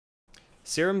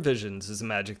Serum Visions is a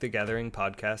Magic the Gathering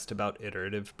podcast about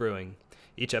iterative brewing.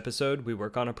 Each episode, we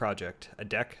work on a project, a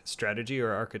deck, strategy,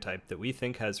 or archetype that we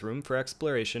think has room for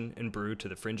exploration and brew to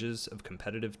the fringes of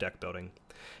competitive deck building.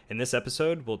 In this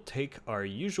episode, we'll take our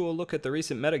usual look at the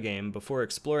recent metagame before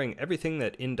exploring everything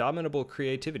that Indomitable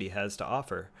creativity has to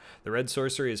offer. The red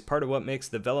sorcery is part of what makes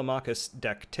the Velomachus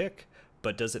deck tick,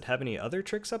 but does it have any other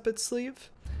tricks up its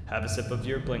sleeve? Have a sip of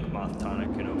your Blink Moth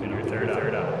tonic and open your third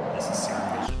eye. This is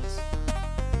Serum Visions.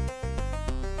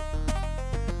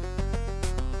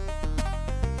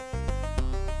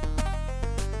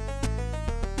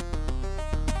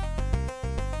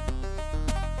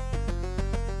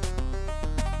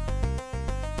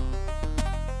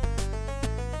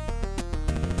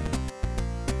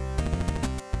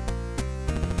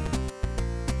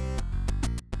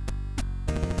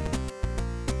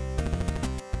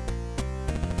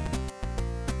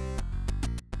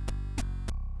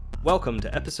 Welcome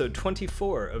to episode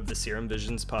 24 of the Serum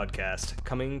Visions podcast,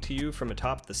 coming to you from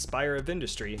atop the spire of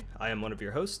industry. I am one of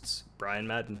your hosts, Brian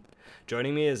Madden.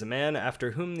 Joining me is a man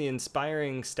after whom the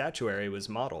inspiring statuary was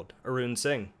modeled, Arun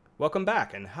Singh. Welcome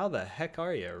back, and how the heck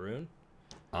are you, Arun?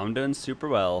 I'm doing super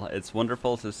well. It's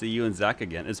wonderful to see you and Zach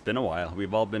again. It's been a while.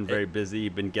 We've all been very busy,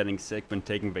 been getting sick, been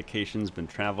taking vacations, been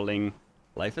traveling.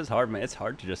 Life is hard, man. It's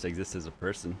hard to just exist as a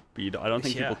person. But I don't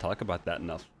think people talk about that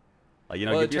enough.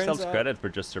 Give yourselves credit for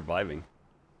just surviving.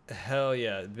 Hell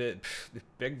yeah.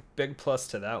 Big plus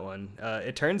to that one.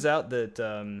 It turns out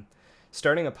that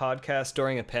starting a podcast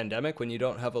during a pandemic when you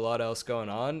don't have a lot else going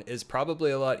on is probably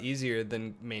a lot easier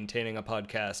than maintaining a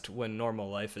podcast when normal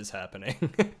life is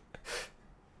happening.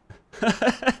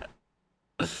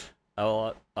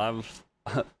 I'm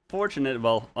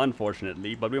fortunate,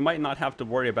 unfortunately, but we might not have to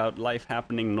worry about life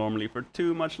happening normally for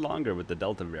too much longer with the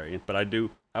Delta variant. But I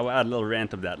will add a little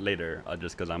rant of that later,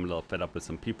 just because I'm a little fed up with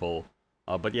some people.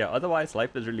 But yeah, otherwise,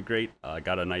 life is really great.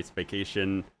 Got a nice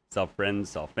vacation, saw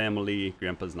friends, saw family.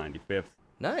 Grandpa's 95th.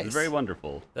 Nice. It's very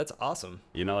wonderful. That's awesome.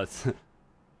 It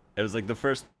was like the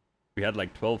first, we had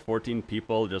like 12, 14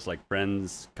 people, just like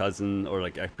friends, cousin, or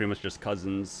like pretty much just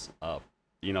cousins.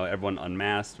 Everyone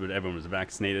unmasked, but everyone was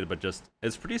vaccinated, but just,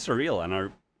 it's pretty surreal.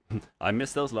 And I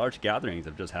miss those large gatherings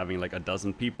of just having like a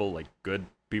dozen people, like good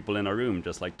people in a room,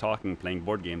 just like talking, playing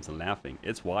board games and laughing.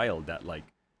 It's wild that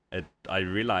I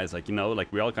realized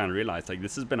we all kind of realized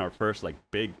this has been our first like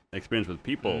big experience with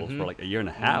people for like a year and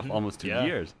a half, almost 2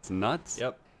 years. It's nuts.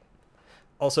 Yep.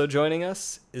 Also joining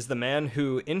us is the man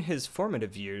who, in his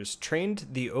formative years, trained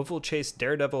the Oval Chase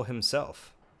daredevil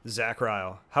himself, Zach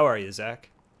Ryle. How are you, Zach?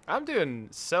 I'm doing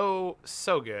so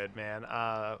good, man.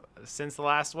 Since the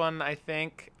last one, I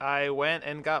think I went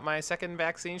and got my second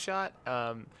vaccine shot,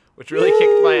 which really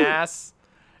kicked my ass.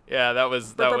 Yeah, that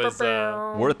was worth it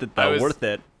though. Worth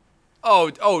it.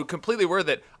 Oh, completely worth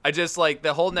it. I just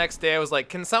the whole next day I was like,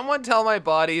 can someone tell my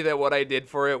body that what I did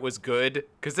for it was good?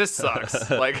 Because this sucks.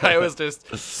 I was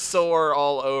just sore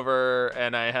all over,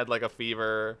 and I had a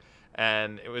fever.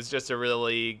 And it was just a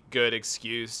really good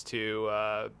excuse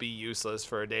to be useless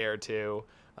for a day or two,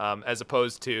 as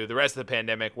opposed to the rest of the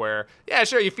pandemic where, yeah,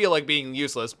 sure, you feel like being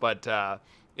useless, but,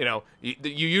 you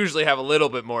usually have a little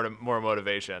bit more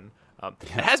motivation. It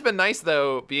has been nice,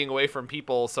 though, being away from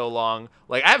people so long.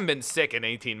 I haven't been sick in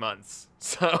 18 months,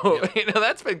 so,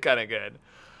 that's been kind of good.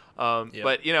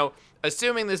 But,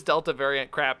 assuming this Delta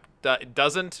variant crap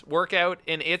doesn't work out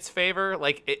in its favor,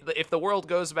 if the world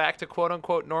goes back to quote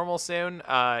unquote normal soon,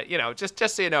 just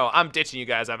so you know, I'm ditching you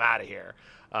guys. I'm out of here.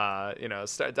 I'll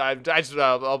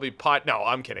be no,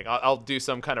 I'm kidding. I'll do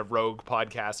some kind of rogue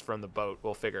podcast from the boat.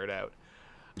 We'll figure it out.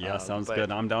 Yeah, sounds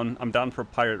good. I'm down for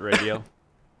pirate radio.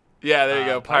 Yeah, there you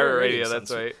go. Pirate radio. That's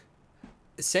right.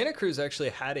 Santa Cruz actually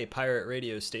had a pirate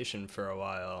radio station for a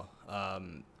while.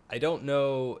 I don't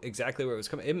know exactly where it was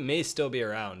coming. It may still be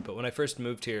around, but when I first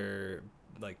moved here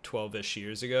 12-ish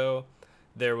years ago,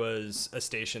 there was a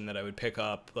station that I would pick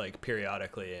up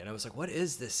periodically, and I was like, what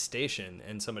is this station?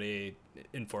 And somebody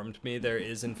informed me there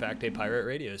is in fact a pirate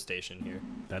radio station here.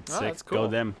 That's sick. That's cool. Go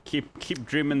them. Keep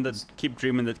keeping the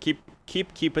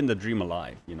dream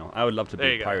alive. I would love to be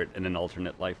a pirate in an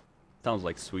alternate life. Sounds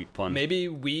like sweet fun. Maybe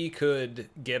we could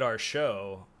get our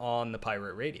show on the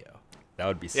pirate radio. That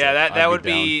would be sick. Yeah, that would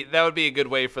be a good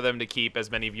way for them to keep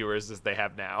as many viewers as they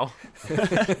have now.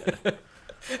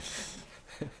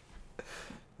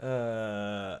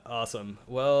 Awesome.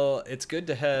 Well, it's good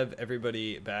to have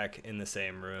everybody back in the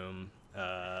same room,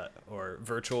 or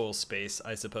virtual space,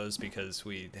 I suppose, because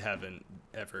we haven't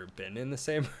ever been in the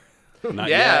same room. Not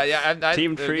yet.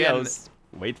 Team trios.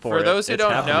 Wait for it. For those who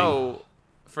don't know,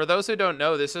 for those who don't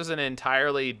know, this is an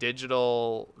entirely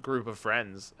digital group of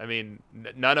friends. I mean,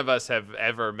 none of us have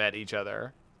ever met each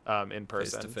other in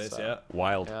person. Face to face, so, yeah.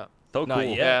 Wild. Yeah. So Not cool.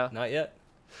 yet. Yeah. Not yet.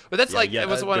 But that's Yeah, it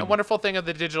was a good. wonderful thing of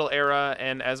the digital era,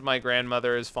 and as my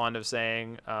grandmother is fond of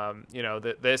saying,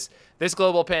 this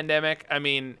global pandemic. I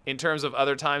mean, in terms of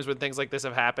other times when things like this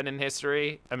have happened in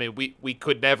history, I mean, we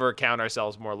could never count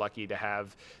ourselves more lucky to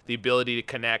have the ability to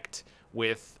connect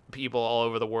with people all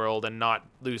over the world and not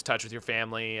lose touch with your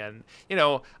family. And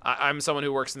I'm someone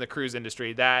who works in the cruise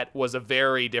industry. That was a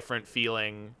very different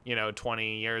feeling,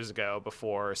 20 years ago,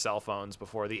 before cell phones,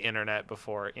 before the internet,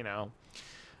 before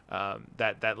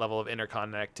that level of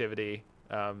interconnectivity.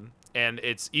 And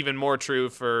it's even more true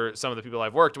for some of the people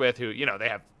I've worked with who, they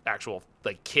have actual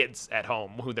like kids at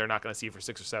home who they're not going to see for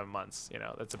 6 or 7 months.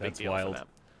 That's a big deal wild. for them.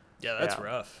 Yeah, that's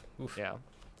rough. Oof. Yeah.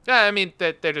 Yeah, I mean,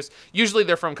 they're just usually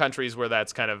they're from countries where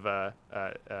that's kind of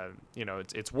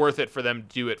it's worth it for them to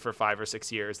do it for 5 or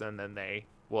 6 years, and then they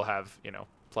will have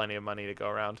plenty of money to go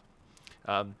around.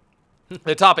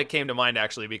 The topic came to mind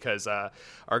actually because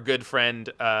our good friend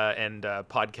and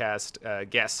podcast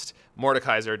guest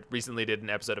Mordekaiser recently did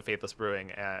an episode of Faithless Brewing,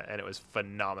 and it was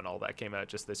phenomenal. That came out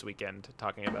just this weekend,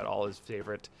 talking about all his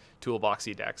favorite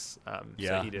toolboxy decks.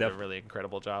 So he did a really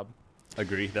incredible job.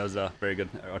 Agree. That was a very good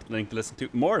thing to listen to.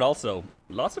 Mort also,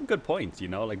 lots of good points,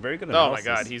 like very good Oh analysis.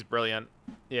 my god, he's brilliant.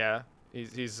 Yeah.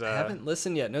 He's I haven't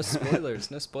listened yet. No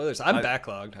spoilers. No spoilers. I'm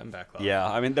backlogged.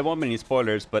 Yeah, I mean, there won't be any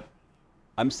spoilers, but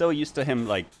I'm so used to him,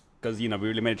 because, we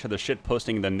really made each other shit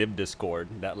posting in the Nib Discord,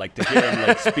 that, to hear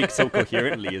him, speak so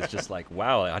coherently is just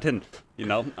wow, I didn't,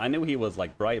 I knew he was,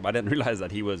 bright, but I didn't realize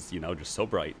that he was, just so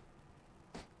bright.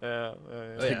 Yeah.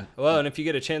 Oh, yeah. Well, and if you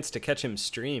get a chance to catch him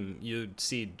stream, you'd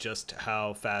see just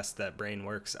how fast that brain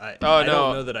works. I don't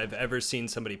know that I've ever seen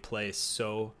somebody play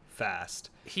so fast.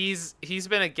 He's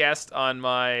been a guest on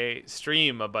my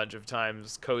stream a bunch of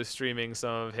times, co-streaming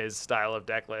some of his style of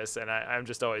deck lists, and I'm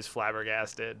just always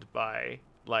flabbergasted by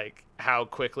how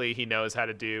quickly he knows how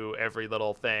to do every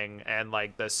little thing, and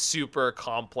the super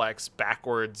complex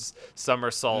backwards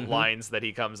somersault lines that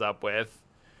he comes up with.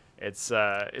 It's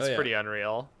pretty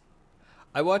unreal.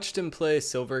 I watched him play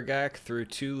Silvergak through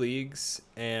 2 leagues,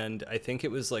 and I think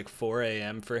it was 4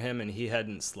 a.m. for him, and he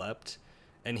hadn't slept.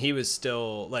 And he was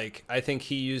still, I think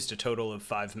he used a total of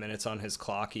 5 minutes on his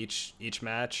clock each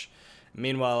match.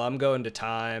 Meanwhile, I'm going to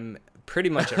time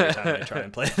pretty much every time I try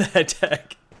and play that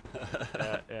deck.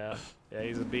 Yeah,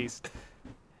 he's a beast.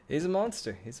 He's a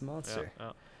monster.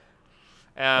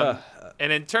 Yeah.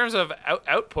 And in terms of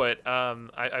output,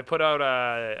 I put out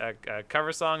a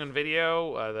cover song and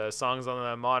video, the songs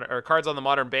on the cards on the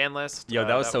modern ban list. Yo,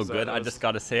 that was so good. I just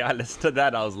gotta say, I listened to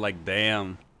that. I was like,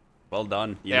 damn, well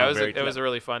done. It was a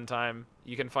really fun time.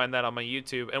 You can find that on my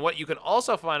YouTube. And what you can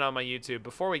also find on my YouTube,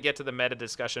 before we get to the meta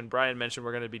discussion, Brian mentioned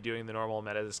we're going to be doing the normal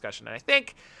meta discussion. And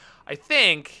I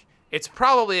think it's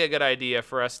probably a good idea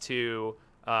for us to,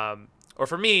 or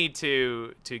for me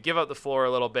to give up the floor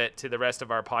a little bit to the rest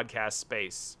of our podcast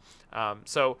space.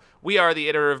 So we are the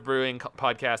Iterative Brewing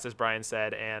podcast, as Brian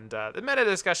said, and the meta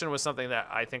discussion was something that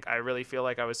I really feel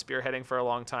like I was spearheading for a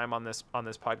long time on this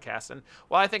podcast. And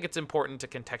while I think it's important to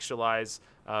contextualize,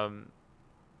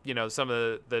 some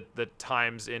of the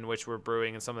times in which we're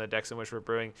brewing and some of the decks in which we're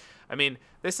brewing, I mean,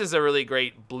 this is a really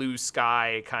great blue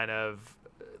sky kind of.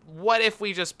 What if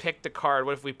we just picked a card?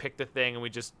 What if we picked a thing and we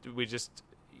just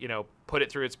put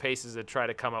it through its paces and try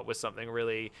to come up with something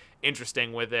really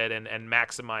interesting with it and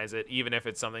maximize it, even if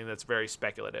it's something that's very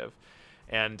speculative.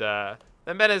 And the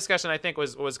meta discussion, I think,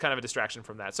 was kind of a distraction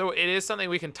from that. So it is something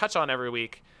we can touch on every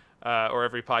week or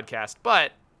every podcast.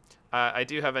 But I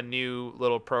do have a new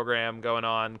little program going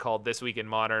on called This Week in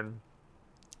Modern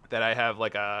that I have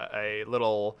a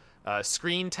little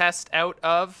screen test out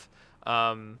of.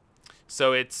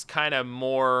 So it's kind of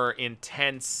more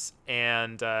intense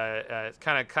and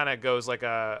kind of goes like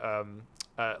a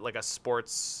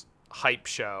sports hype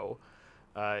show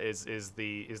is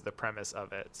the premise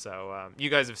of it. So you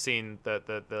guys have seen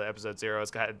the episode 0.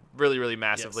 It's got really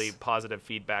massively positive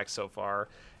feedback so far,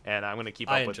 and I'm going to keep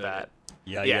up with that.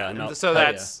 Yeah. No. So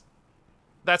that's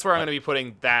where I'm going to be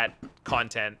putting that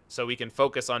content, so we can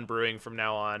focus on brewing from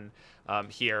now on.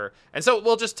 Here, and so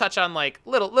we'll just touch on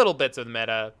little bits of the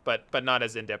meta, but not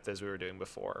as in depth as we were doing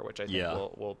before, which I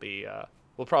think will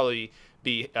probably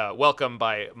be welcome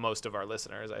by most of our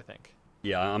listeners, I think.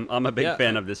 Yeah, I'm a big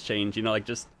fan of this change.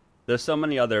 Just there's so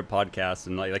many other podcasts,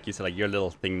 and like you said, your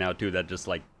little thing now too that just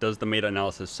does the meta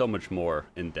analysis so much more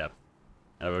in depth.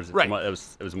 It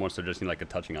was more so just a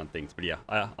touching on things, but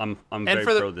yeah, I'm very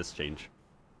pro this change.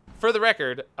 for the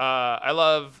record, I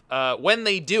love when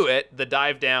they do it. The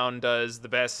Dive Down does the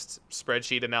best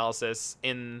spreadsheet analysis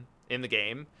in the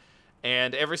game,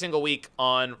 and every single week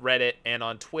on Reddit and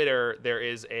on Twitter, there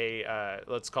is a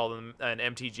let's call them an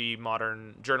MTG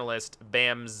modern journalist,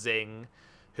 Bam Zing,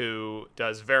 who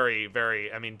does very,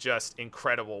 very, I mean, just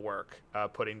incredible work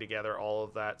putting together all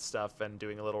of that stuff and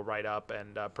doing a little write-up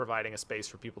and providing a space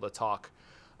for people to talk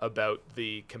about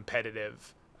the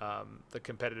competitive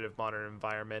modern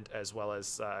environment, as well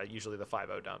as usually the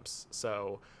 5.0 dumps.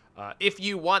 So if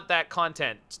you want that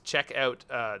content, check out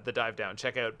the Dive Down,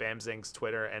 check out Bamzing's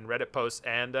Twitter and Reddit posts,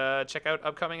 and check out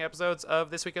upcoming episodes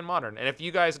of This Week in Modern. And if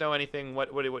you guys know anything,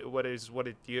 do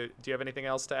you have anything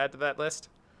else to add to that list?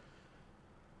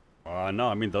 No,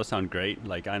 I mean, those sound great.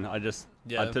 Like, I just,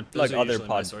 to those like are other usually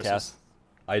my podcasts, sources.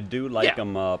 I do like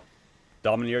them.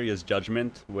 Dominaria's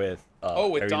Judgment with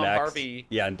with Dom Arilax. Harvey.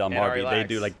 Yeah, and Dom and Harvey. They Arilax.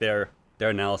 do like their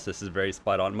analysis is very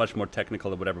spot on, much more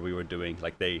technical than whatever we were doing.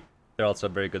 Like they're also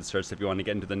a very good source if you want to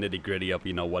get into the nitty gritty of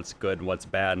what's good and what's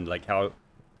bad, and like how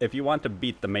if you want to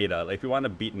beat the meta, like if you want to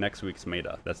beat next week's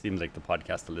meta, that seems like the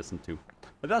podcast to listen to.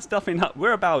 But that's definitely not.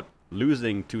 We're about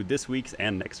losing to this week's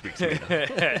and next week's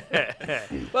meta.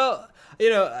 Well,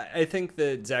 I think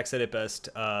that Zach said it best.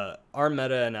 Our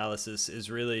meta-analysis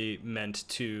is really meant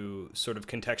to sort of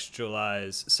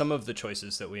contextualize some of the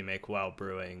choices that we make while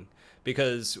brewing.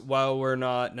 Because while we're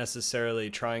not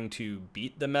necessarily trying to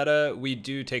beat the meta, we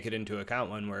do take it into account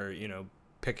when we're,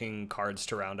 picking cards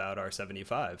to round out our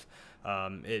 75.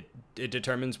 It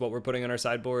determines what we're putting on our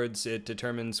sideboards. It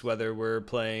determines whether we're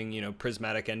playing,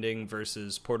 Prismatic Ending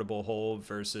versus Portable Hole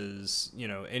versus,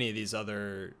 any of these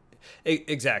other...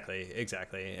 Exactly.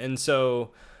 And so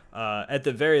at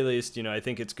the very least, I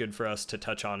think it's good for us to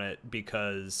touch on it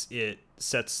because it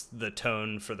sets the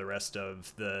tone for the rest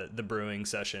of the brewing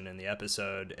session and the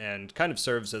episode and kind of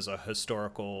serves as a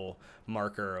historical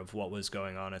marker of what was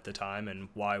going on at the time and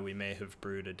why we may have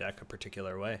brewed a deck a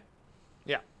particular way.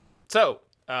 Yeah. So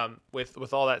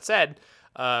with all that said,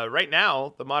 right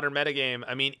now, the modern metagame,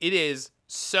 I mean, it is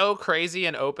so crazy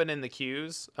and open in the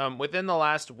queues. Within the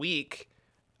last week,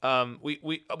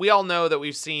 we all know that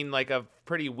we've seen like a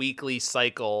pretty weekly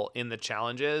cycle in the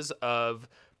challenges of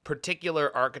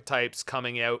particular archetypes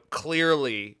coming out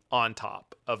clearly on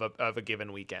top of a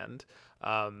given weekend.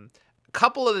 A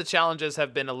couple of the challenges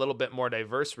have been a little bit more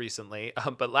diverse recently,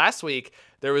 but last week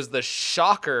there was the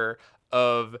shocker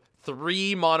of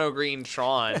 3 mono green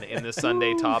Tron in the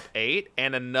Sunday top 8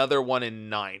 and another one in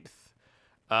 9th.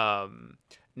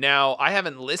 Now, I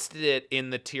haven't listed it in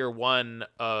the tier 1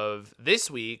 of this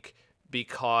week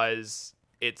because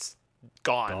it's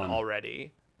gone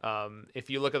already. If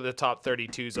you look at the top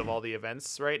 32s of all the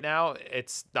events right now,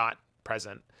 it's not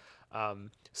present.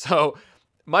 So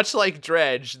much like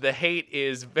Dredge, the hate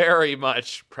is very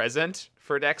much present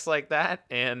for decks like that.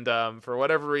 And for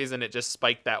whatever reason, it just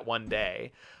spiked that one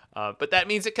day. But that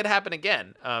means it could happen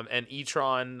again. And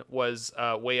E-Tron was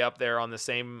way up there on the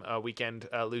same weekend,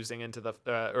 losing into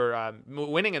the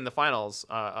winning in the finals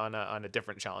on a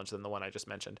different challenge than the one I just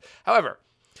mentioned. However,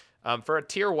 for a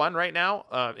tier 1 right now,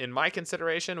 in my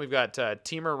consideration, we've got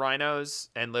Teamer Rhinos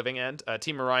and Living End.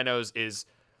 Teamer Rhinos is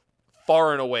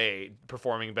far and away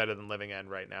performing better than Living End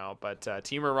right now. But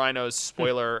Teamer Rhinos,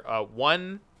 spoiler,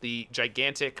 won the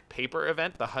gigantic paper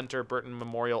event, the Hunter Burton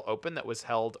Memorial Open that was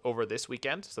held over this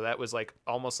weekend. So that was like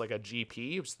almost like a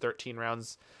GP. It was 13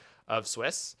 rounds of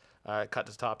Swiss, cut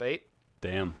to top 8.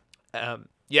 Damn.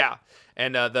 Yeah.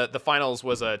 And the finals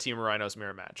was a Teamer Rhinos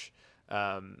mirror match.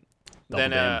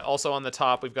 Then also on the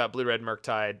top, we've got Blue-Red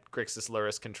Murktide, Grixis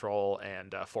Luris Control,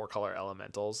 and 4-color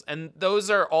Elementals. And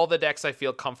those are all the decks I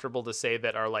feel comfortable to say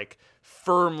that are like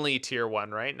firmly tier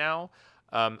 1 right now.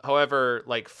 However,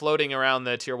 like floating around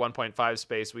the tier 1.5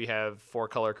 space, we have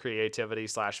 4-color Creativity /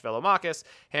 Velomachus,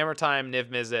 Hammer Time, Niv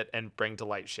Mizzet, and Bring to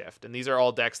Light Shift. And these are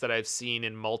all decks that I've seen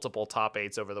in multiple top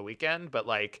 8s over the weekend. But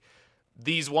like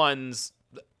these ones...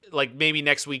 like maybe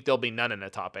next week there'll be none in the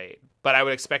top 8, but I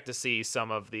would expect to see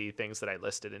some of the things that I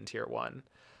listed in tier 1.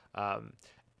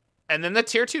 And then the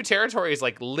tier 2 territory is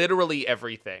like literally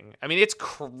everything. I mean, it's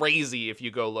crazy if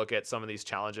you go look at some of these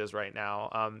challenges right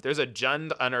now. There's a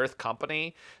Jund Unearthed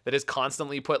company that has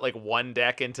constantly put like one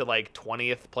deck into like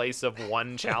 20th place of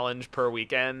one challenge per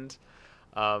weekend.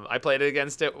 I played it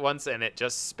against it once and it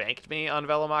just spanked me on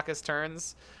Velomachus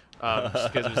turns.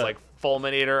 Just because it was like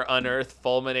Fulminator, Unearthed,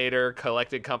 Fulminator,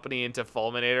 collected company into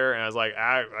Fulminator, and I was like,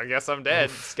 I guess I'm dead.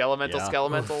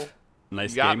 Skelemental.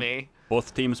 Nice You got game. me.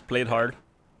 Both teams played hard.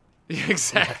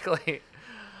 Exactly.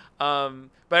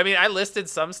 But I mean, I listed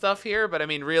some stuff here, but I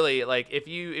mean, really, like if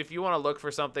you want to look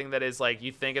for something that is like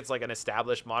you think it's like an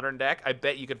established modern deck, I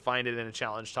bet you could find it in a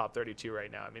challenge top 32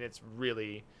 right now. I mean, it's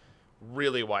really,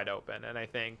 really wide open, and I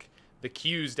think the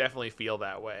queues definitely feel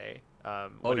that way.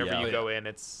 Whenever you go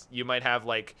in, you might have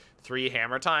like 3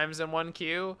 hammer times in one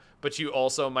queue, but you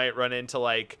also might run into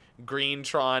like green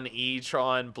Tron,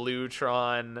 E-Tron, blue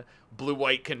Tron, blue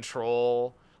white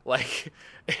control. Like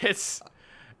it's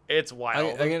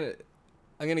wild.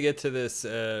 I'm gonna get to this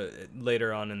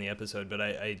later on in the episode, but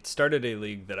I started a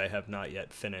league that I have not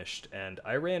yet finished, and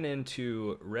I ran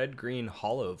into Red Green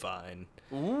Hollow Vine.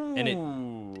 Ooh. And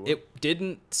it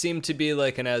didn't seem to be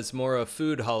like an Asmora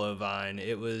food Hollow Vine.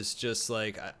 It was just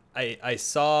like I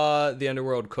saw the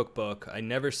Underworld cookbook. I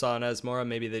never saw an Asmora.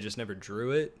 Maybe they just never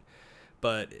drew it.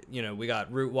 But you know, we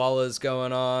got Root Wallas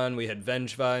going on. We had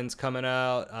Venge Vines coming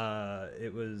out.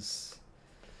 It was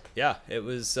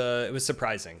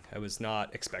surprising. I was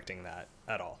not expecting that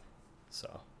at all.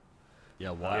 So yeah,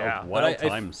 wild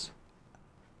times.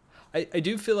 I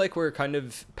do feel like we're kind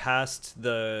of past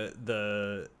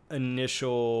the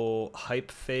initial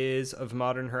hype phase of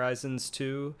Modern Horizons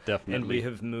 2. Definitely. And we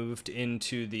have moved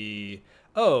into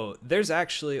there's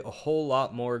actually a whole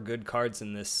lot more good cards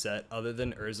in this set other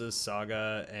than Urza's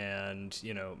Saga and,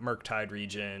 you know, Murktide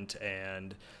Regent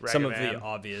and some of the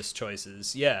obvious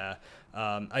choices. Yeah.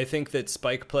 I think that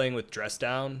Spike playing with Dress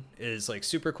Down is like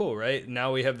super cool, right?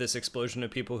 Now we have this explosion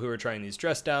of people who are trying these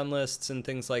Dress Down lists and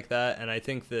things like that. And I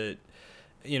think that,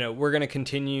 you know, we're going to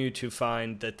continue to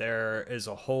find that there is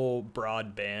a whole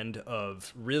broad band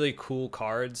of really cool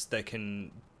cards that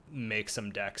can make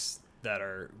some decks that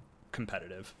are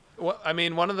competitive. Well, I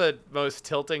mean, one of the most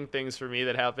tilting things for me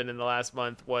that happened in the last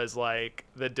month was like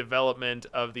the development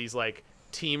of these like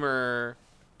Teamer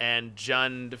and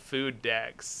Jund food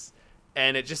decks.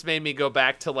 And it just made me go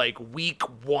back to like week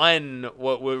 1,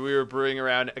 what we were brewing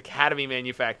around Academy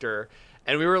Manufacturer.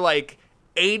 And we were like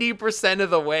 80% of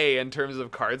the way in terms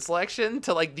of card selection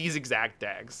to like these exact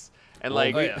decks. And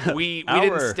like we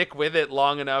didn't stick with it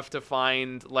long enough to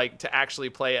find like to actually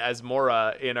play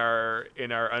Asmora in our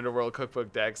Underworld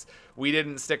cookbook decks. We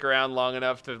didn't stick around long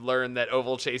enough to learn that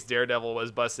Oval Chase Daredevil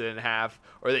was busted in half,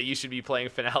 or that you should be playing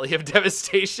Finale of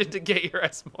Devastation to get your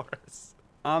Asmoras.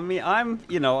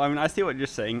 I see what you're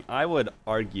saying. I would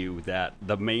argue that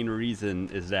the main reason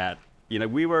is that, you know,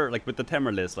 we were like with the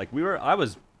Temer list, like I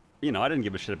didn't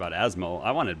give a shit about Asmo.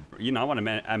 I wanted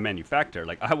a manufacturer.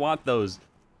 Like I want those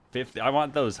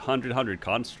 100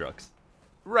 constructs.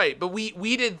 Right, but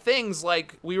we did things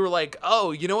like we were like,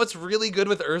 oh, you know what's really good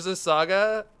with Urza's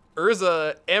Saga?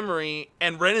 Urza, Emery,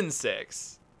 and Renin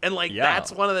 6. And like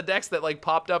that's one of the decks that like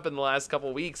popped up in the last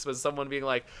couple weeks was someone being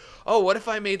like, oh, what if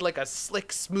I made like a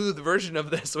slick, smooth version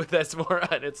of this with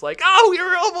Asmora? And it's like, oh, we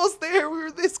were almost there. We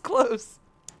were this close.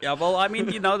 Yeah, well, I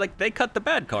mean, you know, like they cut the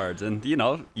bad cards, and you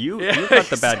know, you cut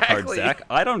the bad cards, Zach.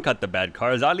 I don't cut the bad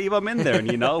cards. I leave them in there,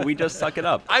 and you know, we just suck it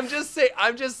up. I'm just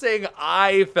saying,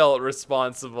 I felt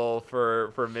responsible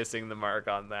for missing the mark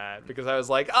on that because I was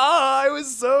like, I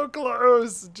was so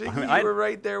close. Jiggy, you were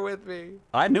right there with me.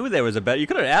 I knew there was a bet. You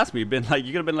could have asked me, you could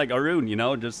have been like, Arun, you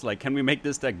know, just like, can we make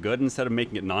this deck good instead of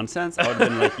making it nonsense? I would have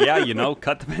been like, yeah, you know,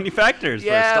 cut the manufacturers.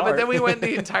 Yeah, for a start. But then we went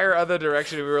the entire other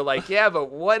direction. We were like, yeah,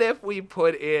 but what if we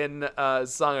put in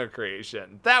Song of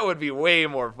Creation? That would be way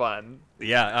more fun.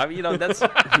 Yeah, I mean, you know, that's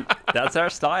that's our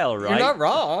style, right? You're not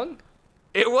wrong.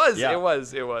 It was.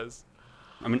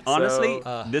 I mean, honestly,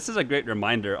 this is a great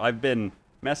reminder. I've been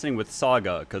messing with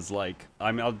Saga because, like,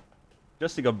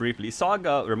 just to go briefly,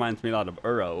 Saga reminds me a lot of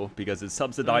Uro because it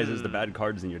subsidizes the bad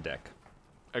cards in your deck.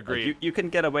 Agreed. Like, you can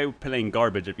get away with playing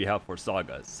garbage if you have 4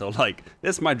 Sagas. So, like,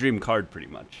 this is my dream card pretty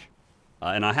much.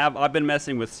 And I've been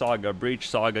messing with Saga, Breach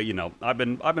Saga, you know, I've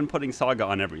been putting Saga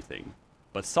on everything.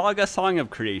 But Saga Song of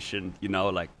Creation, you know,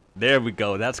 like, there we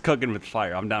go. That's cooking with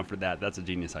fire. I'm down for that. That's a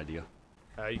genius idea.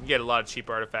 You can get a lot of cheap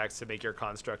artifacts to make your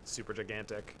construct super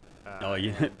gigantic.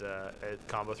 And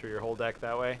combo through your whole deck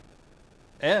that way.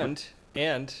 And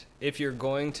if you're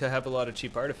going to have a lot of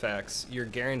cheap artifacts, you're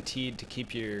guaranteed to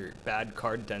keep your bad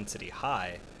card density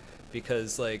high.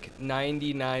 Because like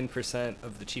 99%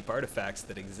 of the cheap artifacts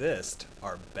that exist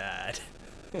are bad.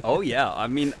 Oh yeah, I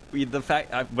mean the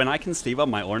fact when I can sleeve up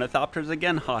my Ornithopters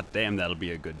again, hot damn, that'll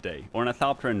be a good day.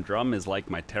 Ornithopter and Drum is like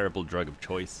my terrible drug of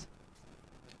choice.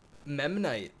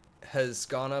 Memnite has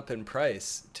gone up in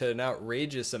price to an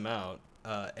outrageous amount,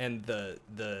 and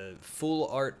the full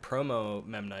art promo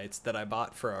Memnites that I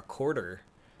bought for a quarter,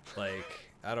 like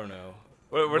I don't know.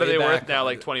 What are they worth now?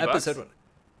 Like $20?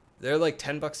 They're like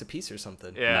 $10 a piece or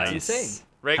something. Yeah, it's insane.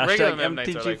 Regular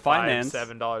Memnites are like finance.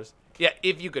 $5-7. Yeah,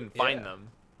 if you can find them.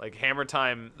 Like Hammer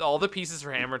Time, all the pieces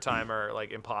for Hammer Time are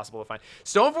like impossible to find.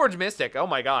 Stoneforge Mystic, oh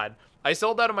my god. I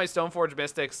sold out of my Stoneforge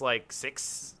Mystics like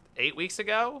 6-8 weeks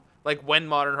ago. Like when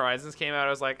Modern Horizons came out,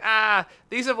 I was like,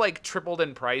 these have like tripled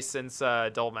in price since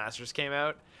Duel Masters came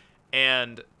out.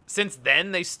 And since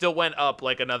then, they still went up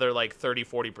like another like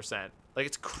 30-40%. Like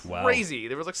it's crazy. Wow.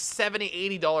 There was like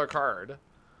 $70-$80 card.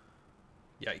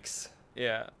 Yikes.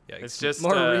 Yeah. Yikes. It's just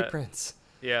more reprints.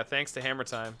 Yeah, thanks to Hammer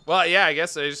Time. Well, yeah, I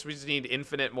guess we just need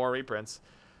infinite more reprints.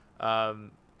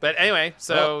 But anyway,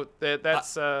 so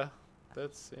that's yeah.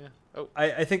 Oh,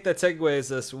 I think that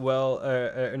segues us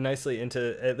nicely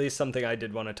into at least something I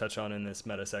did want to touch on in this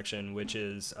meta section, which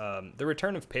is the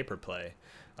return of paper play.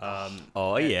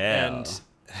 And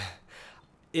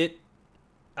it.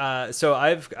 So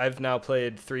I've now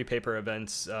played 3 paper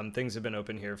events. Things have been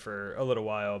open here for a little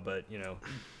while, but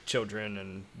children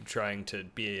and trying to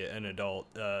be an adult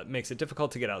makes it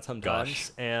difficult to get out sometimes.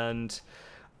 Gosh. And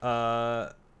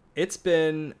it's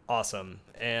been awesome.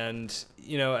 And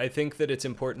I think that it's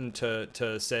important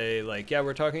to say, like, yeah,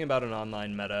 we're talking about an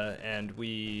online meta and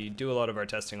we do a lot of our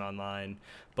testing online,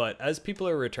 but as people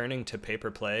are returning to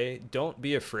paper play, don't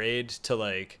be afraid to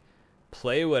like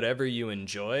play whatever you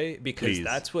enjoy, because Please.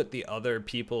 That's what the other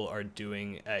people are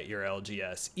doing at your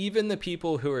LGS. Even the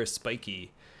people who are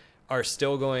spiky are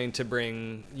still going to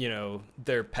bring,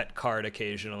 their pet card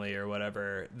occasionally or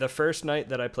whatever. The first night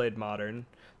that I played Modern,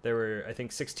 there were, I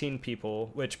think, 16 people,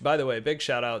 which, by the way, big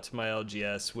shout out to my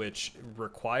LGS, which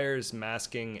requires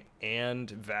masking and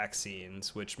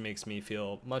vaccines, which makes me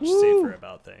feel much safer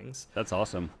about things. That's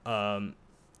awesome.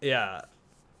 Yeah.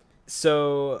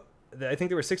 So I think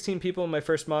there were 16 people in my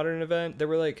first Modern event. There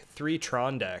were like 3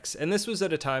 Tron decks. And this was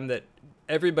at a time that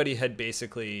everybody had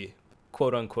basically,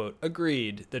 quote unquote,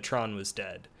 agreed that Tron was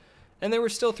dead. And there were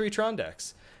still 3 Tron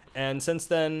decks. And since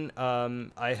then,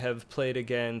 I have played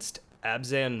against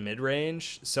Abzan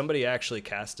midrange. Somebody actually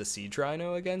cast a Siege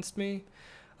Rhino against me.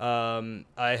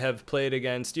 I have played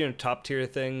against, top tier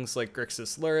things like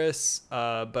Grixis Luris,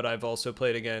 but I've also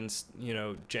played against,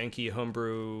 janky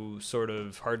homebrew sort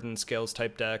of hardened scales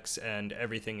type decks and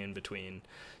everything in between.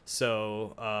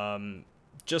 So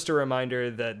just a reminder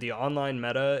that the online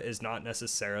meta is not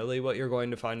necessarily what you're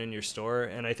going to find in your store.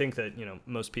 And I think that,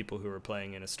 most people who are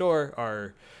playing in a store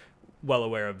are well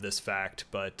aware of this fact.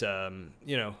 But,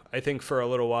 I think for a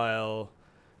little while,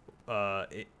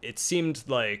 it seemed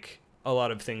like a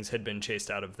lot of things had been chased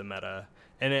out of the meta,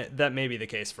 and that may be the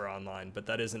case for online, but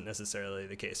that isn't necessarily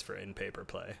the case for in-paper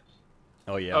play.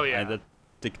 Oh yeah.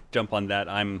 To jump on that,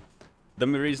 the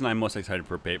reason I'm most excited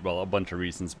for paper, well, a bunch of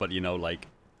reasons, but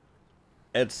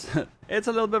it's a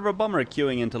little bit of a bummer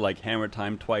queuing into like Hammer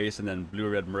Time twice and then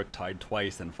Blue-Red Murktide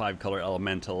twice and 5-color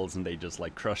elementals, and they just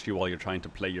like crush you while you're trying to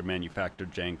play your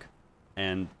manufactured jank.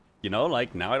 And now I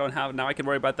can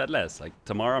worry about that less. Like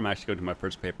tomorrow I'm actually going to my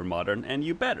first paper Modern, and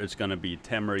you bet it's going to be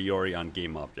Temur Yori on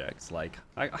game objects. Like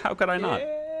how could I not?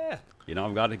 Yeah.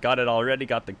 I've got it already,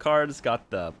 got the cards, got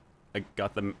the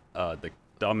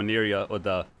Domineria, or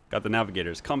got the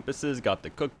Navigator's compasses, got the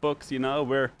cookbooks,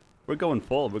 we're going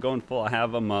full. I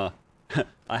have them I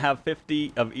have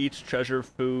 50 of each treasure,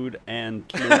 food, and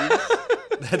clues.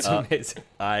 That's amazing.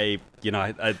 I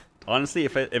honestly,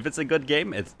 if it's a good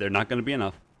game, they're not going to be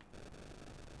enough.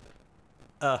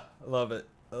 I love it.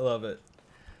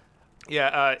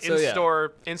 Yeah,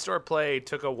 in-store play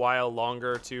took a while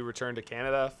longer to return to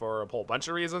Canada for a whole bunch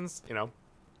of reasons.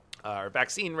 Our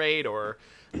vaccine rate, or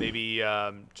maybe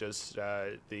just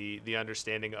the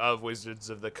understanding of Wizards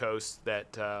of the Coast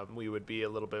that we would be a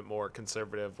little bit more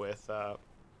conservative with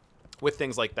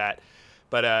things like that.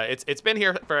 But it's been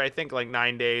here for, I think, like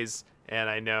 9 days. And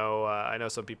I know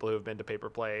some people who have been to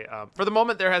paper play. For the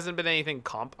moment, there hasn't been anything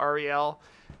comp REL.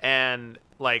 And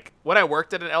like when I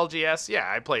worked at an LGS, yeah,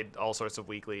 I played all sorts of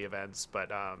weekly events.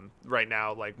 But right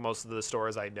now, like most of the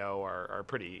stores I know are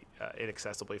pretty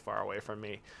inaccessibly far away from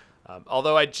me.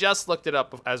 Although I just looked it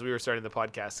up as we were starting the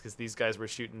podcast, because these guys were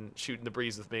shooting the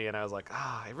breeze with me, and I was like,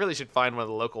 I really should find one of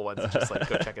the local ones and just like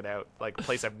go check it out, like a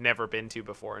place I've never been to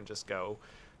before, and just go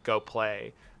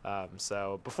play.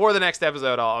 So before the next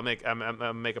episode, I'll make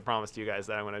a promise to you guys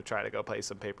that I'm going to try to go play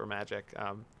some Paper Magic.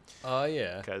 Oh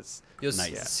yeah, because you'll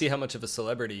see how much of a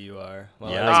celebrity you are.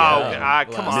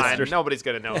 Come on, nobody's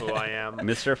going to know who I am.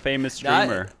 Mr. Famous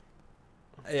Streamer.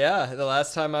 Yeah, the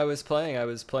last time I was playing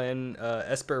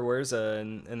Esper Werza,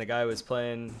 and the guy I was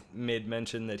playing made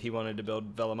mention that he wanted to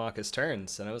build Velomachus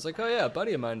Turns, and I was like, oh yeah, a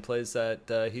buddy of mine plays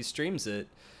that, he streams it,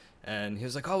 and he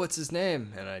was like, oh, what's his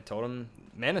name? And I told him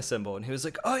Mana Symbol, and he was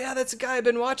like, oh yeah, that's a guy I've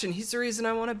been watching, he's the reason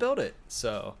I want to build it.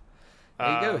 So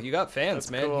there you go, you got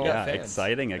fans, man. Cool. You got fans.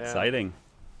 Exciting.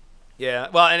 Yeah,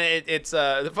 well, and it's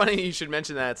funny you should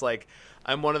mention that. It's like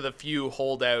I'm one of the few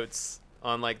holdouts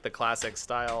on like the classic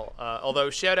style. Although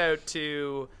shout out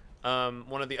to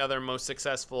one of the other most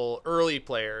successful early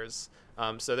players.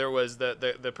 So there was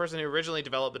the person who originally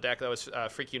developed the deck, that was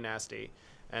Freak You Nasty,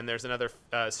 and there's another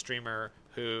streamer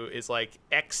who is like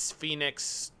X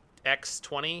Phoenix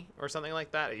X20 or something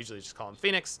like that. I usually just call him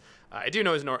Phoenix. I do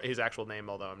know his actual name,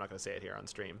 although I'm not going to say it here on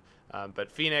stream.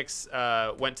 But Phoenix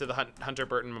went to the Hunter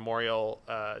Burton Memorial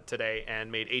today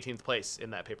and made 18th place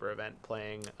in that paper event,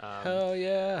 playing Hell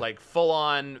yeah, like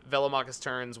full-on Velomachus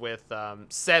turns with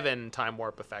 7 time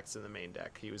warp effects in the main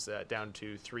deck. He was down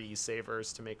to 3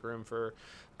 savers to make room for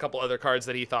a couple other cards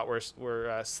that he thought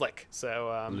were slick.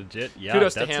 So legit, yeah.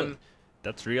 kudos to him.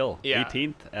 That's real. Yeah.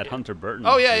 18th at Hunter Burton.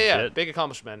 Oh, yeah, yeah. Legit. Big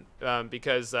accomplishment.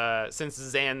 Because since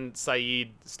Zan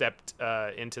Saeed stepped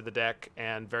into the deck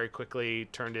and very quickly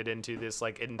turned it into this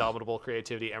like Indomitable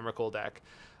Creativity Emrakul deck,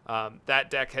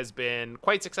 that deck has been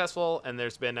quite successful. And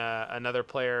there's been another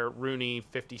player,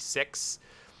 Rooney56,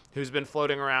 who's been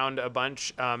floating around a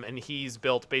bunch. And he's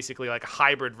built basically like a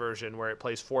hybrid version where it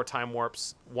plays 4 Time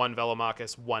Warps, 1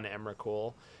 Velomachus, 1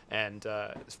 Emrakul, and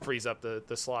frees up the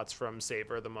slots from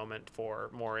Saber at the moment for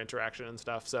more interaction and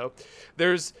stuff. So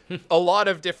there's a lot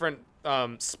of different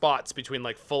spots between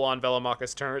like full-on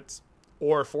Velomachus turrets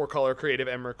or 4-color creative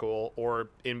Emrakul or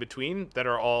in between that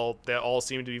all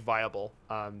seem to be viable.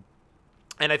 And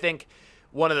I think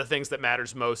one of the things that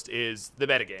matters most is the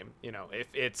metagame. You know, if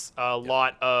it's a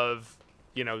lot of,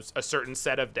 you know, a certain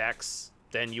set of decks,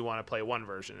 then you want to play one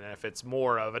version. And if it's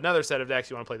more of another set of decks,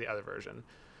 you want to play the other version.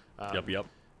 Yep.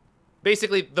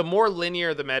 Basically, the more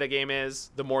linear the metagame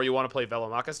is, the more you want to play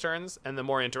Velomachus turns, and the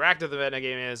more interactive the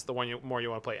metagame is, the more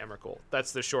you want to play Emrakul.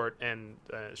 That's the short and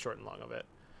long of it.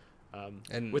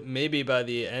 Maybe by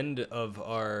the end of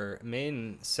our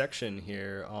main section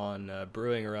here on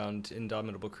brewing around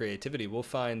Indomitable Creativity, we'll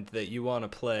find that you want to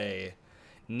play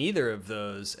neither of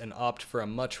those and opt for a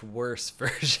much worse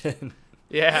version.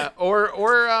 Yeah, or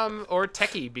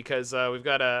techie, because we've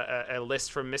got a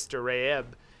list from Mr. Rayeb.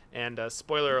 And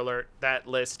spoiler alert, that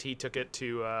list, he took it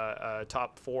to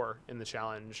top 4 in the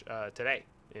challenge today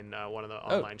in one of the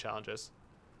online challenges.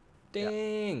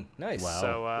 Dang. Yeah. Nice. Wow.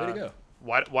 So, way to go.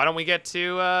 Why don't we get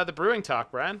to the brewing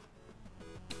talk, Brian?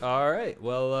 All right.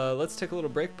 Well, let's take a little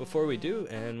break before we do.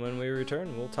 And when we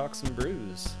return, we'll talk some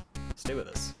brews. Stay with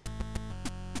us.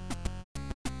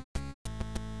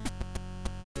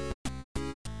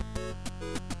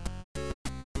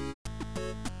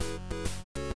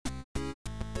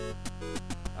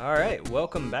 All right,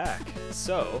 welcome back.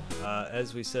 So,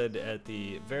 as we said at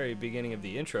the very beginning of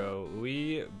the intro,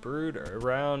 we brewed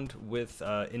around with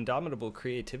Indomitable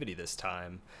Creativity this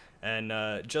time. And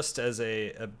just as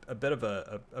a bit of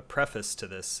a preface to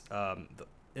this,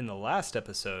 in the last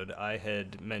episode, I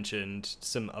had mentioned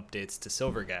some updates to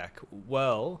Silvergak.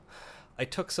 Well, I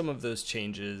took some of those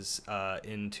changes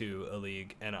into a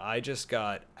league, and I just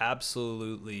got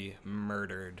absolutely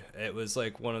murdered. It was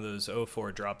like one of those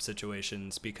 0-4 drop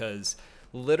situations, because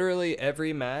literally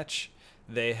every match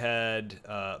they had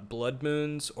Blood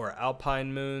Moons or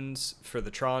Alpine Moons for the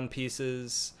Tron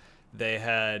pieces. They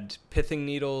had Pithing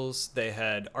Needles. They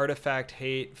had Artifact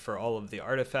Hate for all of the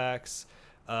artifacts.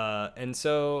 And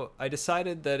so I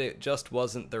decided that it just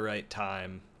wasn't the right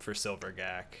time for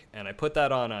Silvergak, and I put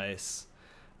that on ice.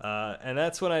 And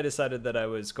that's when I decided that I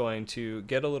was going to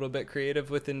get a little bit creative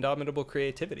with Indomitable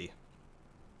Creativity.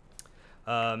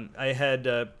 I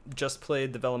had just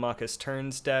played the Velomachus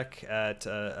Turns deck at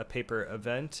a paper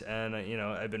event, and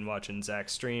I've been watching Zach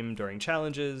stream during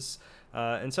challenges,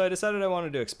 and so I decided I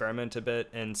wanted to experiment a bit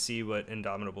and see what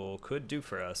Indomitable could do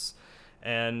for us.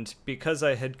 And because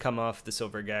I had come off the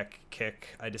Silvergak kick,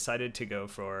 I decided to go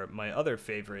for my other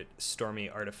favorite Stormy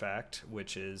artifact,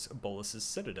 which is Bolus's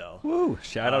Citadel. Woo!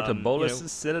 Shout out to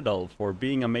Bolus's Citadel for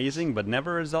being amazing but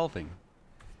never resolving.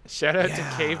 Shout out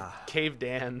to Cave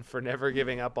Dan for never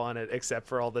giving up on it, except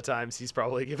for all the times he's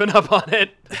probably given up on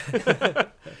it.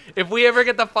 If we ever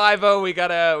get the 5-0, we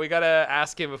gotta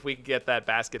ask him if we can get that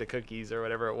basket of cookies or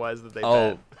whatever it was that they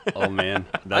bet. Oh man,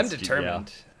 I'm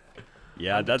determined.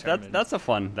 Yeah, that's a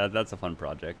fun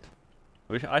project.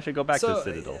 I should go back to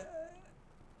Citadel.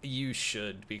 You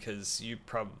should, because you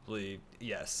probably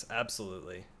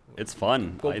absolutely. It's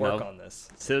fun. We'll work on this.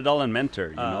 Citadel and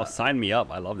Mentor, sign me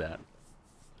up. I love that.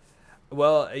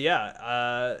 Well,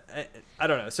 yeah, I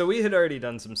don't know. So we had already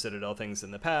done some Citadel things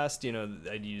in the past.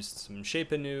 I'd used some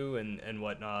Shape Anew and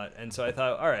whatnot, and so I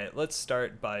thought, all right, let's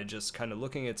start by just kind of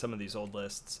looking at some of these old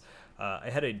lists.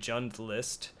 I had a Jund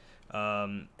list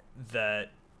that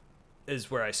is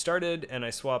where I started, and I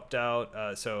swapped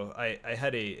out. So I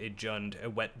had a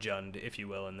wet Jund, if you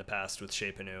will, in the past with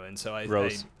Shapenoo, and so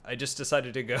I just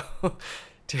decided to go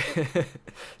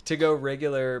to go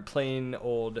regular plain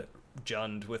old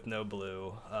Jund with no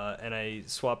blue, and I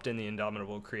swapped in the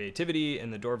Indomitable Creativity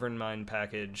and the Dorvern Mine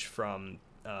package from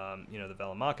the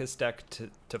Velomachus deck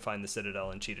to find the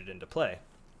Citadel and cheat it into play.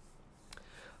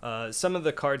 Some of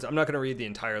the cards, I'm not going to read the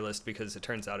entire list because it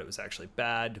turns out it was actually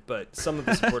bad, but some of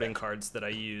the supporting cards that I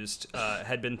used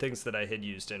had been things that I had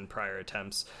used in prior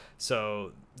attempts.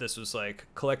 So this was like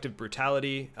Collective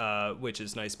Brutality, which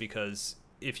is nice because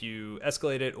if you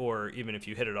escalate it, or even if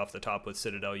you hit it off the top with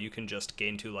Citadel, you can just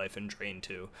gain 2 life and drain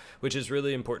 2, which is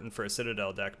really important for a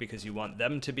Citadel deck because you want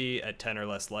them to be at 10 or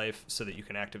less life so that you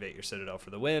can activate your Citadel for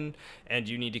the win, and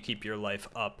you need to keep your life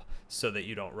up so that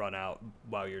you don't run out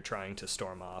while you're trying to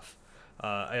storm off.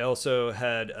 I also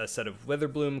had a set of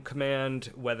Witherbloom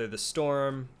Command, Weather the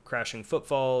Storm, Crashing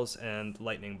Footfalls, and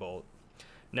Lightning Bolt.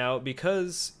 Now,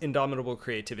 because Indomitable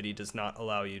Creativity does not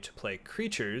allow you to play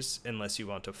creatures unless you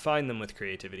want to find them with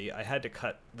creativity, I had to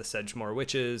cut the Sedgemoor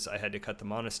Witches, I had to cut the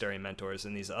Monastery Mentors,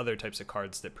 and these other types of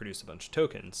cards that produce a bunch of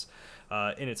tokens.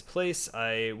 In its place,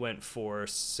 I went for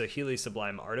Saheeli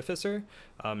Sublime Artificer.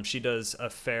 She does a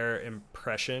fair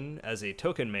impression as a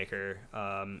token maker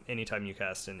anytime you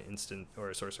cast an instant or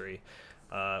a sorcery,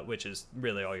 which is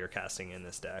really all you're casting in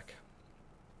this deck.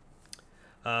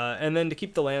 And then to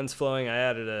keep the lands flowing, I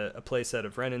added a playset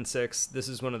of Wrenn and 6. This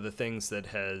is one of the things that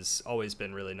has always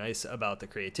been really nice about the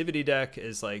creativity deck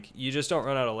is like you just don't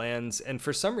run out of lands. And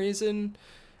for some reason,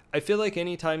 I feel like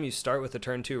anytime you start with a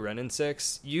turn 2 Wrenn and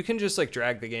 6, you can just like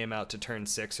drag the game out to turn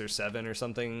 6 or 7 or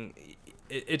something.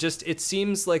 It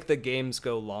seems like the games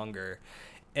go longer.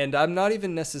 And I'm not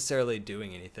even necessarily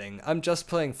doing anything. I'm just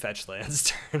playing fetch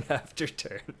lands turn after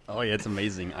turn. Oh yeah, it's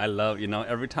amazing. I love,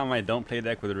 every time I don't play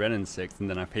deck with Wrenn and 6 and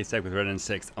then I face deck with Wrenn and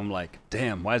 6, I'm like,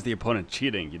 damn, why is the opponent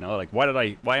cheating? Like why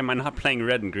am I not playing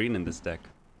red and green in this deck?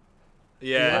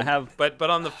 Yeah, but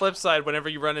on the flip side, whenever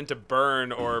you run into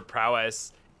Burn or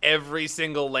Prowess, every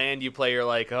single land you play, you're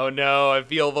like, oh no, I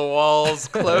feel the walls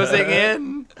closing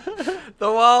in. The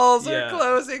walls are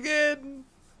closing in.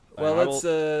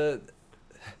 Well,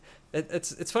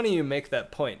 It's funny you make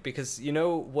that point because you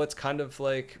know what's kind of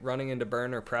like running into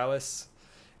Burn or Prowess?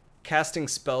 Casting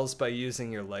spells by using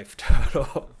your life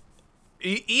total.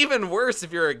 Even worse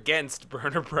if you're against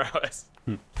Burn or Prowess.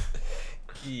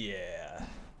 Yeah.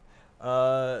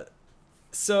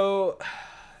 So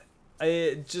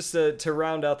I just to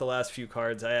round out the last few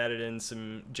cards, I added in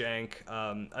some jank.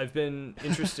 I've been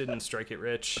interested in Strike It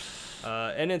Rich,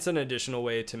 and it's an additional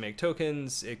way to make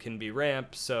tokens. It can be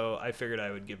ramp, so I figured I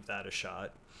would give that a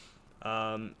shot.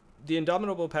 The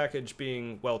Indomitable package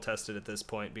being well tested at this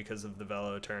point because of the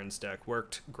Velo turns deck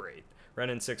worked great. Wrenn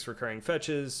and 6 recurring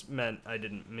fetches meant I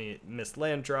didn't miss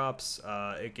land drops.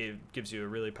 It gives you a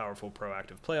really powerful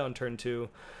proactive play on turn 2.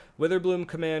 Witherbloom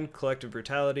Command, Collective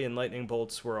Brutality, and Lightning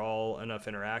Bolts were all enough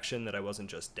interaction that I wasn't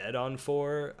just dead on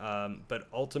 4. But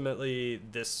ultimately,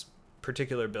 this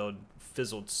particular build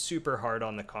fizzled super hard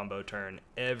on the combo turn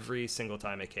every single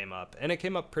time it came up. And it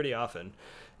came up pretty often.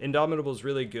 Indomitable's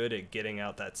really good at getting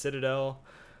out that Citadel,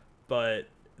 but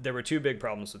there were 2 big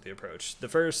problems with the approach. The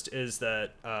first is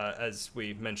that, as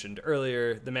we mentioned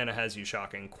earlier, the mana has you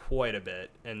shocking quite a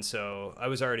bit, and so I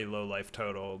was already low life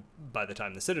total by the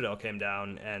time the Citadel came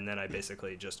down, and then I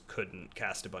basically just couldn't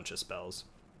cast a bunch of spells.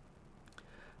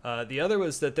 The other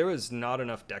was that there was not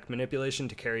enough deck manipulation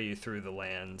to carry you through the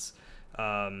lands.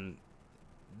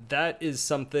 That is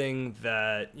something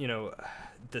that,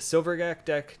 the Silvergak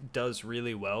deck does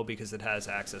really well because it has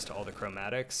access to all the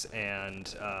chromatics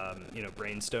and,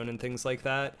 Brainstone and things like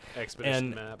that.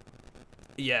 Expedition map.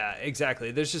 Yeah,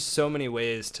 exactly. There's just so many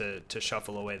ways to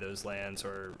shuffle away those lands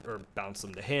or bounce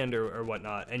them to hand or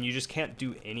whatnot, and you just can't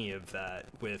do any of that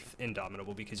with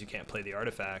Indomitable because you can't play the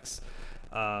artifacts.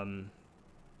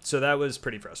 So that was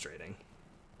pretty frustrating.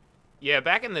 Yeah,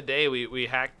 back in the day, we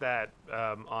hacked that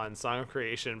on Song of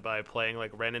Creation by playing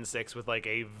like Wrenn and 6 with like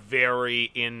a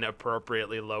very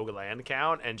inappropriately low land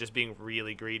count and just being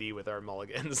really greedy with our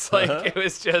mulligans. Like it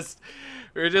was just,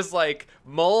 we were just like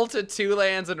mull to 2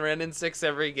 lands and Wrenn and 6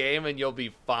 every game and you'll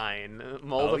be fine.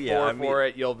 Mull to 4 for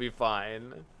it, you'll be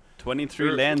fine.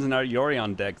 23 lands in our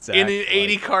Yorion deck, Zach. In an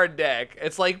 80 card deck,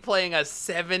 it's like playing a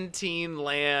 17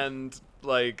 land.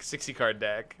 Like 60 card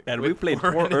deck, and we played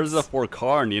 4 Urza for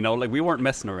Karn. Like we weren't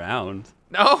messing around.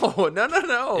 No.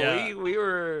 Yeah. We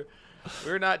were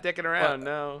not dicking around.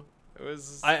 No, it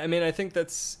was. I mean, I think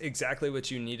that's exactly what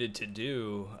you needed to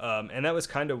do, and that was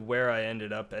kind of where I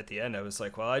ended up at the end. I was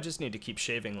like, well, I just need to keep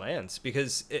shaving lands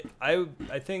because I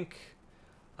think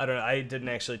I don't know. I didn't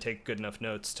actually take good enough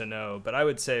notes to know, but I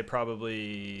would say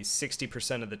probably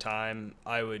 60% of the time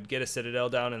I would get a Citadel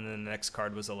down and then the next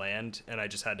card was a land, and I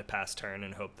just had to pass turn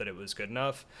and hope that it was good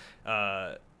enough.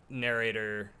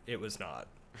 Narrator, it was not.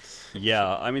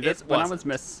 Yeah, I mean, that's when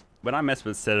I mess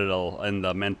with Citadel and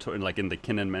the mentor, like in the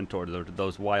Kinnan mentor,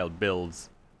 those wild builds.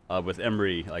 With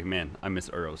Emery, like, man, I miss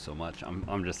Uro so much.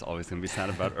 I'm just always gonna be sad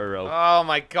about Uro. Oh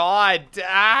my god!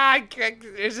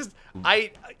 It's just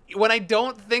when I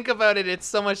don't think about it, it's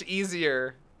so much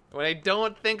easier. When I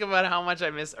don't think about how much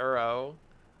I miss Uro.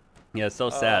 Yeah, it's so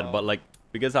sad. But like,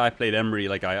 because I played Emery,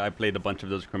 like I played a bunch of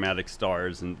those chromatic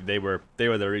stars, and they were the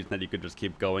reason that you could just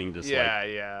keep going, just get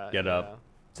a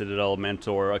Citadel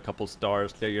mentor, a couple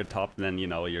stars, clear your top, and then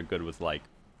you're good with like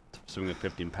swing with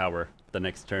 15 power the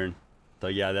next turn. So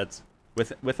yeah, that's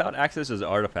without access to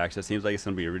artifacts, it seems like it's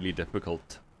gonna be really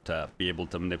difficult to be able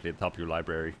to manipulate the top of your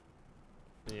library.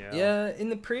 Yeah, in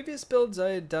the previous builds,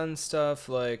 I had done stuff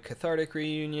like Cathartic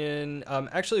Reunion.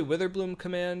 Actually, Witherbloom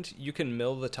Command, you can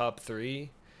mill the top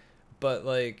 3, but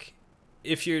like,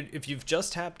 if you've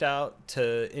just tapped out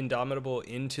to Indomitable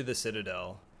into the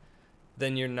Citadel,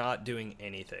 then you're not doing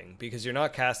anything because you're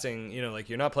not casting, like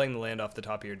you're not playing the land off the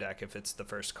top of your deck if it's the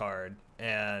first card,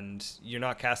 and you're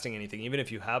not casting anything even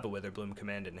if you have a Witherbloom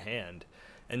Command in hand.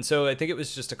 And so I think it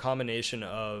was just a combination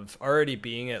of already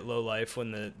being at low life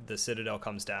when the Citadel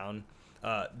comes down,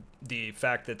 the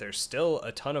fact that there's still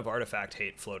a ton of artifact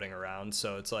hate floating around,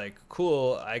 so it's like,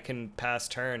 cool, I can pass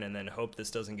turn and then hope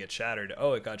this doesn't get shattered.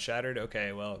 Oh, it got shattered?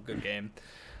 Okay, well, good game.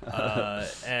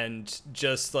 And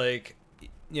just like,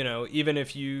 even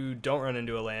if you don't run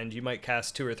into a land, you might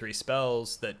cast 2 or 3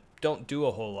 spells that don't do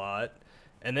a whole lot,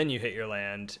 and then you hit your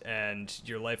land, and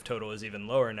your life total is even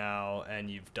lower now, and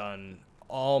you've done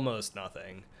almost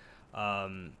nothing.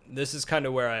 This is kind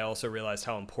of where I also realized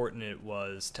how important it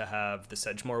was to have the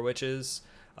Sedgemoor Witches.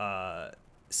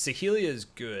 Sahelia is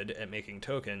good at making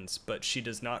tokens, but she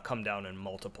does not come down in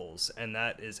multiples, and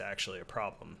that is actually a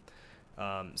problem.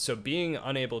 So being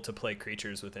unable to play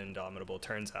creatures with Indomitable,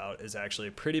 turns out, is actually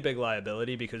a pretty big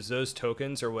liability because those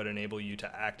tokens are what enable you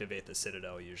to activate the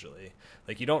Citadel usually.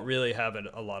 Like, you don't really have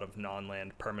a lot of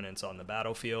non-land permanents on the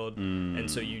battlefield,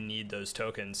 and so you need those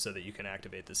tokens so that you can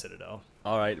activate the Citadel.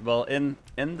 All right, well, in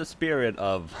the spirit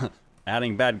of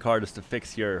adding bad cards to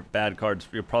fix your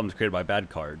problems created by bad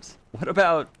cards, what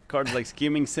about cards like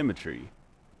Scheming Symmetry?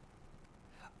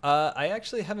 I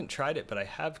actually haven't tried it, but I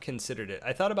have considered it.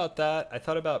 I thought about that. I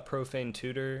thought about Profane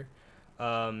Tutor.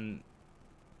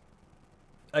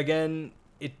 Again,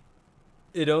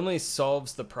 it only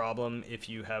solves the problem if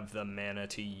you have the mana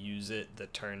to use it the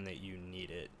turn that you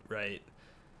need it, right?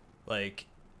 Like,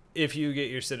 if you get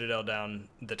your Citadel down,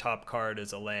 the top card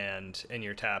is a land, and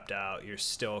you're tapped out, you're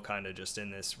still kind of just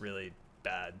in this really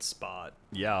bad spot.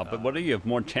 Yeah, but what if you have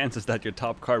more chances that your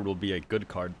top card will be a good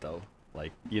card, though?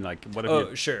 Like, like, what if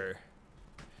you... sure.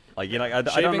 Like, I don't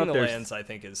know Shaving if the there's... lands, I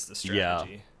think, is the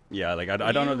strategy. Yeah, like,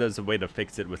 I don't know if there's a way to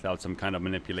fix it without some kind of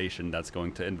manipulation that's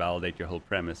going to invalidate your whole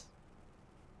premise.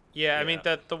 Yeah, I mean,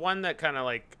 the one that kind of,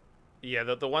 like... Yeah,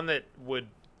 the one that would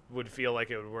feel like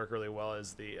it would work really well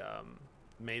is the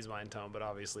Maze Mind Tome, but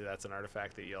obviously that's an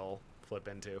artifact that you'll flip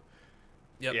into.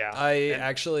 Yep. Yeah. I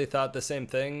actually thought the same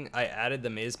thing. I added the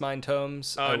Maze Mind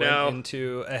Tomes. Oh, I no. went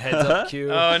into a heads-up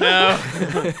queue. Oh, no.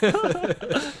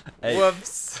 Hey,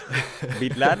 Whoops. be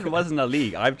glad it wasn't a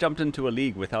league. I've jumped into a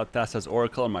league without Thassa's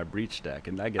Oracle on my Breach deck,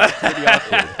 and that gets pretty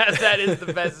awkward. That is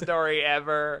the best story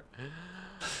ever.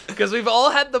 Because we've all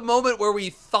had the moment where we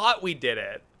thought we did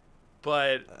it,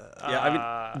 but... Yeah,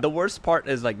 I mean, the worst part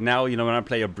is, like, now, when I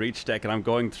play a Breach deck and I'm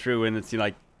going through and it's,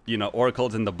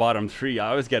 Oracles in the bottom 3, I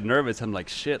always get nervous. I'm like,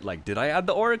 shit, like, did I add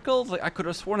the Oracles? Like, I could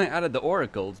have sworn I added the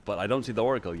Oracles, but I don't see the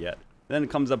Oracle yet. Then it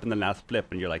comes up in the last flip,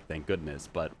 and you're like, thank goodness.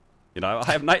 But,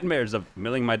 I have nightmares of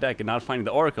milling my deck and not finding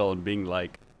the Oracle and being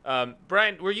like...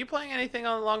 Brian, were you playing anything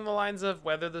along the lines of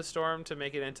Weather the Storm to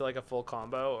make it into, like, a full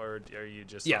combo, or are you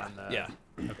just on the... Yeah.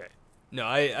 Okay. No,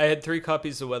 I had 3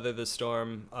 copies of Weather the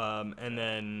Storm, and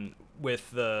then with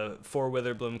the 4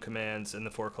 Witherbloom commands and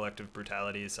the 4 Collective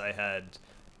Brutalities, I had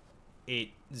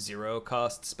 8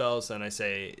 0-cost spells, and I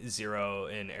say 0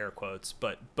 in air quotes,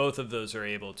 but both of those are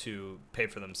able to pay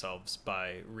for themselves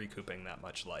by recouping that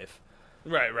much life.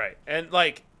 Right. And,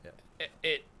 like,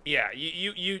 you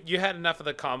had enough of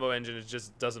the combo engine, it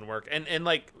just doesn't work. And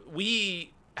like,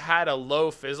 we had a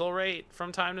low fizzle rate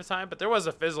from time to time, but there was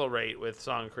a fizzle rate with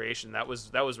Song of Creation that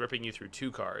was ripping you through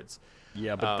 2 cards.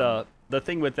 Yeah, but the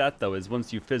thing with that, though, is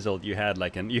once you fizzled, you had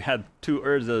 2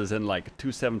 Urzas and like 2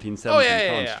 17/17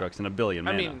 constructs and a billion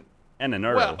mana. I mean, and an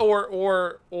Uro.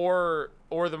 Well,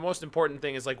 or the most important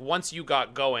thing is, like, once you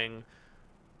got going,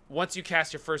 once you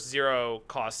cast your first 0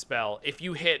 cost spell, if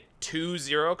you hit 2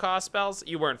 0 cost spells,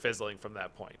 you weren't fizzling from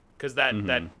that point, because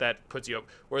that puts you up.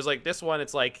 Whereas like this one,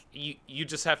 it's like you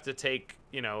just have to take,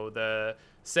 you know, the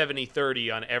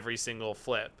 70-30 on every single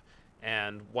flip,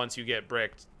 and once you get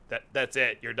bricked, that's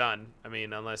it, you're done. I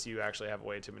mean, unless you actually have a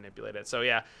way to manipulate it. So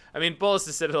yeah, I mean, Bullets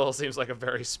to Citadel seems like a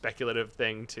very speculative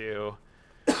thing to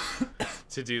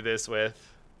do this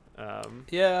with.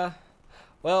 Yeah.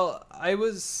 Well, I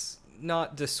was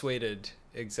not dissuaded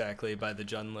exactly by the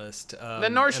Jund list.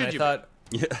 Then nor should you be.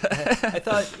 I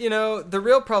thought, you know, the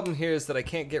real problem here is that I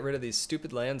can't get rid of these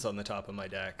stupid lands on the top of my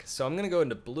deck. So I'm going to go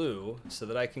into blue so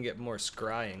that I can get more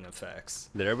scrying effects.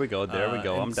 There we go.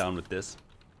 I'm down with this.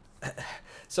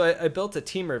 So I built a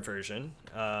teamer version.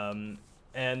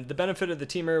 And the benefit of the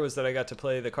teamer was that I got to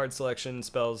play the card selection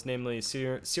spells, namely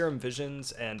Serum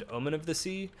Visions and Omen of the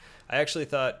Sea. I actually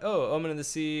thought, oh, Omen of the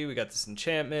Sea, we got this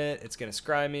enchantment, it's going to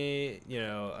scry me, you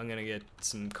know, I'm going to get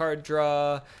some card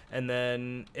draw, and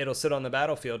then it'll sit on the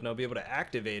battlefield and I'll be able to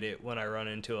activate it when I run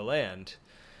into a land.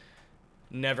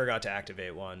 Never got to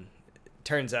activate one.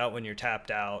 Turns out when you're tapped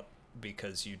out,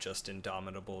 because you just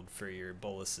Indomitabled for your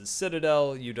Bolas's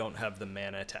Citadel, you don't have the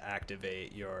mana to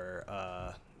activate your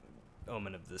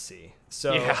Omen of the Sea.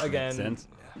 So yeah, again,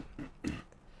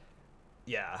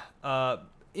 yeah,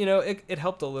 you know, it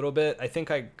helped a little bit. I think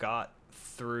I got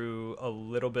through a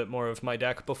little bit more of my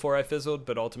deck before I fizzled,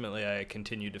 but ultimately I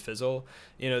continued to fizzle.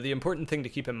 You know, the important thing to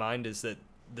keep in mind is that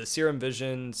the Serum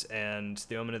Visions and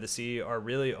the Omen of the Sea are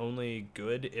really only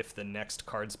good if the next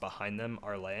cards behind them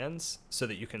are lands, so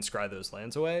that you can scry those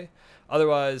lands away.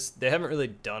 Otherwise, they haven't really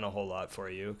done a whole lot for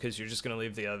you, because you're just going to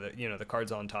leave the other, you know, the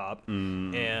cards on top.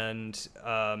 And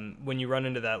when you run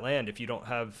into that land, if you don't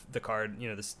have the card, you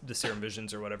know, the Serum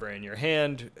Visions or whatever in your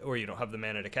hand, or you don't have the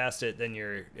mana to cast it, then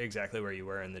you're exactly where you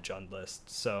were in the Jund list.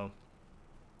 So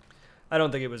I don't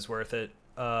think it was worth it.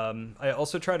 I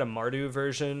also tried a Mardu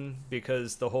version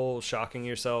because the whole shocking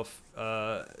yourself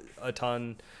a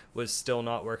ton was still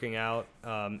not working out.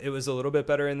 It was a little bit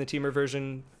better in the teamer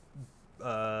version.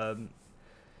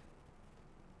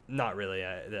 Not really.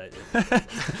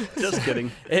 Just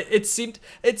kidding. It seemed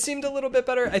a little bit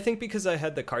better. I think because I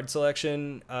had the card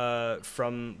selection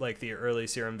from like the early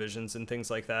Serum Visions and things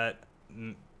like that.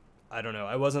 I don't know.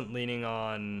 I wasn't leaning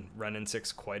on Ren and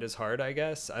 6 quite as hard, I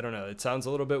guess. I don't know. It sounds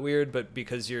a little bit weird, but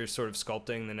because you're sort of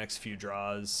sculpting the next few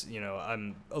draws, you know,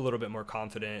 I'm a little bit more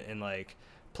confident in like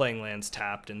playing lands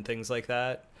tapped and things like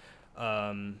that.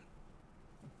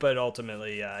 But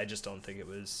ultimately, yeah, I just don't think it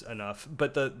was enough.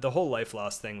 But the whole life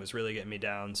loss thing was really getting me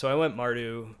down. So I went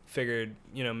Mardu, figured,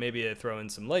 you know, maybe I throw in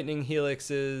some lightning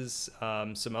helixes,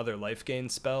 some other life gain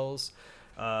spells.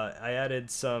 I added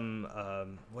some,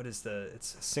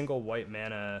 it's single white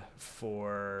mana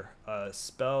for a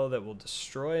spell that will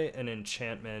destroy an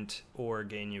enchantment or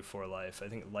gain you 4 life. I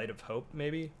think Light of Hope,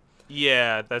 maybe?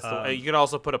 Yeah, that's you can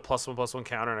also put a +1/+1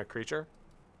 counter on a creature.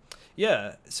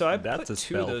 Yeah, so I That's put a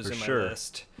 2 spell of those for in my sure.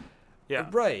 list. Yeah.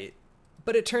 Right.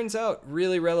 But it turns out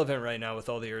really relevant right now with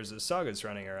all the Urza's Sagas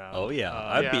running around. Oh,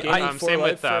 yeah. Gaining 4 same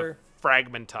life with for...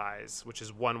 Fragmentize, which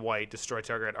is 1 white, destroy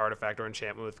target artifact or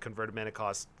enchantment with converted mana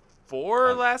cost 4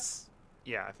 or less.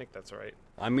 Yeah, I think that's right.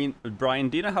 I mean, Brian,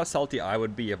 do you know how salty I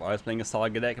would be if I was playing a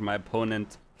Saga deck and my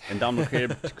opponent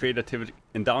Indomitable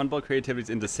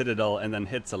creativity's into Citadel and then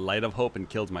hits a Light of Hope and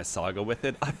kills my Saga with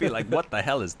it? I'd be like, what the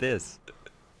hell is this?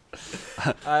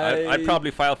 I'd probably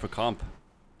file for comp.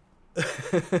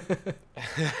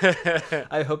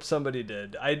 I hope somebody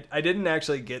did. I didn't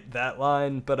actually get that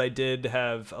line, but I did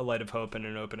have a Light of Hope in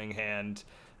an opening hand,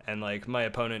 and like my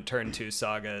opponent turned 2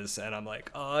 Sagas, and I'm like,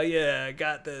 oh yeah, I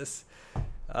got this.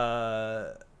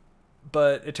 But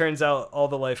it turns out all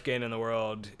the life gain in the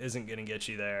world isn't gonna get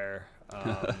you there,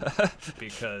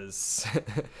 because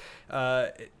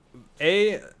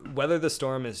Weather the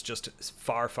Storm is just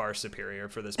far, far superior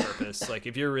for this purpose. Like,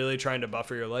 if you're really trying to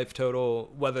buffer your life total,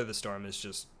 Weather the Storm is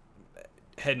just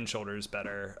head and shoulders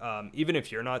better. Even if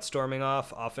you're not storming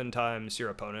off, oftentimes your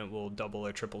opponent will double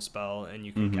or triple spell, and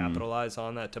you can capitalize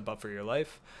on that to buffer your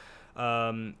life.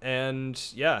 And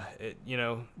yeah, you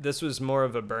know, this was more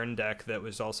of a burn deck that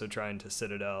was also trying to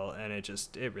Citadel, and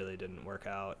it really didn't work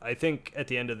out. I think at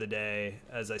the end of the day,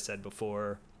 as I said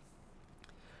before,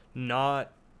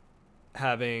 not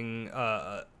having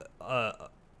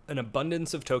an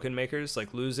abundance of token makers,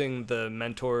 like losing the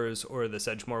Mentors or the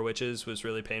Sedgemoor Witches, was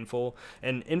really painful.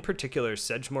 And in particular,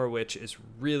 Sedgemoor Witch is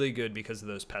really good because of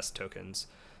those pest tokens.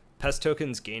 Pest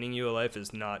tokens gaining you a life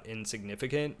is not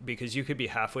insignificant, because you could be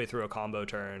halfway through a combo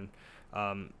turn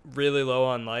really low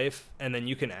on life, and then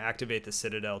you can activate the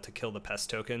Citadel to kill the pest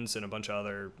tokens and a bunch of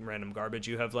other random garbage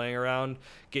you have laying around,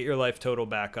 get your life total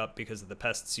back up because of the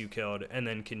pests you killed, and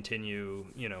then continue,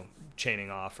 chaining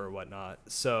off or whatnot.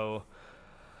 So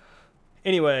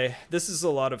anyway, this is a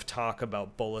lot of talk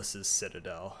about Bolus's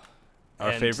Citadel.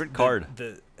 Our favorite card.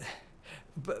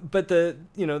 But the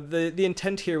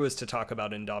intent here was to talk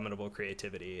about Indomitable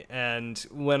creativity. And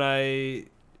when I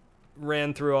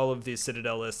ran through all of these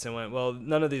Citadel lists and went, well,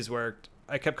 none of these worked,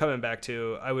 I kept coming back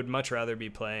to, I would much rather be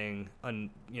playing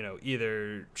on,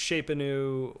 either Shape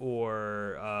Anew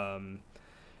or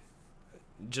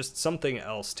just something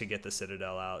else to get the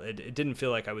Citadel out. It didn't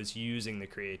feel like I was using the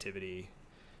creativity.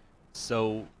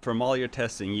 So from all your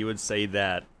testing, you would say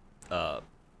that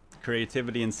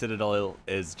creativity in Citadel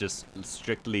is just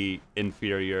strictly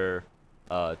inferior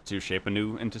to Shape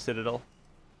Anew into Citadel?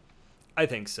 I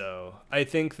think so. I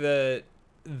think that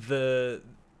the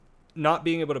not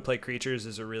being able to play creatures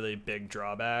is a really big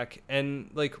drawback.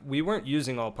 And we weren't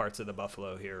using all parts of the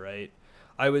buffalo here, right?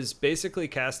 I was basically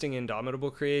casting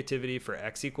Indomitable creativity for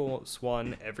X equals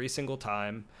 1 every single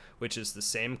time, which is the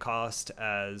same cost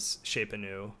as Shape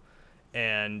Anew.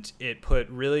 And it put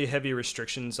really heavy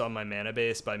restrictions on my mana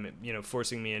base by,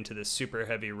 forcing me into this super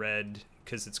heavy red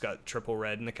because it's got triple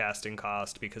red in the casting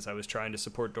cost because I was trying to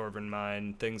support Dwarven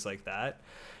Mine, things like that.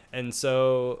 And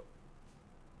so,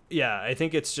 yeah, I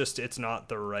think it's not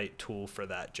the right tool for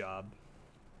that job.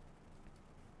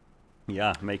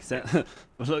 Yeah, makes sense.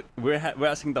 Look, we're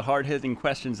asking the hard-hitting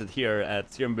questions here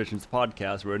at Serum Vision's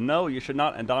podcast where, no, you should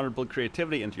not Indomitable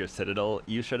creativity into your Citadel.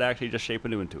 You should actually just Shape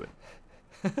Anew into it.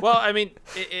 Well, I mean,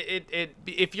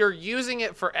 if you're using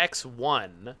it for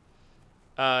X1,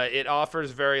 it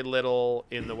offers very little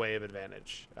in the way of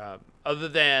advantage, other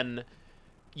than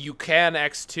you can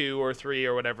X2 or 3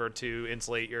 or whatever to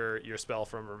insulate your spell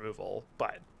from removal.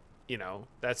 But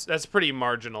that's pretty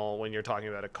marginal when you're talking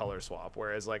about a color swap.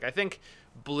 Whereas, I think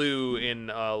blue in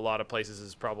a lot of places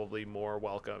is probably more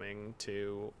welcoming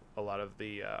to a lot of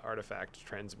the artifact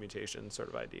transmutation sort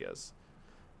of ideas.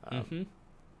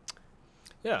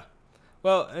 Yeah.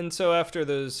 Well, and so after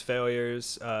those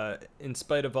failures, in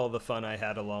spite of all the fun I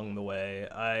had along the way,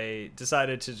 I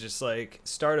decided to just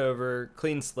start over,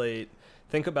 clean slate,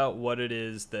 think about what it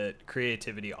is that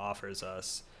creativity offers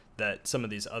us that some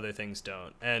of these other things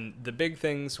don't. And the big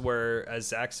things were, as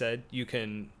Zach said, you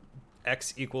can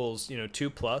X equals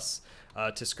 2+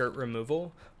 to skirt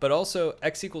removal, but also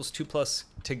X equals 2+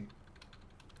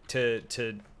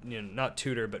 to not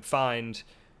tutor but find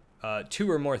 2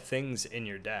 or more things in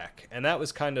your deck. And that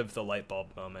was kind of the light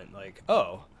bulb moment.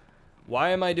 Oh, why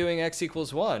am I doing X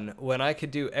equals 1 when I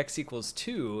could do X equals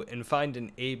 2 and find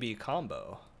an AB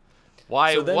combo?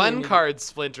 Why one card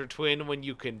Splinter Twin when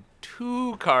you can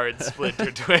 2 cards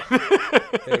Splinter Twin?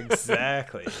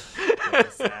 Exactly.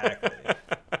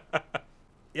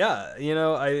 Yeah,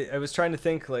 I was trying to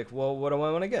think well, what do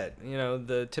I want to get?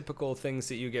 The typical things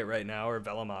that you get right now are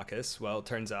Velomachus. Well, it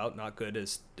turns out not good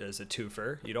as a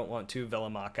twofer. You don't want 2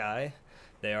 Velomachai.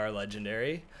 They are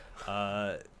legendary.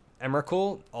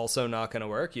 Emrakul, also not going to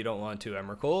work. You don't want 2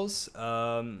 Emrakuls.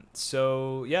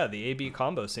 So yeah, the AB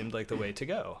combo seemed like the way to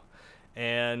go.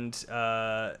 And,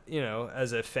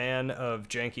 as a fan of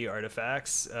janky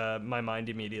artifacts, my mind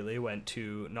immediately went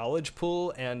to Knowledge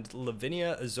Pool and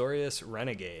Lavinia Azorius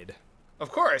Renegade. Of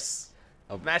course.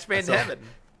 Match made in heaven.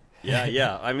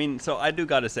 Yeah. I mean, so I do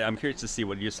got to say, I'm curious to see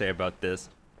what you say about this.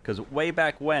 Because way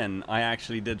back when, I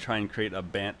actually did try and create a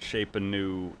Bant Shape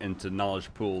Anew into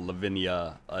Knowledge Pool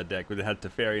Lavinia deck where it had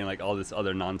Teferi and all this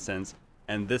other nonsense.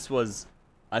 And this was,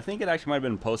 I think it actually might have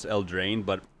been post Eldraine,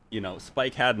 but,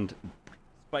 Spike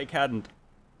hadn't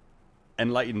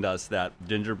enlightened us that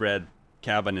Gingerbread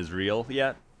Cabin is real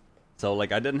yet. So I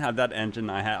didn't have that engine.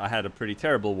 I had a pretty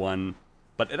terrible one,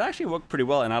 but it actually worked pretty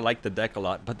well, and I liked the deck a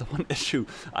lot. But the one issue,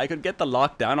 I could get the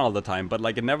lockdown all the time, but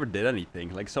it never did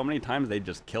anything. So many times they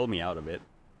just kill me out of it.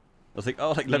 I was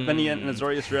Lavinia and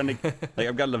Azorius Renegade.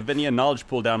 I've got Lavinia Knowledge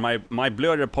Pool down. My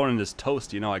blue-eyed opponent is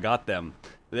toast. I got them.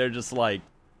 They're just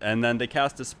and then they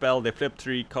cast a spell. They flip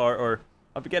 3 card, or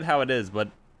I forget how it is, but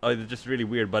it's just really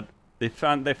weird. But they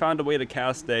found a way to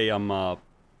cast a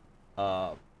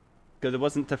because it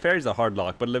wasn't Teferi's a hard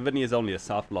lock, but Lavinia is only a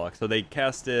soft lock. So they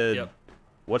casted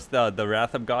what's the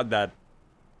Wrath of God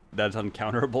that's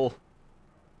uncounterable?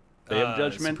 Day of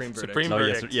Judgment. Supreme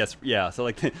Verdict. Yes.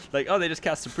 So they just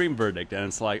cast Supreme Verdict, and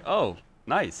it's oh,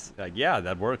 nice. Yeah,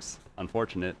 that works.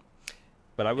 Unfortunate,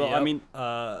 but I will. Yep. I mean,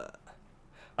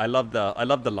 I love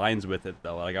the lines with it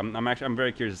though. I'm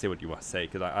very curious to see what you want to say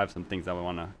because I have some things I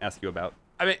want to ask you about.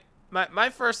 I mean, My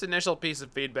first initial piece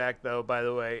of feedback, though, by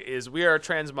the way, is we are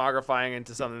transmogrifying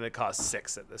into something that costs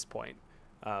 6 at this point,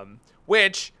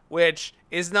 which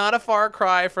is not a far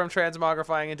cry from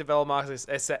transmogrifying into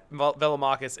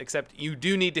Velomachus, except you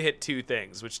do need to hit 2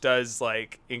 things, which does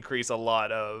like increase a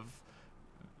lot of.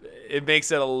 It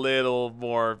makes it a little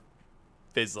more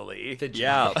fizzly.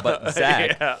 Yeah, but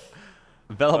Zach,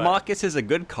 Velomachus is a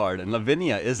good card, and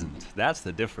Lavinia isn't. That's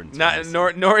the difference.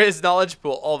 Nor is Knowledge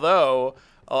Pool, although.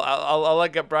 I'll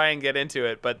let Brian get into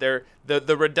it, but the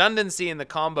redundancy in the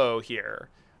combo here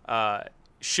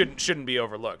shouldn't be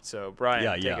overlooked. So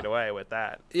Brian, take it away with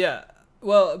that. Yeah.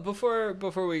 Well, before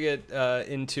we get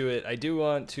into it, I do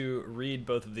want to read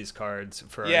both of these cards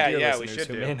for our dear listeners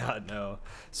who may not know.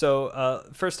 So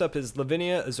first up is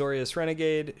Lavinia, Azorius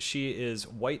Renegade. She is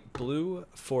white-blue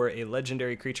for a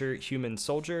legendary creature, Human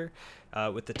Soldier.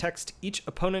 With the text, each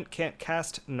opponent can't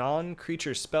cast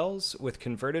non-creature spells with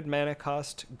converted mana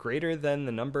cost greater than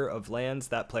the number of lands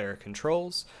that player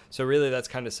controls. So really that's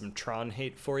kind of some Tron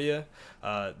hate for you.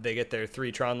 They get their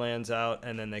 3 Tron lands out,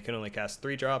 and then they can only cast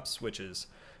 3 drops, which is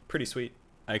pretty sweet.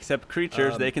 Except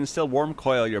creatures, they can still worm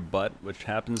coil your butt, which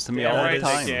happens to me all the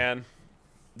time. They can.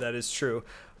 That is true.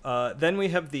 Then we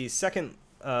have the second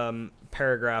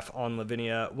paragraph on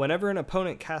Lavinia. Whenever an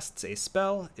opponent casts a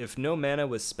spell, if no mana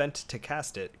was spent to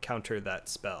cast it, counter that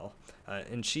spell.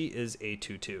 And she is a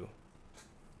 2/2.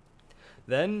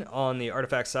 Then on the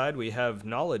artifact side, we have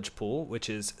Knowledge Pool, which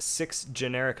is 6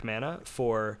 generic mana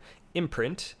for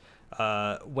Imprint.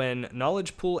 When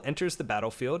Knowledge Pool enters the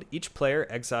battlefield, each player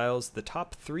exiles the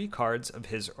top 3 cards of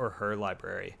his or her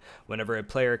library. Whenever a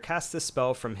player casts a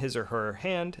spell from his or her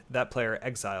hand, that player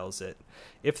exiles it.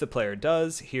 If the player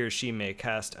does, he or she may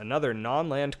cast another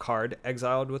non-land card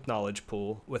exiled with Knowledge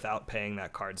Pool without paying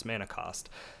that card's mana cost.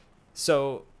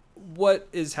 So what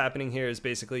is happening here is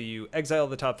basically you exile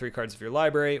the top 3 cards of your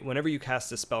library. Whenever you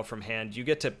cast a spell from hand, you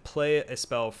get to play a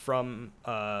spell from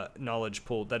Knowledge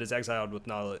Pool that is exiled with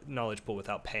Knowledge Pool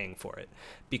without paying for it.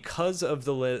 Because of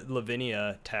the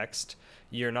Lavinia text,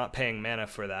 you're not paying mana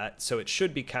for that, so it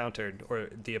should be countered, or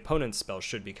the opponent's spell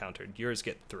should be countered. Yours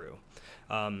get through.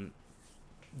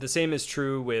 The same is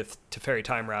true with Teferi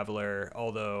Time Raveler,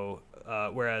 although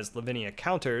whereas Lavinia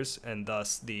counters, and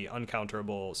thus the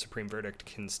uncounterable Supreme Verdict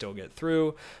can still get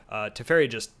through, Teferi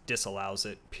just disallows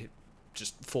it,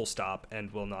 just full stop,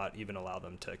 and will not even allow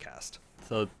them to cast.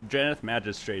 So Janeth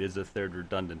Magistrate is the third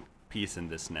redundant piece in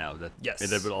this now. Yes.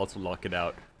 It would also lock it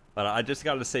out. But I just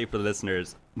got to say for the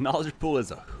listeners, Knowledge Pool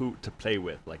is a hoot to play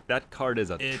with. Like, that card is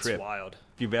a trip. It's wild.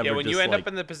 If you've ever when you end up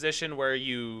in the position where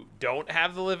you don't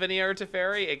have the Lavinia or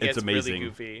Teferi, it gets really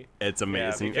goofy. It's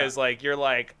amazing. Yeah, because you're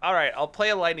like, all right, I'll play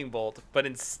a Lightning Bolt, but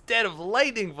instead of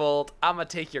Lightning Bolt, I'm going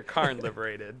to take your Karn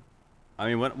Liberated. I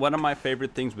mean, one of my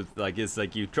favorite things with, is,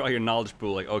 you draw your Knowledge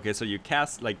Pool. Like, okay, so you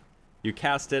cast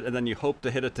it, and then you hope to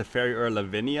hit a Teferi or a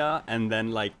Lavinia, and then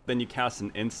you cast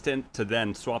an instant to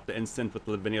then swap the instant with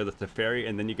the Lavinia or the Teferi,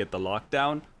 and then you get the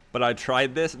lockdown. But I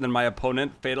tried this, and then my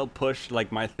opponent fatal pushed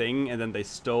my thing, and then they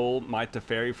stole my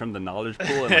Teferi from the Knowledge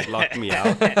Pool and locked me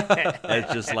out.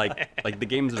 It's just the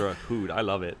games are a hoot. I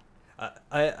love it.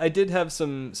 I did have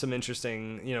some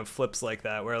interesting flips like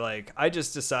that where I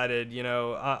just decided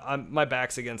my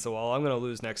back's against the wall, I'm gonna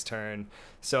lose next turn,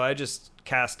 so I just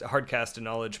hard cast a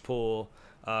Knowledge Pool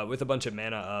with a bunch of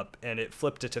mana up, and it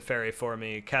flipped a Teferi for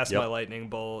me, cast my Lightning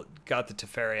Bolt, got the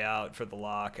Teferi out for the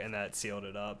lock, and that sealed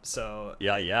it up. So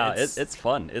it's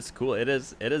fun, it's cool,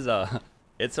 it's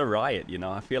a riot.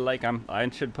 I feel like I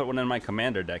should put one in my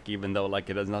commander deck, even though it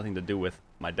has nothing to do with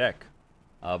my deck.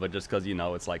 But just because,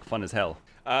 it's fun as hell.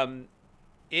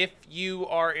 If you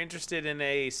are interested in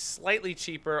a slightly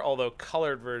cheaper, although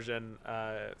colored version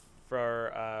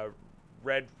for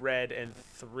red, and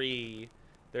 3,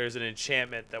 there's an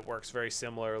enchantment that works very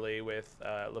similarly with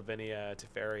Lavinia,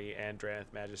 Teferi, and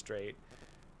Draneth Magistrate.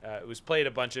 It was played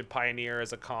a bunch of Pioneer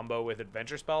as a combo with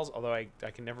Adventure Spells, although I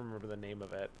can never remember the name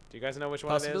of it. Do you guys know which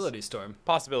one it is? Possibility Storm.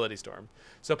 Possibility Storm.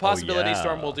 So Possibility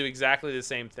Storm will do exactly the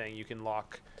same thing. You can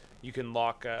lock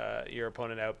your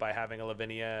opponent out by having a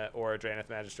Lavinia or a Draneth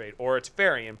Magistrate or a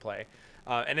Teferi in play.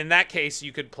 And in that case,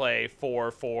 you could play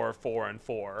 4, 4, 4, and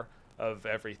 4 of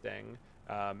everything,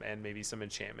 and maybe some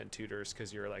enchantment tutors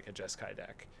because you're a Jeskai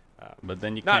deck. But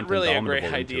then you not can't really a Indomitable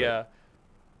great idea.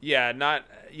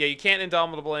 You can't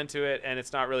Indomitable into it, and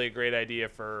it's not really a great idea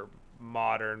for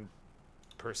Modern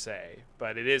per se,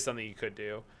 but it is something you could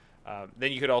do.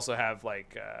 Then you could also have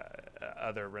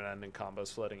other redundant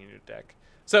combos floating in your deck.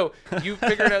 So you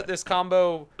figured out this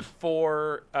combo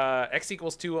for X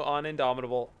equals 2 on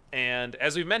Indomitable, and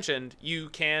as we've mentioned, you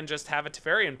can just have a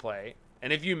Teferi in play,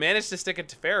 and if you manage to stick a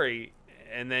Teferi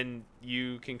and then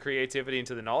you can creativity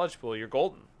into the knowledge pool, you're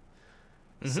golden.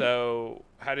 So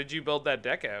how did you build that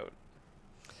deck out?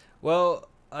 Well,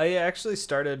 I actually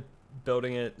started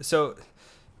building it. So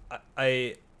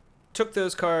I took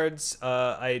those cards.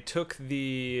 I took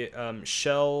the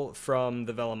shell from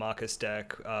the Velomachus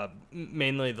deck,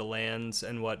 mainly the lands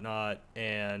and whatnot,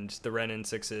 and the Renin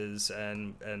sixes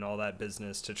and all that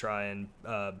business to try and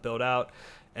build out.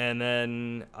 And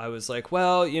then I was like,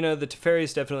 well, you know, the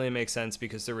Teferis definitely make sense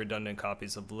because they're redundant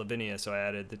copies of Lavinia, so I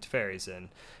added the Teferis in.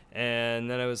 And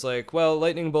then I was like, well,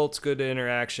 Lightning Bolt's good to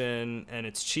interaction, and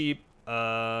it's cheap.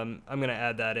 I'm going to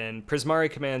add that in. Prismari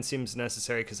Command seems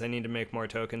necessary because I need to make more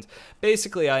tokens.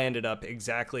 Basically, I ended up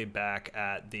exactly back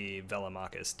at the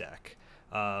Velomachus deck.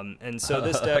 And so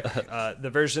this deck, the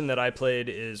version that I played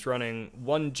is running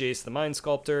 1 Jace the Mind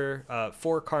Sculptor,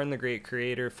 4 Karn the Great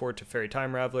Creator, 4 Teferi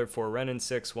Time Raveler, 4 Renin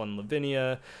 6, 1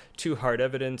 Lavinia, 2 Hard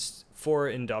Evidence, 4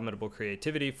 Indomitable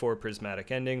Creativity, 4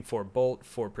 Prismatic Ending, 4 Bolt,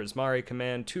 4 Prismari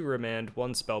Command, 2 Remand,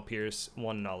 1 Spell Pierce,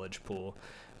 1 Knowledge Pool,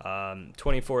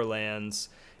 24 lands,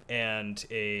 and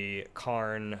a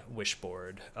Karn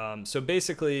Wishboard. So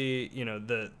basically, you know,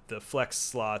 the flex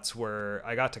slots were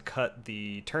I got to cut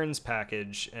the turns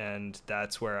package, and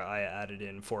that's where I added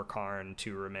in 4 Karn,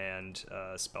 2 Remand,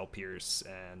 Spell Pierce,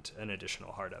 and an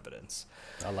additional Hard Evidence.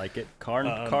 I like it. Karn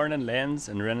and lands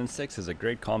and Renin 6 is a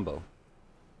great combo.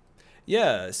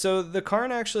 Yeah, so the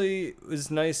Karn actually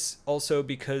was nice also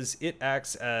because it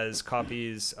acts as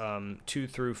copies 2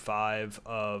 through 5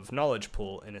 of Knowledge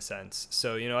Pool in a sense.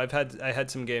 So, you know, I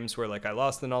had some games where like I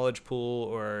lost the Knowledge Pool,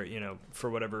 or, you know, for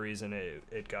whatever reason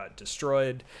it got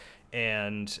destroyed,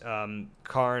 and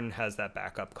Karn has that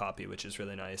backup copy, which is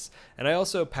really nice. And I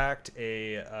also packed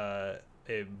a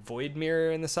Void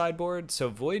Mirror in the sideboard. So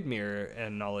Void Mirror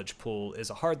and Knowledge Pool is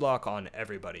a hard lock on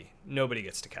everybody. Nobody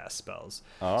gets to cast spells.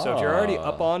 So if you're already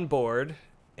up on board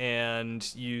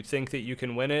and you think that you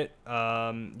can win it,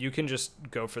 you can just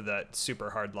go for that super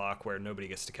hard lock where nobody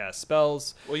gets to cast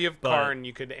spells. Well, you have Karn,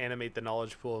 you could animate the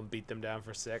Knowledge Pool and beat them down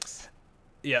for 6.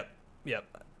 Yep.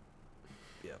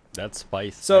 That's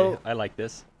spice. So I like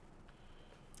this.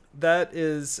 That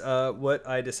is what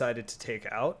I decided to take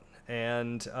out.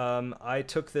 And I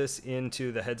took this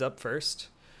into the heads up first,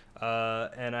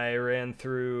 and I ran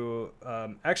through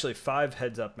actually 5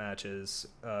 heads up matches,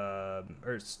 4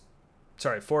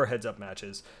 heads up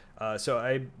matches. So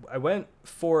I went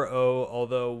 4-0,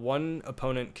 although one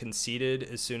opponent conceded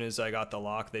as soon as I got the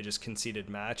lock. They just conceded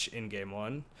match in game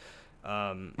 1.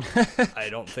 I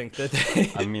don't think that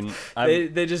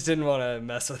they just didn't want to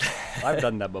mess with that. I've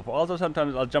done that before. Also,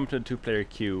 sometimes I'll jump to a 2-player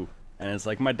queue. And it's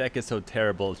like, my deck is so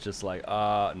terrible, it's just like,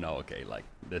 no, okay, like,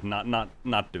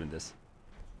 not doing this.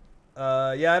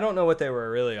 Yeah, I don't know what they were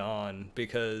really on,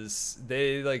 because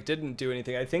they, like, didn't do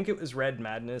anything. I think it was Red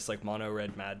Madness, like, Mono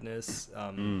Red Madness,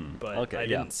 but okay, I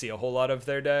didn't see a whole lot of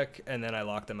their deck, and then I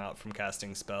locked them out from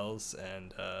casting spells,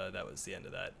 and that was the end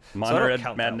of that. Mono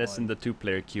Red Madness in the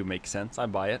 2-player queue makes sense, I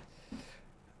buy it.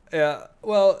 Yeah,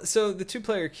 well, so the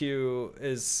 2-player queue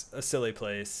is a silly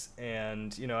place,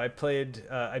 and, you know, I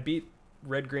beat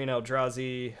Red-Green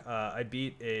Eldrazi, I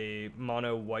beat a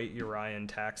mono-white Urian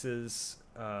Taxes,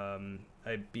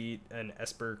 I beat an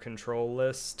Esper control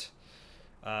list,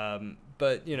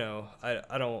 but, you know,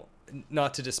 I don't,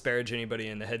 not to disparage anybody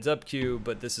in the heads-up queue,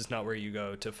 but this is not where you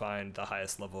go to find the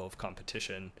highest level of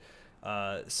competition.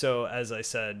 So as I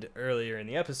said earlier in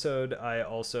the episode, I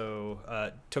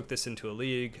also took this into a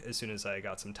league as soon as I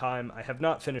got some time. I have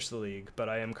not finished the league, but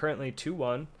I am currently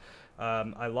 2-1.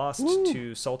 I lost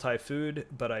to Sultai Food,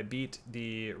 but I beat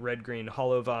the Red-Green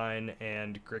Hollowvine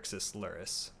and Grixis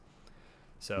Luris.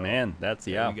 So man, that's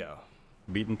there you go.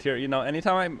 Beating tier, you know,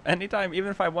 anytime, even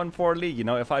if I won 4 league, you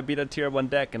know, if I beat a tier 1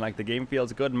 deck and like the game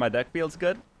feels good and my deck feels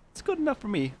good, it's good enough for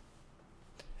me.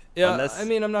 Yeah, I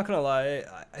mean, I'm not going to lie.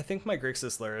 I think my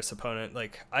Grixis Luris opponent,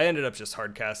 like, I ended up just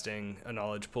hard casting a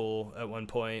Knowledge Pool at one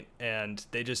point, and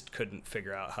they just couldn't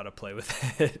figure out how to play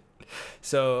with it.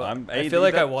 So I feel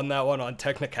like I won that one on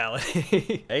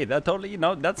technicality. Hey, that totally, you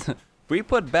know, we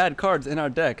put bad cards in our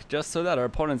deck just so that our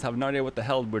opponents have no idea what the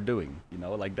hell we're doing. You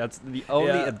know, like, that's the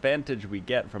only advantage we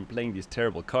get from playing these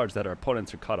terrible cards, that our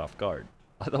opponents are caught off guard.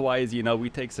 Otherwise, you know, we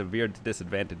take severe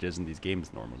disadvantages in these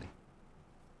games normally.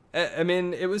 I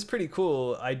mean, it was pretty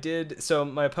cool. So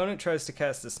my opponent tries to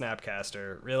cast the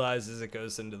Snapcaster, realizes it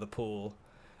goes into the pool.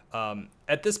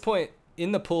 At this point,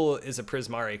 in the pool is a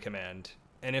Prismari command.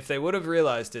 And if they would have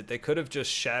realized it, they could have just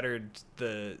shattered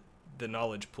the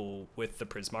Knowledge Pool with the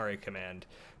Prismari command.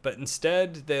 But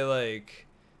instead, they, like,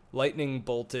 lightning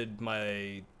bolted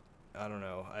my I don't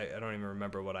know. I don't even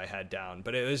remember what I had down,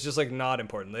 but it was just like not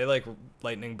important. They like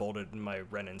lightning bolted my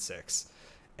Renin 6.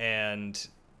 And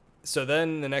so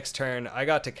then the next turn, I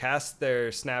got to cast their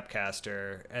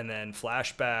Snapcaster and then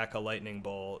flash back a lightning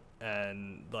bolt.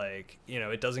 And like,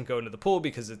 it doesn't go into the pool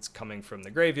because it's coming from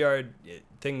the graveyard.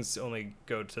 Things only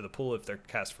go to the pool if they're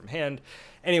cast from hand.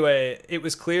 Anyway, it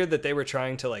was clear that they were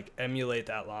trying to like emulate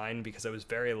that line because I was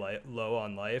very low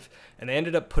on life. And they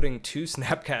ended up putting 2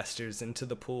 Snapcasters into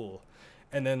the pool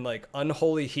and then like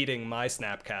unholy heating my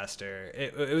Snapcaster.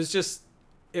 It was just,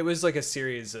 it was like a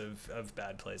series of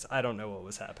bad plays. I don't know what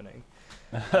was happening.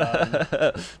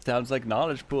 Sounds like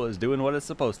Knowledge Pool is doing what it's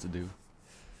supposed to do.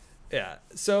 Yeah.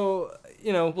 So,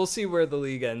 we'll see where the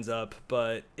league ends up,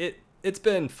 but it's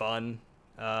been fun.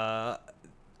 I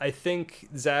think,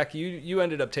 Zach, you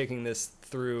ended up taking this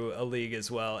through a league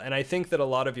as well. And I think that a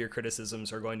lot of your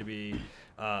criticisms are going to be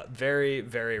very,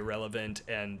 very relevant.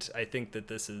 And I think that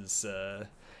this is,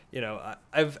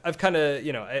 I've kind of,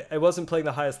 I wasn't playing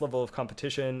the highest level of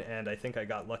competition, and I think I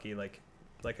got lucky. Like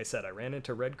I said, I ran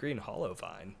into Red Green Hollow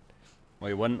Vine.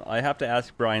 Wait, I have to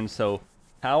ask Brian, so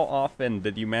how often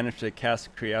did you manage to cast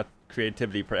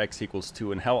creativity per X equals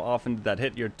 2, and how often did that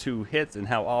hit your 2 hits, and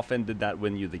how often did that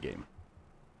win you the game?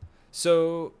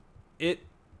 So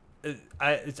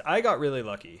I got really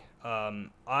lucky.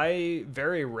 I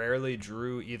very rarely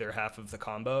drew either half of the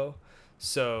combo.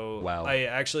 So wow. I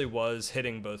actually was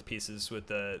hitting both pieces with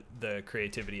the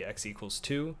creativity X equals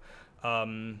 2.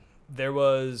 There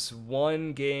was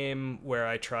one game where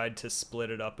I tried to split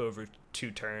it up over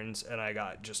 2 turns, and I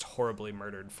got just horribly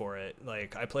murdered for it.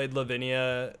 Like, I played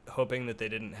Lavinia hoping that they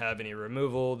didn't have any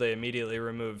removal. They immediately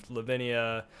removed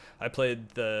Lavinia. I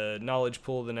played the Knowledge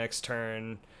Pool the next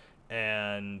turn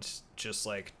and just,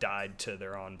 like, died to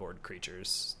their onboard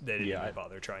creatures. They didn't even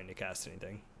bother trying to cast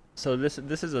anything. So this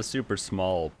is a super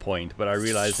small point, but I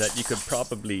realized that you could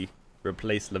probably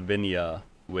replace Lavinia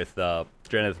with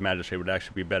Stranded Magistrate would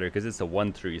actually be better because it's a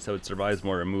 1/3, so it survives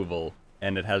more removal,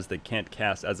 and it has the can't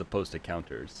cast as opposed to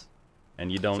counters. And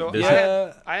you don't...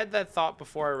 So I had that thought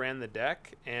before I ran the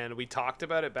deck, and we talked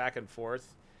about it back and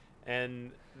forth,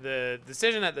 and the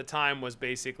decision at the time was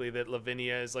basically that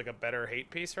Lavinia is like a better hate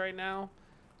piece right now.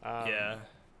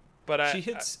 But she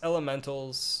hits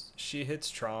elementals, she hits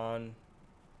Tron.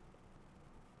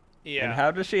 Yeah. And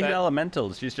how does she hit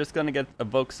elementals? She's just going to get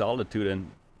Evoke Solitude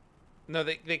and... No,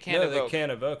 they can't evoke. They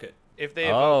can't evoke it. If they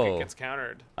evoke, it gets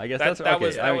countered. I guess that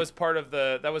was part of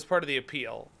the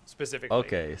appeal specifically.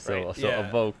 Okay, so right?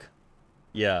 evoke.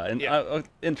 Yeah, and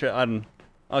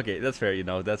okay, that's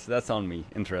fair. That's on me.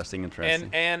 Interesting.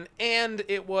 And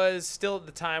it was still at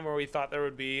the time where we thought there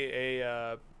would be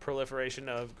a proliferation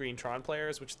of Green Tron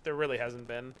players, which there really hasn't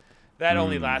been. That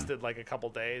only lasted like a couple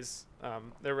days.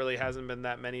 There really hasn't been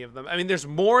that many of them. I mean, there's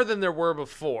more than there were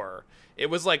before. It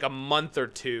was like a month or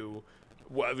two.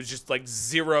 It was just like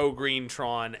 0 Green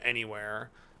Tron anywhere.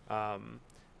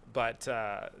 But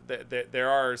there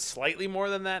are slightly more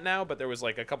than that now, but there was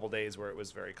like a couple days where it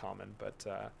was very common. But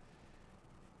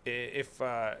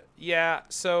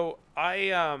so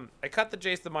I cut the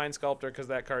Jace the Mind Sculptor because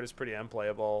that card is pretty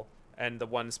unplayable, and the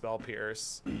 1 Spell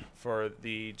Pierce for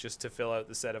just to fill out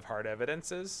the set of hard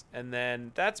evidences, and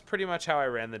then that's pretty much how I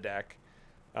ran the deck.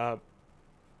 I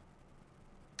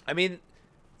mean,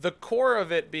 the core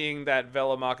of it being that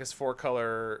Velomachus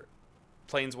 4-color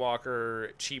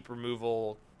Planeswalker cheap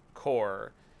removal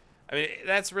core. I mean,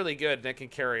 that's really good, and it can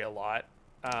carry a lot.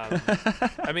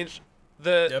 I mean,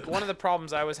 one of the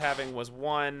problems I was having was,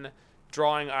 one,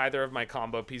 drawing either of my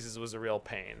combo pieces was a real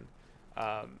pain.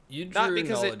 You drew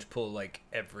Knowledge Pool like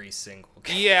every single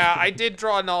game. Yeah, I did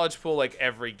draw a Knowledge Pool like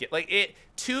every game. Like it.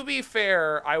 To be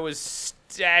fair, I was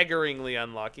staggeringly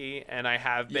unlucky, and I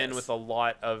have been with a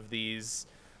lot of these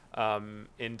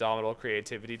Indomitable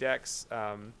creativity decks.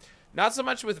 Not so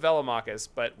much with Velomachus,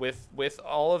 but with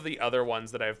all of the other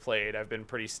ones that I've played, I've been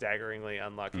pretty staggeringly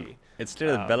unlucky. It's true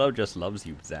that Velo just loves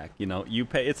you, Zach. You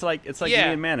pay. It's like me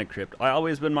and Mana Crypt. I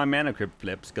always win my Mana Crypt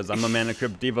flips because I'm a Mana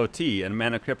Crypt devotee, and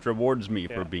Mana Crypt rewards me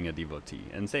for being a devotee.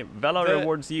 And Velo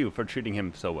rewards you for treating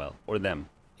him so well, or them.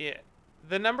 Yeah.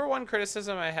 The number one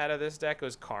criticism I had of this deck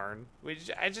was Karn. We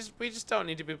just don't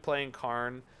need to be playing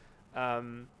Karn,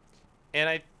 and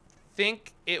I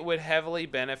think it would heavily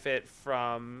benefit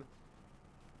from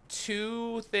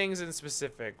 2 things in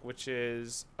specific, which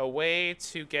is a way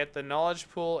to get the Knowledge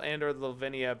Pool and or the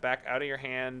Lavinia back out of your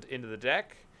hand into the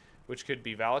deck, which could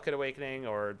be Valakut Awakening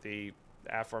or the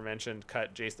aforementioned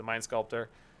cut Jace the Mind Sculptor.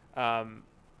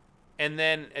 And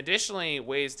then additionally,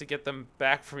 ways to get them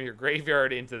back from your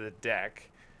graveyard into the deck.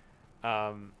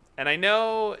 And I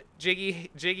know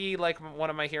Jiggy, like one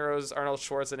of my heroes, Arnold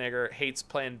Schwarzenegger, hates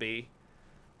Plan B.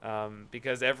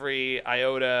 Because every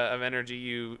iota of energy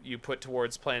you put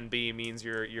towards Plan B means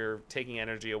you're taking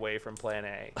energy away from Plan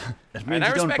A. That means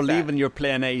you don't believe in your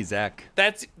Plan A, Zach.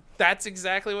 That's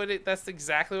exactly what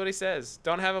he says.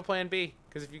 Don't have a Plan B,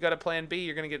 because if you got a Plan B,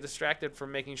 you're gonna get distracted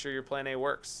from making sure your Plan A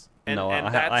works. And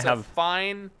that's a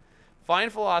fine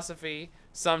philosophy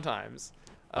sometimes.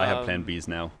 I have Plan Bs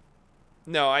now.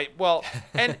 No,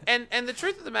 and the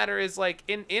truth of the matter is, like,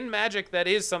 in Magic, that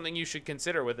is something you should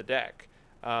consider with a deck.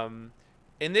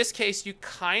 In this case, you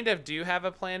kind of do have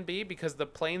a Plan B, because the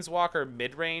Planeswalker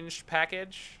mid-range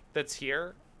package that's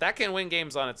here, that can win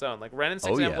games on its own. Like, Ren and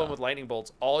 6 Emblem with Lightning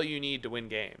Bolt's all you need to win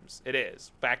games. It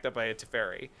is, backed up by a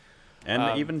Teferi.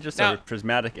 And even just a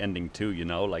prismatic ending, too,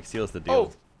 like, seals the deal.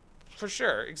 Oh, for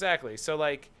sure, exactly. So,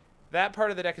 like, that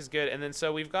part of the deck is good. And then,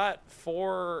 so we've got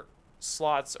 4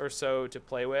 slots or so to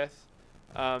play with.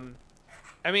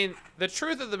 I mean, the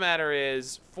truth of the matter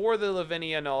is, for the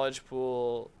Lavinia Knowledge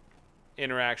Pool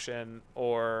interaction,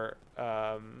 or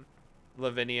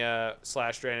Lavinia /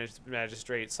 Drainage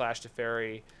Magistrate /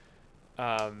 Teferi,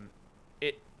 I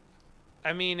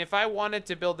mean, if I wanted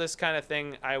to build this kind of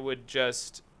thing, I would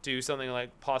just do something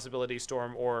like Possibility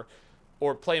Storm or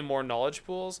play more Knowledge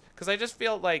Pools, because I just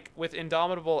feel like with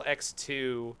Indomitable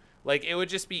X2, like, it would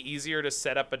just be easier to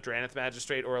set up a Draenith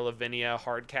Magistrate or a Lavinia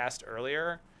hardcast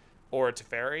earlier, or a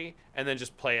Teferi, and then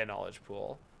just play a Knowledge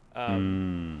Pool.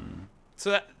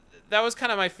 So that was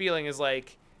kind of my feeling, is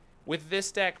like, with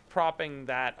this deck propping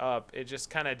that up, it just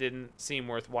kind of didn't seem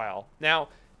worthwhile. Now,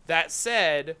 that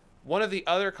said, one of the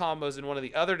other combos in one of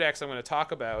the other decks I'm going to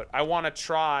talk about, I want to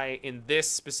try in this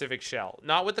specific shell.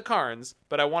 Not with the Karns,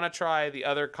 but I want to try the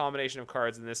other combination of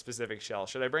cards in this specific shell.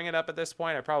 Should I bring it up at this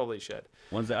point? I probably should.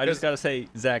 I just got to say,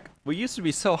 Zach, we used to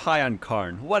be so high on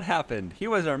Karn. What happened? He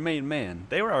was our main man.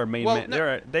 They were our main man.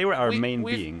 No, they were our main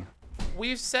being.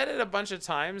 We've said it a bunch of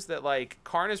times that, like,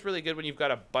 Karn is really good when you've got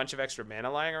a bunch of extra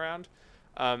mana lying around.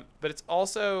 But it's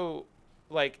also,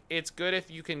 like, it's good if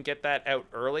you can get that out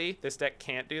early. This deck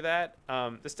can't do that.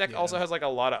 This deck also has, like, a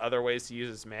lot of other ways to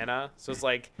use its mana. So it's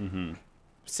like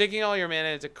sinking all your mana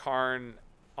into Karn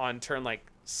on turn, like,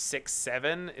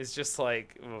 6-7 is just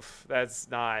like, oof,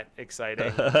 that's not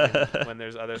exciting when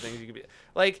there's other things you could be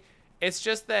like. It's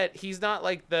just that he's not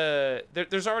like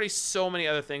there's already so many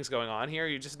other things going on here.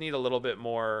 You just need a little bit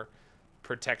more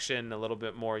protection, a little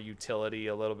bit more utility,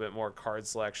 a little bit more card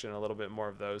selection, a little bit more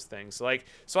of those things.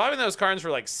 So having those cards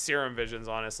for, like, Serum Visions,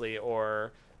 honestly,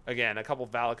 or again a couple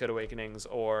Valakut Awakenings,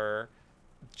 or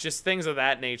just things of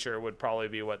that nature would probably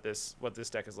be what this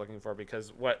deck is looking for,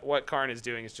 because what Karn is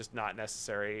doing is just not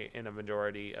necessary in a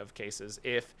majority of cases.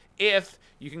 If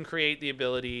you can create the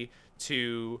ability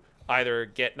to either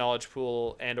get Knowledge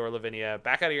Pool and or Lavinia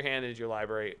back out of your hand into your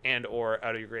library, and or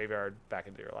out of your graveyard back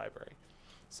into your library.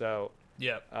 So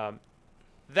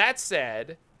that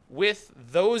said, with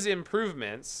those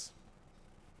improvements,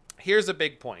 here's a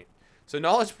big point. So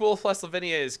Knowledge Pool plus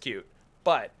Lavinia is cute,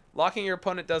 but locking your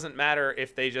opponent doesn't matter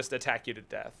if they just attack you to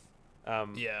death.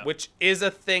 Which is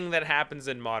a thing that happens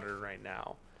in Modern right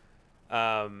now.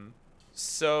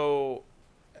 So,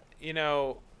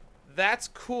 that's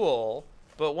cool.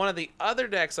 But one of the other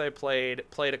decks I played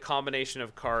a combination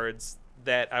of cards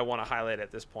that I want to highlight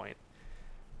at this point.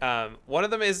 One of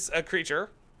them is a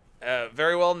creature,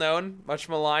 very well known, much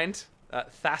maligned,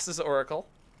 Thassa's Oracle.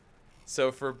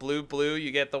 So for blue,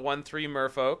 you get the 1/3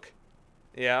 Merfolk.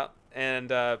 Yeah, and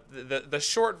the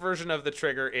short version of the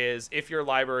trigger is, if your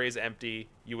library is empty,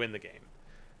 you win the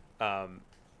game.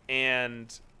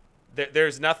 And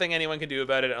there's nothing anyone can do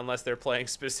about it unless they're playing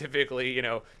specifically,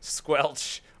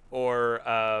 Squelch or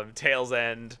Tail's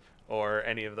End, or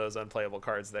any of those unplayable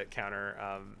cards that counter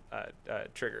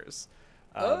triggers.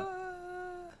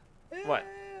 What?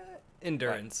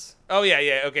 Endurance. Oh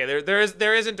yeah. Okay, there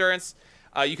is endurance.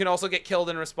 You can also get killed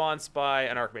in response by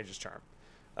an Archmage's Charm.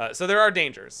 So there are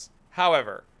dangers.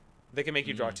 However, they can make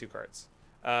you draw 2 cards.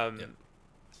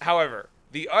 However,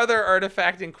 the other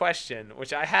artifact in question,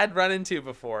 which I had run into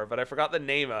before, but I forgot the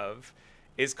name of,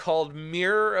 is called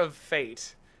Mirror of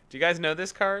Fate. Do you guys know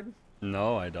this card?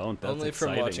 No, I don't. That's only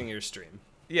exciting. from watching your stream.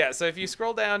 Yeah, so if you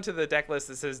scroll down to the deck list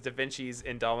that says Da Vinci's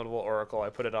Indomitable Oracle, I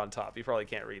put it on top. You probably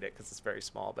can't read it because it's very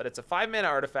small, but it's a 5-mana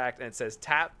artifact, and it says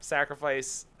tap,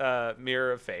 sacrifice,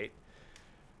 Mirror of Fate.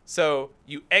 So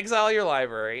you exile your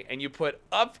library, and you put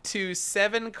up to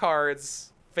 7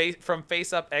 cards from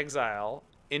face-up exile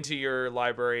into your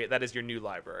library. That is your new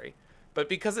library. But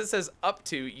because it says up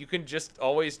to, you can just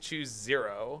always choose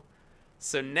 0.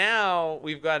 So now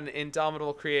we've got an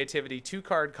Indomitable Creativity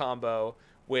 2-card combo,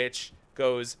 which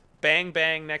goes bang,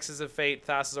 bang, Nexus of Fate,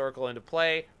 Thassa's Oracle into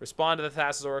play, respond to the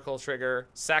Thassa's Oracle trigger,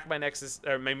 sack my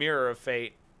my Mirror of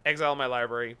Fate, exile my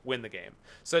library, win the game.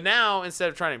 So now, instead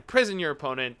of trying to imprison your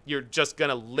opponent, you're just going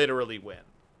to literally win.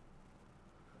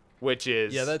 Which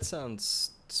is... Yeah, that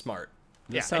sounds smart.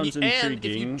 This sounds intriguing. And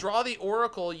if you draw the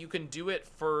Oracle, you can do it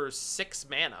for 6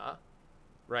 mana,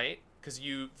 right? Because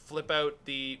you flip out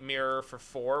the Mirror for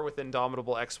 4 with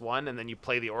Indomitable X1, and then you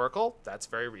play the Oracle. That's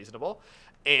very reasonable.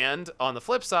 And on the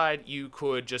flip side, you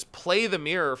could just play the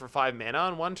Mirror for 5 mana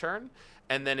on one turn,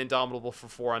 and then Indomitable for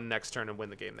 4 on the next turn and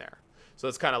win the game there. So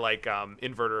it's kind of like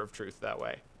Inverter of Truth that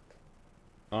way.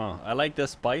 Oh, I like the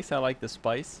spice.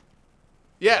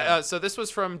 Yeah, so this was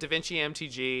from DaVinci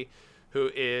MTG, who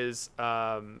is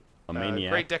a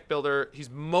maniac. great deck builder. He's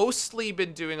mostly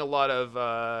been doing a lot of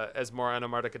Asmora,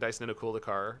 Martika, Dyson, and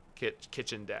Akuldakar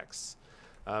kitchen decks.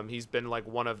 He's been like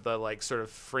one of the like sort of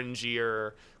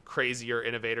fringier, crazier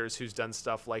innovators who's done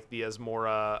stuff like the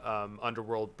Asmora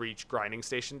Underworld Breach grinding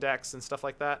station decks and stuff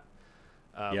like that.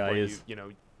 Yeah, where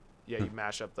you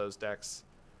mash up those decks.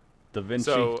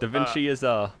 DaVinci is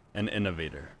an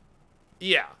innovator.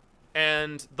 Yeah.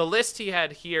 And the list he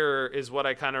had here is what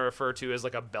I kind of refer to as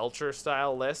like a Belcher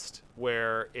style list,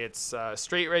 where it's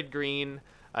straight red green.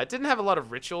 It didn't have a lot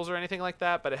of rituals or anything like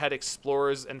that, but it had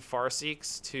Explorers and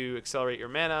Farseeks to accelerate your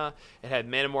mana. It had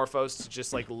Manamorphose to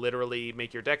just like literally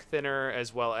make your deck thinner,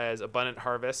 as well as Abundant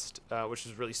Harvest, which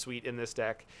was really sweet in this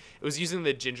deck. It was using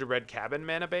the Gingerbread Cabin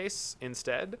mana base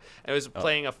instead. And it was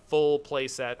playing a full play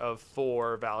set of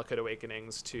 4 Valakut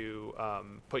Awakenings to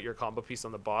put your combo piece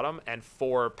on the bottom, and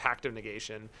 4 Pact of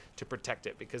Negation to protect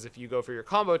it. Because if you go for your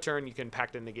combo turn, you can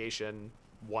Pact of Negation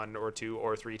 1 or 2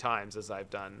 or 3 times, as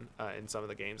I've done in some of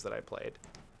the games that I played.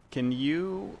 Can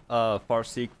you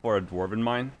Farseek for a Dwarven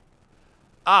Mine?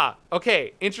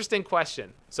 Okay. Interesting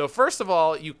question. So first of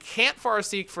all, you can't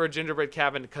Farseek for a Gingerbread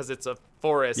Cabin because it's a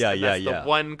forest. That's the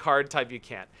one card type you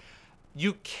can't.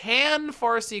 You can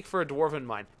Farseek for a Dwarven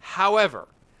Mine. However,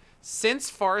 since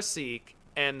Farseek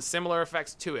and similar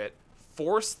effects to it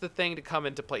force the thing to come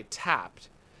into play tapped,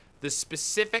 the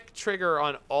specific trigger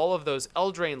on all of those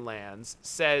Eldraine lands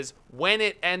says when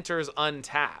it enters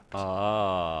untapped.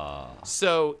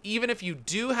 So even if you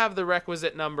do have the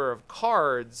requisite number of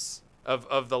cards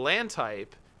of the land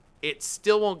type, it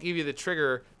still won't give you the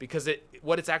trigger, because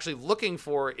what it's actually looking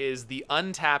for is the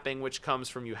untapping, which comes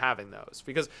from you having those.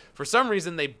 Because for some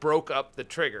reason they broke up the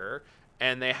trigger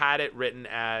and they had it written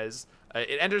as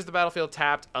it enters the battlefield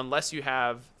tapped unless you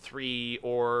have 3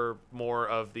 or more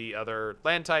of the other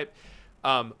land type.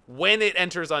 When it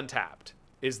enters untapped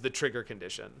is the trigger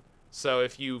condition. So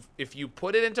if you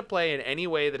put it into play in any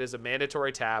way that is a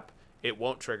mandatory tap, it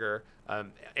won't trigger.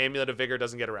 Amulet of Vigor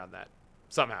doesn't get around that.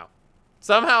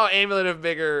 Somehow Amulet of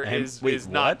Vigor is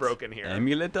not broken here.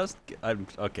 Amulet does?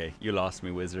 Okay, you lost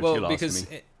me, Wizards. Well, you lost because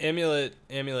me. Amulet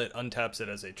untaps it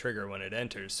as a trigger when it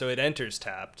enters. So it enters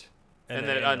tapped. And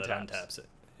then it untaps it.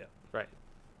 Yeah. Right.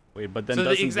 Wait, but then so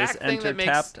doesn't this enter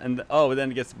tapped? And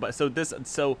then it gets...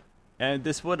 And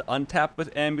this would untap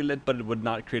with Amulet, but it would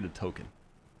not create a token.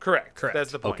 Correct.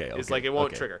 That's the point. Okay. It's like it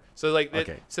won't trigger. So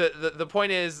like so the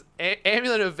point is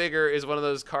Amulet of Vigor is one of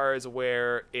those cards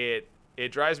where it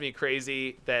drives me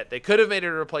crazy that they could have made it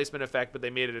a replacement effect, but they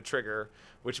made it a trigger,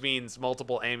 which means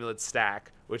multiple amulets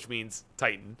stack, which means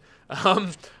Titan.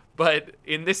 But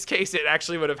in this case, it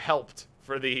actually would have helped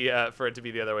for it to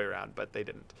be the other way around, but they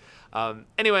didn't.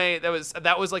 Anyway,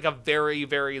 that was like a very,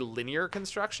 very linear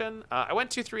construction. I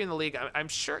went 2-3 in the league. I'm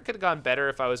sure it could have gone better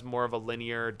if I was more of a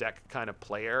linear deck kind of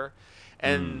player.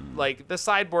 And like the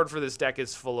sideboard for this deck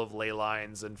is full of Ley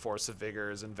Lines and Force of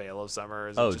Vigors and Veil of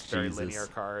Summers and just very linear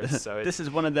cards. So this is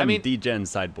one of them degen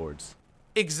sideboards.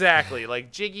 Exactly,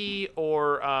 like Jiggy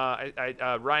or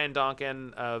Ryan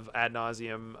Donkin of Ad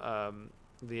Nauseam.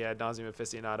 The Ad Nauseam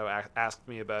aficionado asked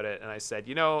me about it, and I said,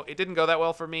 it didn't go that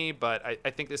well for me, but I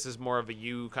think this is more of a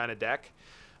you kind of deck.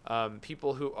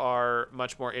 People who are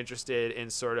much more interested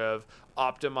in sort of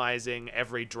optimizing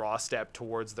every draw step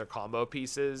towards their combo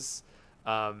pieces,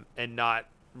 and not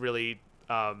really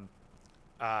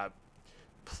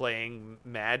playing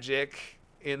Magic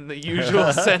in the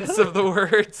usual sense of the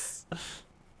words.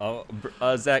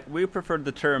 Zach, we preferred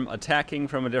the term attacking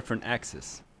from a different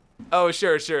axis. Oh,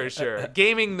 sure.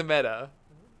 Gaming the meta.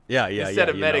 Yeah. Instead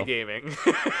of metagaming.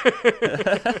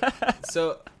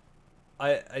 So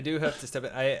I do have to step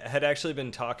in. I had actually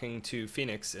been talking to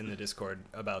Phoenix in the Discord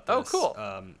about this. Oh, cool.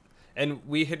 And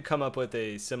we had come up with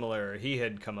he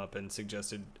had come up and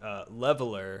suggested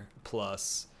Leveler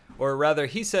Plus, or rather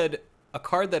he said a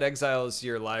card that exiles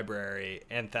your library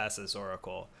and Thassa's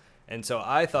Oracle. And so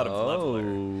I thought of Leveler,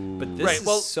 but this Right, is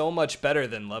well- so much better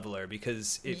than Leveler,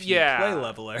 because if you Yeah. play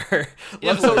Leveler,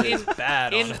 Yeah, Leveler so is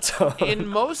bad on its own. in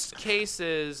most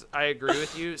cases, I agree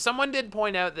with you. Someone did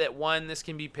point out that one, this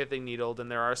can be Pithing Needled, and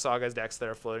there are Saga's decks that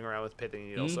are floating around with Pithing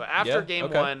Needles. So after yeah, game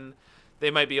okay. 1, they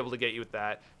might be able to get you with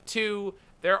that. 2,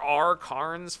 there are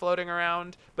Karns floating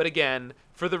around, but again,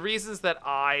 for the reasons that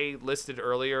I listed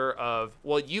earlier of,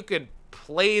 well, you could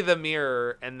play the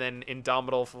mirror and then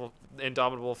Indomitable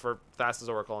for Thassa's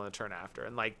Oracle on the turn after.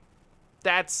 And, like,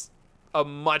 that's a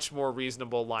much more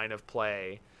reasonable line of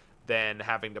play than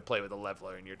having to play with a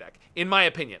Leveler in your deck, in my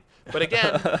opinion. But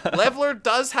again, Leveler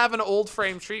does have an old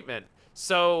frame treatment.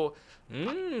 So,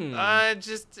 It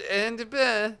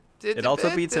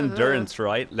also beats endurance,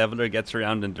 right? Leveler gets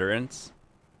around endurance.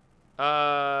 No,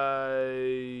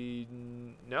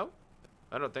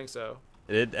 I don't think so.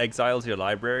 It exiles your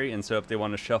library, and so if they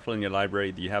want to shuffle in your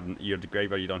library, your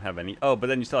graveyard, you don't have any. Oh, but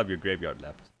then you still have your graveyard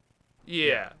left.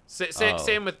 Yeah. Oh.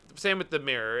 Same with the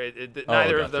mirror.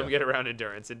 Neither of them gotcha. get around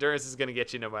endurance. Endurance is gonna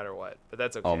get you no matter what, but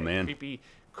that's okay. Oh, man.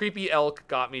 Creepy elk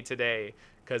got me today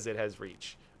because it has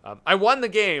reach. I won the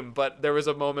game, but there was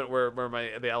a moment where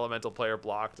the elemental player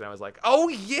blocked, and I was like, oh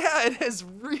yeah, it has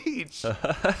reach. So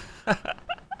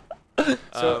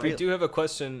I do have a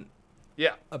question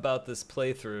Yeah. about this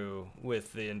playthrough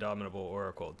with the Indomitable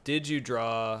Oracle. Did you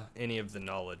draw any of the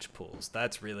knowledge pools?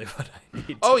 That's really what I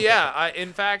need. Oh to yeah.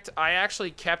 In fact, I actually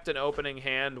kept an opening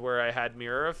hand where I had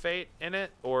Mirror of Fate in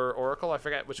it, or Oracle. I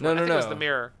forget which one. I think it was the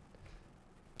Mirror.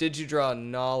 Did you draw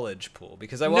knowledge pool?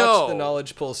 Because I watched the No.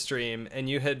 knowledge pool stream, and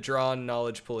you had drawn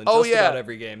knowledge pool in Oh, just yeah. about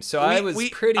every game. So I was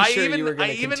pretty sure you were going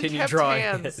to continue drawing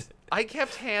it. I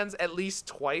kept hands at least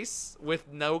twice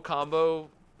with none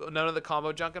of the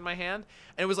combo junk in my hand,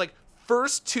 and it was like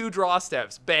first 2 draw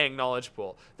steps, bang, knowledge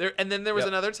pool. And then there was Yep.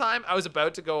 another time I was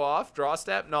about to go off, draw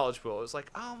step, knowledge pool. It was like,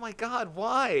 oh my god,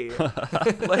 why?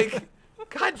 Like,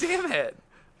 god damn it.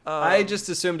 I just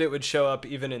assumed it would show up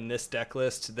even in this deck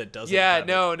list that doesn't. Yeah, have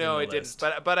no, it in the it didn't.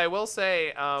 list. But I will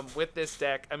say, with this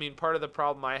deck, I mean, part of the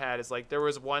problem I had is like there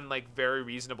was one like very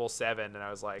reasonable 7, and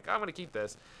I was like, I'm gonna keep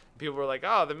this. People were like,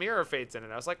 oh, the Mirror of Fate's in it.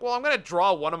 And I was like, well, I'm gonna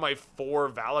draw one of my 4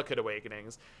 Valakut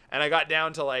Awakenings, and I got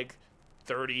down to like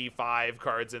 35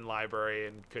 cards in library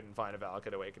and couldn't find a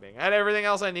Valakut Awakening. I had everything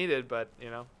else I needed, but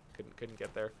couldn't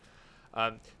get there.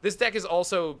 This deck is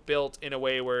also built in a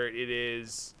way where it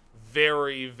is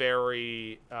very,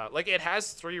 very like it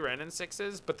has 3 Ren and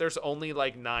 6s, but there's only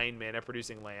like 9 mana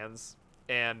producing lands,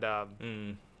 and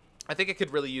I think it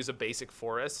could really use a basic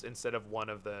forest instead of one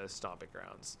of the stomping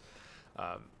grounds,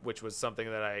 which was something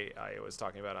that I was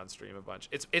talking about on stream a bunch.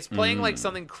 It's playing like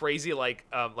something crazy like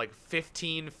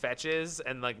 15 fetches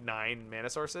and like 9 mana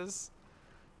sources,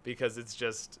 because it's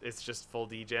just full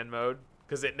degen mode.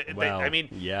 Because Wow. I mean,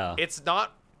 yeah. it's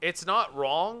not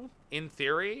wrong in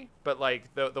theory, but like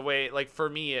the way, like for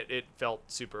me it felt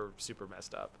super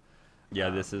messed up. Yeah,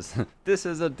 this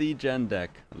is a degen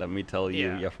deck. Let me tell you.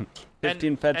 Yeah. Yeah.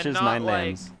 15 fetches, not 9 like-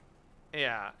 lands.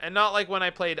 Yeah, and not like when I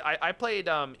played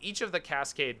each of the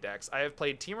Cascade decks. I have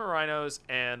played Team of Rhinos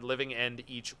and Living End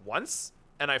each once,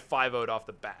 and I 5-0'd off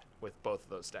the bat with both of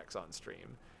those decks on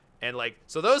stream. And like,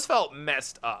 so those felt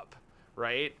messed up,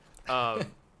 right?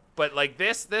 But like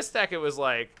this deck, it was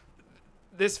like,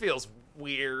 this feels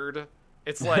weird.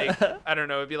 It's like, I don't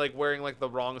know, it'd be like wearing like the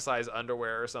wrong size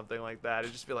underwear or something like that.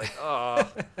 It'd just be like, oh,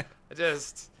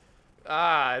 it's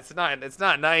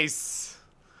not nice.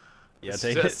 Yeah, It's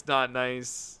just not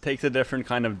nice. takes a different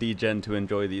kind of degen to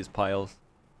enjoy these piles.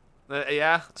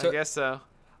 I So- guess so.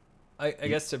 I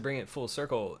guess to bring it full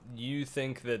circle, you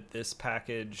think that this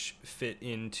package fit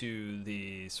into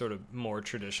the sort of more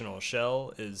traditional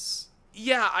shell is...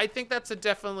 Yeah, I think that's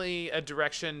definitely a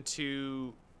direction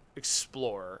to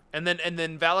explore. And then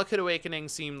Valakut Awakening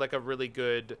seemed like a really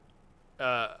good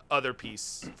other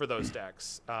piece for those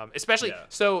decks. Especially Yeah.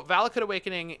 so Valakut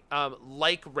Awakening,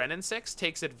 like Ren and 6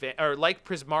 like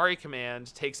Prismari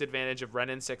Command takes advantage of Ren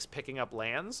and 6 picking up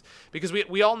lands, because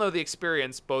we all know the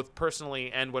experience both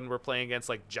personally and when we're playing against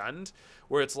like Jund,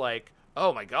 where it's like,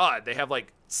 oh my god, they have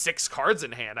like 6 cards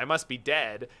in hand, I must be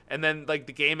dead. And then like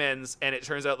the game ends and it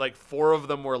turns out like 4 of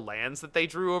them were lands that they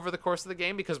drew over the course of the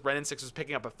game, because Ren and 6 was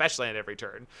picking up a fetch land every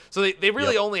turn. So they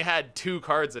really only had 2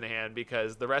 cards in hand,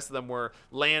 because the rest of them were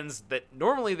lands that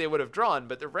normally they would have drawn,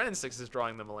 but the Ren and 6 is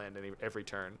drawing them a land every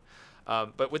turn.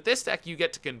 But with this deck, you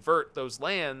get to convert those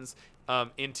lands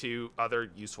into other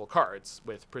useful cards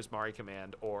with Prismari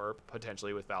Command or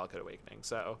potentially with Valakut Awakening.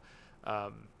 So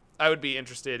I would be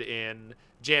interested in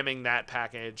jamming that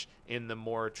package in the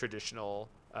more traditional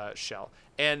shell.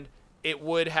 And it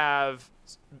would have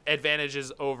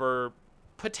advantages over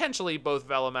potentially both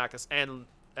Velomachus and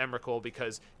Emrakul,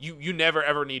 because you never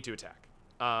ever need to attack,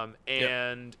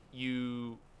 and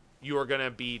you are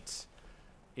gonna beat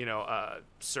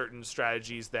certain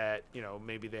strategies that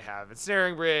maybe they have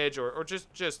ensnaring bridge or just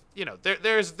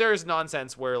there's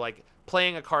nonsense where like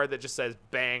playing a card that just says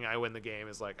bang I win the game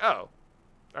is like, oh,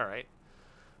 all right,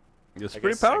 it's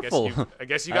pretty powerful. I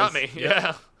guess you got me.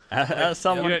 Yeah. As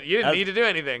someone, you didn't need to do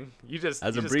anything. You just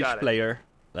as you a just breach got it. player,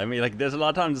 I mean, like, there's a lot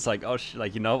of times it's like, oh,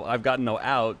 I've got no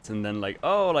outs, and then like,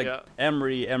 oh, like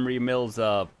Emery mills,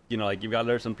 like you've got to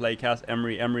learn some play cast.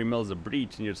 Emery mills a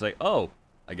breach, and you're just like, oh,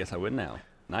 I guess I win now.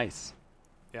 Nice.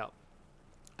 Yeah.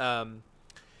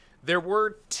 There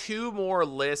were 2 more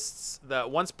lists that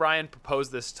once Brian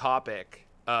proposed this topic,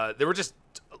 there were just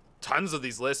tons of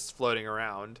these lists floating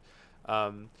around.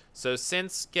 So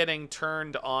since getting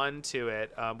turned on to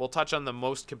it, we'll touch on the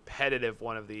most competitive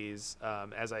one of these.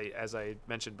 As I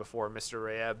mentioned before, Mr.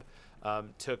 Rayeb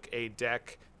took a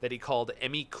deck that he called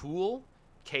Emikul,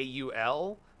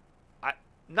 Kul. I'm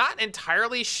not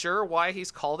entirely sure why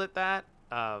he's called it that,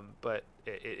 but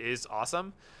it is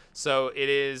awesome. So it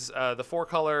is the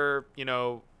 4-color,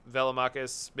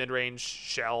 Velomachus mid-range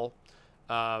shell.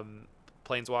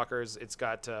 Planeswalkers. It's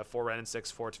got 4 red and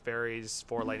 6, 4 fairies,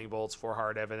 4 lightning bolts, 4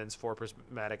 hard evidence, 4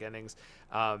 prismatic endings.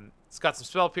 It's got some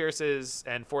spell pierces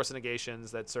and force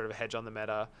negations that sort of hedge on the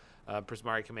meta.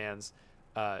 Prismari commands.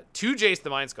 2 Jace the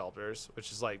Mind Sculptors,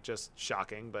 which is like just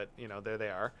shocking, but there they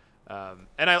are.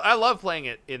 And I love playing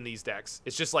it in these decks.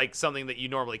 It's just like something that you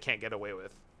normally can't get away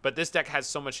with. But this deck has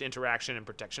so much interaction and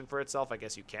protection for itself, I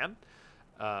guess you can.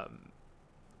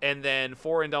 And then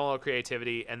 4 Indomitable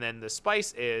Creativity, and then the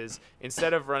spice is,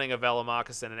 instead of running a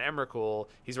Velomachus and an Emrakul,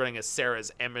 he's running a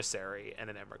Sarah's Emissary and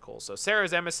an Emrakul. So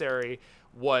Sarah's Emissary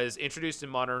was introduced in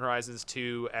Modern Horizons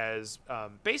 2 as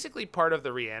basically part of the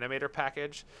Reanimator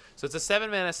package. So it's a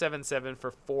 7-mana 7/7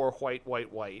 for 4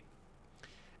 white.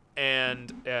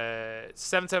 And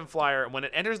 7/7 flyer, and when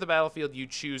it enters the battlefield, you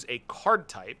choose a card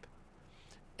type,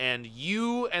 and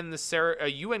you and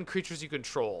creatures you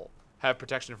control have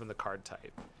protection from the card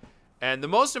type. And the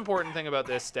most important thing about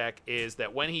this deck is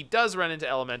that when he does run into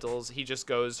elementals, he just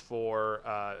goes for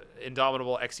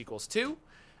Indomitable X = 2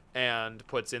 and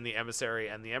puts in the Emissary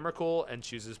and the Emrakul and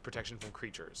chooses protection from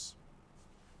creatures.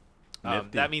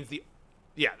 That means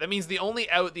the only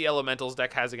out the elementals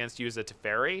deck has against you is a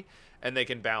Teferi, and they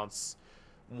can bounce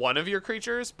one of your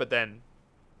creatures, but then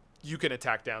you can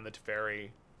attack down the Teferi,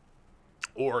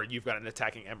 or you've got an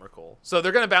attacking Emrakul. So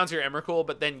they're going to bounce your Emrakul,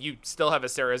 but then you still have a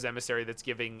Sarah's Emissary that's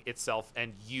giving itself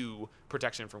and you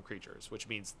protection from creatures, which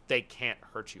means they can't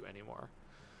hurt you anymore.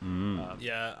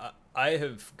 I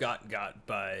have got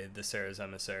by the Sarah's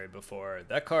Emissary before.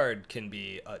 That card can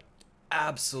be an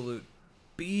absolute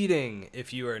beating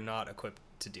if you are not equipped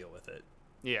to deal with it.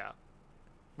 Yeah.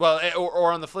 Well,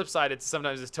 or on the flip side, it's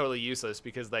totally useless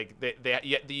because like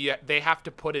they have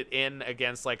to put it in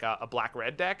against like a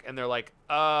black-red deck, and they're like,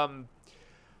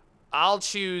 I'll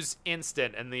choose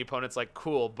instant, and the opponent's like,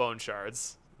 cool, bone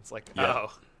shards. It's like,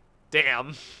 oh,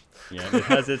 damn. Yeah, it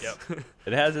has its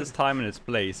it has its time and its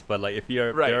place, but like if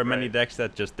there are many decks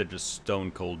that they're just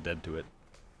stone cold dead to it.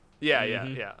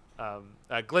 Yeah.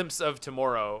 A Glimpse of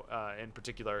Tomorrow, in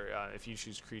particular, if you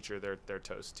choose creature, they're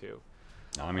toast too.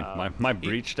 I mean, my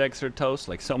breach decks are toast.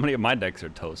 Like so many of my decks are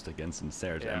toast against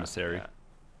Sarah's Emissary. Yeah.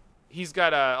 He's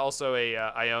got also a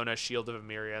Iona Shield of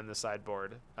Emeria in the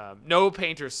sideboard. No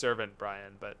Painter's Servant,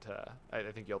 Brian, but I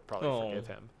think you'll probably forgive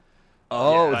him.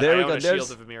 Oh, there we go. Iona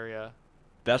Shield of Emeria.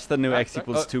 That's the new X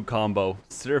 = 2 combo.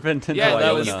 Servant and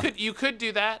Iona. You could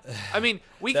do that. I mean,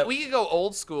 we could go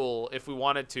old school if we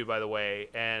wanted to, by the way,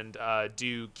 and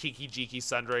do Kiki Jiki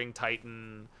Sundering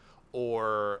Titan,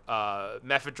 or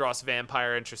Mephidros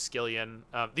Vampire and Triskelion.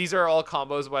 These are all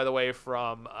combos, by the way,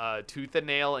 from Tooth and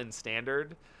Nail in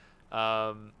Standard.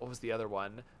 What was the other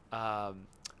one?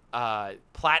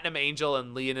 Platinum Angel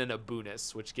and Leonin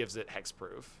Abunis, which gives it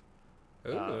hexproof.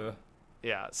 Ooh.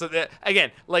 Yeah, so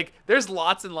again, like there's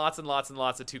lots and lots of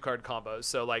 2-card combos.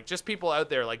 So like just people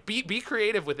out there, like be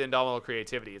creative with Indomitable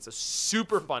Creativity. It's a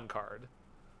super fun card.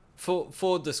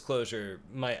 Full disclosure,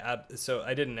 so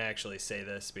I didn't actually say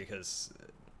this because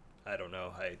I don't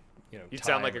know, you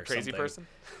sound like a crazy person.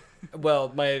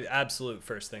 Well, my absolute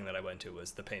first thing that I went to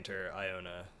was the Painter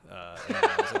Iona, and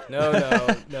I was like, no.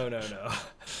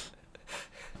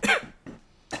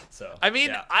 So I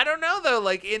mean, I don't know though.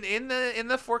 Like in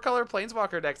the 4-color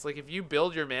Planeswalker decks, like if you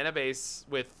build your mana base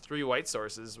with 3 white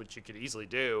sources, which you could easily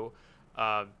do,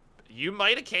 you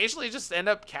might occasionally just end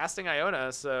up casting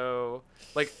Iona. So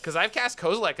like, because I've cast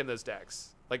Kozilek in those decks,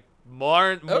 like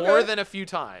more than a few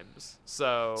times.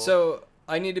 So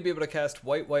I need to be able to cast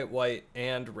white, white, white,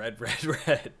 and red, red,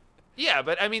 red. Yeah,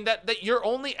 but I mean that you're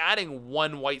only adding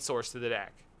one white source to the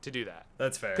deck to do that.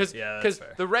 That's fair. Because that's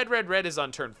fair. the red, red, red is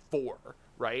on turn 4,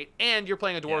 right? And you're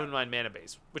playing a Dwarven Yeah. Mind mana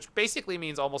base, which basically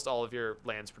means almost all of your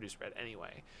lands produce red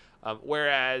anyway.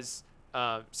 Whereas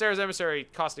Sarah's Emissary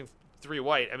costing 3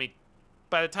 white, I mean,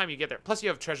 by the time you get there, plus you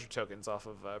have treasure tokens off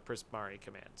of Prismari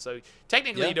Command. So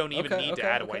technically you don't even need to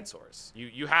add a white source.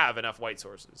 You have enough white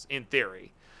sources, in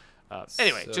theory.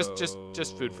 Anyway,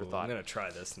 just food for thought. I'm going to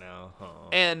try this now.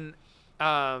 And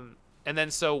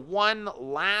then so one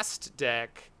last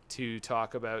deck to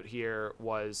talk about here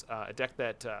was a deck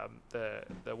that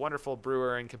the wonderful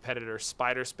brewer and competitor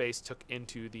Spider Space took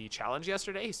into the challenge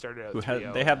yesterday. He started out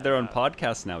 3-0 they have their own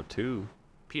podcast now too.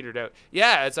 Petered out.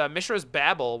 Yeah, it's Mishra's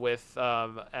Babble with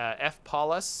F.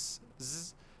 Paulus,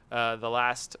 the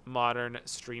last modern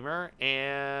streamer.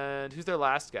 And who's their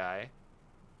last guy?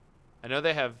 I know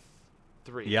they have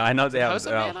 3. Yeah, I know they have. House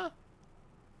of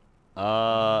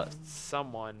Mana?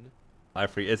 Someone. I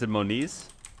forget. Is it Moniz?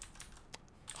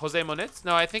 Jose Moniz?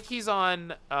 No, I think he's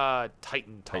on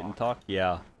Titan Talk. Titan Talk?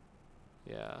 Yeah.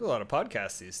 Yeah. There's a lot of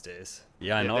podcasts these days.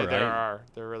 Yeah, I know, right? There are.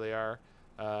 There really are.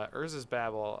 Urza's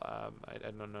Babel, I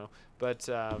don't know. But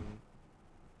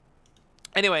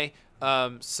anyway,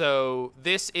 so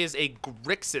this is a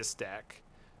Grixis deck.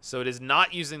 So it is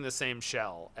not using the same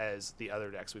shell as the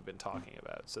other decks we've been talking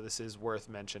about. So this is worth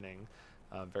mentioning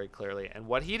very clearly. And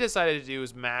what he decided to do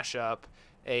is mash up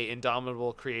a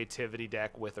Indomitable Creativity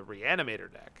deck with a Reanimator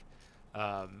deck,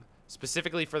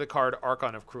 specifically for the card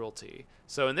Archon of Cruelty.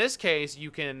 So in this case,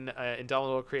 you can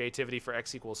Indomitable Creativity for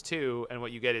X equals 2, and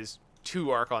what you get is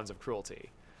 2 Archons of Cruelty.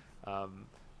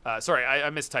 Sorry, I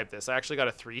mistyped this. I actually got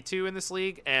a 3-2 in this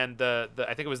league, and I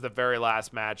think it was the very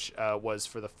last match was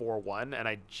for the 4-1, and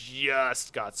I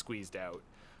just got squeezed out.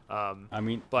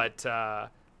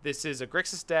 This is a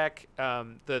Grixis deck.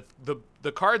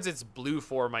 The cards it's blue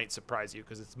for might surprise you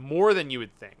because it's more than you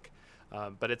would think.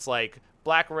 But it's like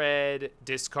black, red,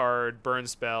 discard, burn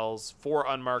spells, 4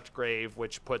 unmarked grave,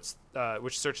 which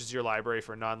searches your library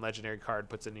for a non-legendary card,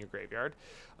 puts it in your graveyard.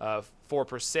 4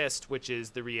 persist, which is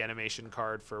the reanimation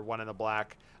card for 1 in the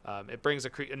black. It brings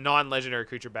a non-legendary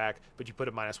creature back, but you put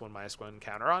a -1/-1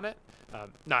 counter on it.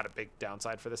 Not a big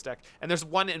downside for this deck. And there's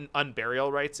 1 in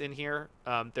Unburial Rights in here.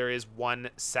 There is 1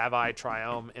 Savai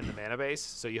Triome in the mana base,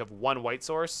 so you have 1 white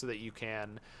source so that you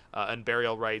can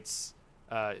Unburial Rights.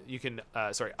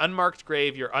 Unmarked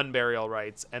grave your Unburial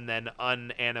Rights, and then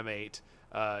unanimate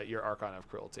your Archon of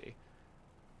Cruelty.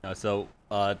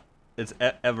 It's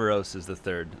Everos is the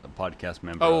 3rd podcast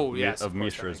member of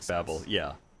Mishra's Babel. Sense.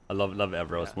 Yeah, I love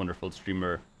Everos, Yeah. wonderful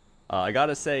streamer. I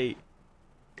gotta say,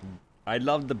 I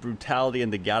love the brutality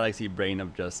and the galaxy brain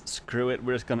of just screw it,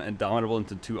 we're just gonna Indomitable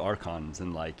into 2 Archons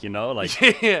and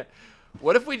Yeah.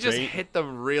 What if we just hit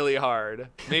them really hard?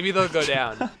 Maybe they'll go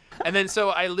down. And then, so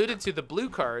I alluded to the blue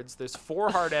cards. There's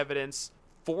 4 Hard Evidence,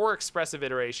 4 Expressive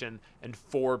Iteration, and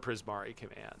 4 Prismari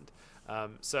Command.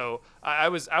 So I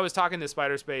was talking to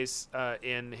Spider Space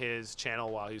in his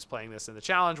channel while he was playing this in the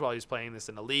challenge, while he was playing this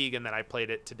in the league, and then I played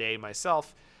it today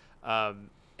myself.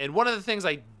 And one of the things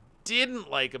I didn't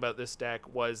like about this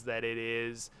deck was that it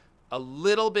is a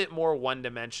little bit more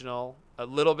one-dimensional, a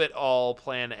little bit all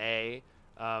Plan A.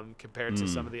 Compared to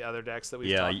some of the other decks that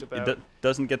we've talked about. It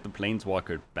doesn't get the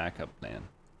Planeswalker backup plan.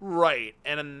 Right,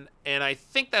 and I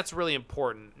think that's really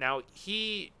important. Now,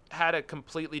 he had a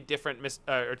completely different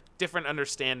different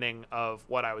understanding of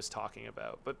what I was talking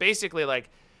about. But basically, like,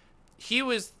 he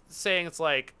was saying it's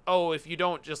like, oh, if you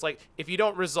don't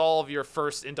resolve your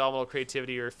first Indomitable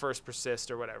Creativity or first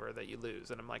Persist or whatever, that you lose.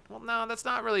 And I'm like, well, no, that's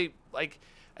not really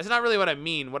what I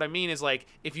mean. What I mean is, like,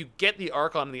 if you get the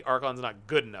Archon and the Archon's not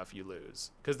good enough, you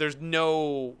lose. Because there's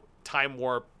no Time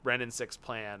Warp Ren and 6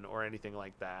 plan or anything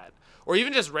like that. Or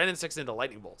even just Ren and 6 into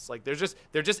Lightning Bolts. Like, there just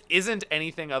isn't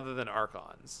anything other than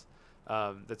Archons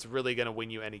that's really going to win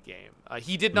you any game.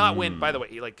 He did not win, by the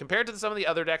way. Like, compared to some of the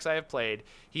other decks I have played,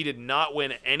 he did not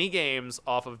win any games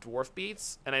off of Dwarf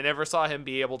Beats. And I never saw him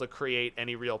be able to create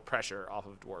any real pressure off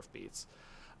of Dwarf Beats.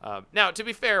 Now, to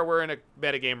be fair, we're in a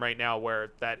metagame right now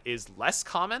where that is less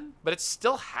common, but it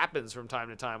still happens from time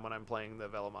to time when I'm playing the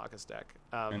Velomachus deck.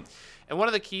 And one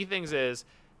of the key things is,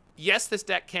 yes, this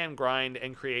deck can grind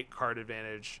and create card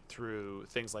advantage through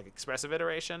things like Expressive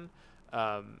Iteration.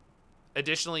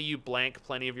 Additionally, you blank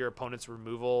plenty of your opponent's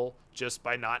removal just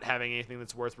by not having anything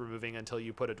that's worth removing until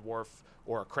you put a dwarf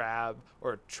or a crab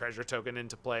or a treasure token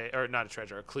into play, or not a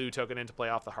treasure, a clue token into play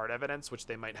off the Hard Evidence, which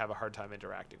they might have a hard time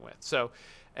interacting with. So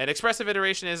an Expressive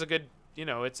Iteration is a good,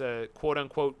 it's a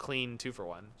quote-unquote clean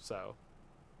 2-for-1. So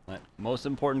Most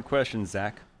important question,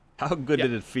 Zach. How good Yeah.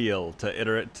 did it feel to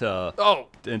iterate Oh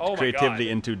my creativity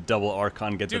God. into double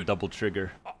Archon, get the Dude. double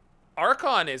trigger?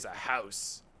 Archon is a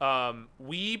house.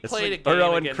 We It's played like a game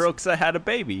Burrow and against. Croxa had a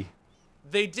baby.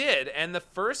 They did, and the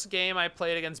first game I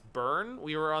played against Burn,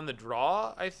 we were on the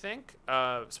draw, I think.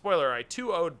 Spoiler: I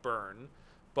 2-0'd Burn,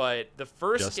 but the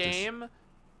first Justice. game,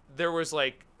 there was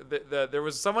like there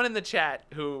was someone in the chat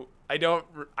who I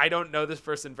don't know this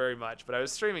person very much, but I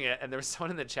was streaming it, and there was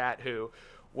someone in the chat who,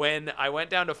 when I went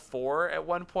down to 4 at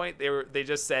one point, they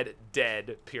just said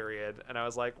dead, period, and I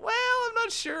was like, well, I'm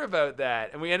not sure about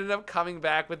that, and we ended up coming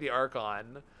back with the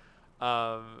Archon.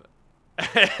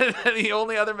 And the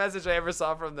only other message I ever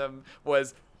saw from them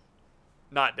was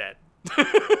not dead.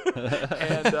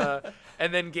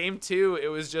 And then game 2, it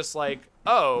was just like,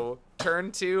 oh,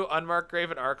 turn 2 unmarked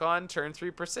grave and Archon, turn 3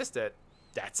 persistent.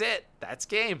 That's it. That's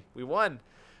game. We won.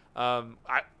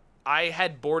 I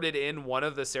had boarded in one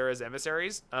of the Sarah's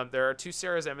emissaries. There are 2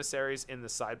 Sarah's emissaries in the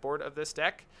sideboard of this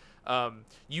deck.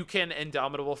 You can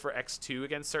Indomitable for X2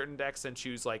 against certain decks and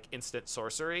choose like instant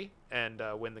sorcery and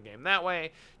win the game that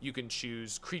way. You can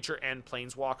choose creature and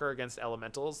planeswalker against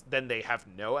elementals. Then they have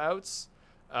no outs.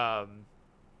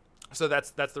 So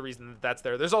that's the reason that's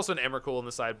there. There's also an Emrakul in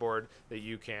the sideboard that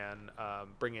you can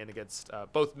bring in against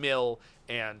both mill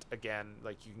and, again,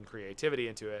 like you can creativity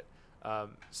into it.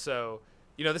 So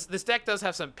you know, this deck does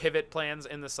have some pivot plans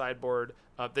in the sideboard.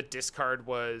 The discard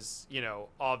was, you know,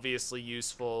 obviously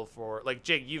useful for, like,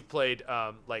 Jig, you've played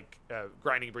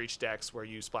Grinding Breach decks where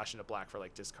you splash into black for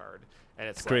like discard, and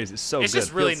it's like, crazy. It's so it's good.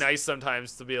 just really Feels- nice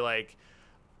sometimes to be like,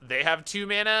 they have 2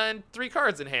 mana and 3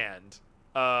 cards in hand.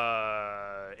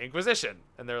 Inquisition,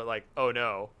 and they're like, oh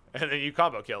no, and then you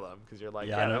combo kill them because you're like,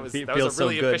 Yeah, that it was feels a so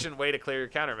really good. efficient way to clear your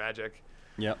counter magic.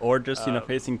 Yeah, or just,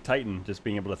 facing Titan, just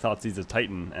being able to Thoughtseize a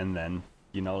Titan, and then,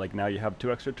 like now you have 2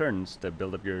 extra turns to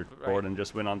build up your board and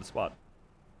just win on the spot.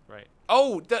 Right.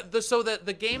 Oh,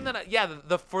 the game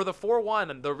that for the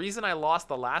 4-1, the reason I lost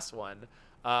the last one,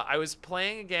 I was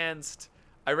playing against.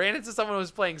 I ran into someone who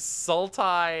was playing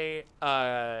Sultai.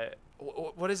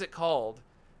 What is it called?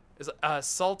 Is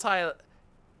Sultai?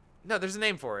 No, there's a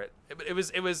name for it. It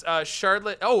was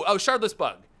Shardless. Shardless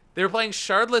Bug. They were playing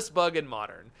Shardless Bug in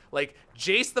Modern, like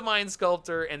Jace the Mind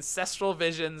Sculptor, Ancestral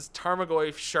Visions,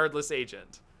 Tarmogoyf, Shardless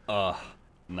Agent.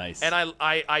 Nice. And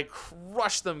I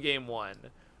crushed them game 1.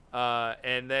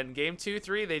 And then game 2,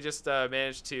 3, they just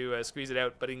managed to squeeze it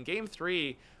out. But in game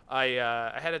 3,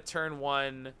 I had a turn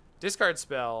 1 discard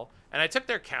spell, and I took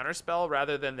their counter spell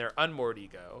rather than their Unmoored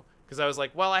Ego. Because I was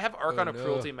like, well, I have Archon of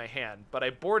Cruelty in my hand, but I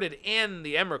boarded in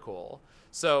the Emrakul.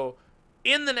 So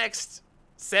in the next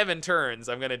 7 turns,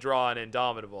 I'm going to draw an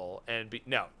Indomitable. And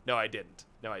No, I didn't.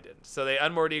 So they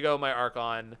Unmoored Ego my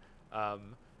Archon,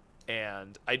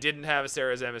 and I didn't have a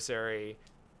Sarah's Emissary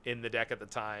in the deck at the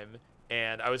time.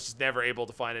 And I was just never able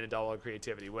to find an Indomitable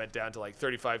Creativity. Went down to like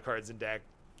 35 cards in deck,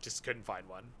 just couldn't find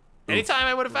one. Anytime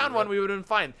I would have found one, we would have been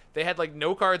fine. They had like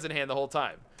no cards in hand the whole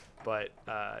time. But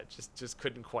just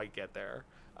couldn't quite get there.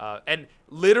 And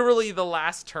literally the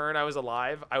last turn I was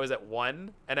alive, I was at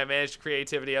 1, and I managed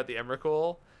creativity out the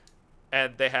Emrakul,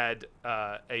 and they had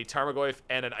a Tarmogoyf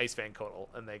and an Icefang Kotal,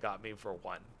 and they got me for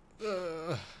 1.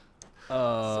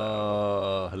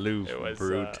 Lou, it was,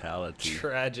 brutality.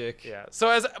 Tragic. Yeah.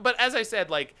 So as I said,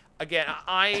 like, again,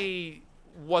 I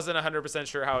wasn't 100%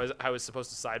 sure how I was supposed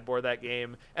to sideboard that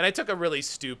game, and I took a really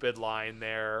stupid line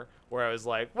there where I was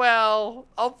like, well,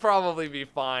 I'll probably be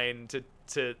fine to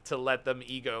let them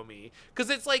ego me, because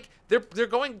it's like they're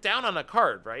going down on a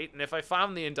card, right? And if I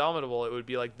found the Indomitable, it would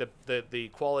be like the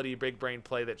quality big brain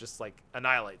play that just like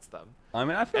annihilates them. I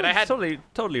mean, I feel like it's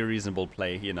totally a reasonable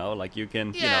play, like you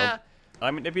can,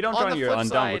 I mean, if you don't draw your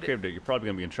Undown with you're probably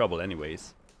going to be in trouble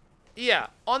anyways. Yeah.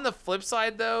 On the flip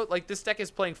side, though, like, this deck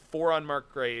is playing 4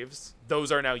 Unmarked Graves.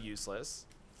 Those are now useless.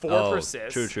 4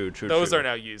 Persist. True. Those are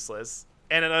now useless.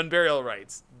 And an Unburial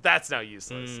Rites. That's now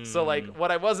useless. So, like,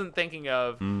 what I wasn't thinking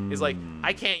of is, like,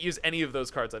 I can't use any of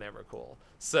those cards on Emrakul.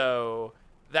 So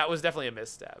that was definitely a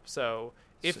misstep. So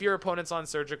if your opponent's on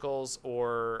Surgicals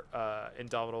or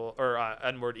Indomitable or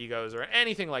Unmoored Egos or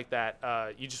anything like that,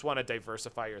 you just want to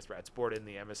diversify your threats. Board in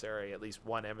the Emissary, at least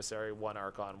 1 Emissary, 1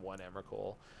 Archon, 1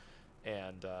 Emrakul.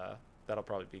 And that'll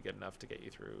probably be good enough to get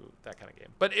you through that kind of game.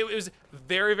 But it was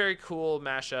very, very cool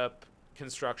mashup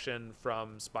construction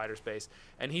from Spider Space.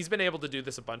 And he's been able to do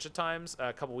this a bunch of times.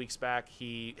 A couple weeks back,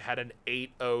 he had an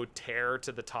 8-0 tear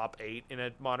to the top 8 in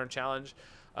a Modern Challenge,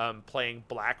 playing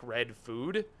Black-Red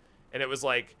Food. And it was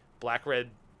like Black-Red,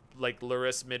 like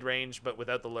Luris mid-range, but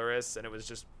without the Luris. And it was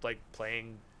just like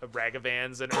playing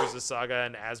Ragavans and Urza Saga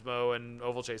and Asmo and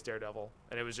Oval Chase Daredevil,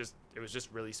 and it was just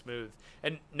really smooth.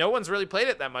 And no one's really played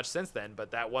it that much since then,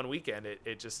 but that one weekend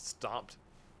it just stomped.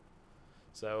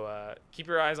 So keep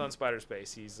your eyes on Spider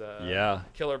Space. He's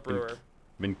killer brewer.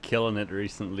 Been killing it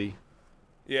recently.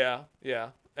 Yeah.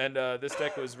 And this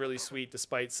deck was really sweet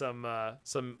despite some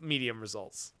medium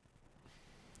results.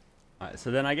 All right,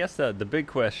 so then I guess the big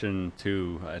question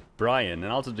to Brian,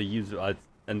 and also to you,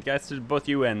 and guys, to both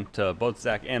you and to both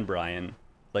Zach and Brian,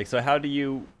 like, so how do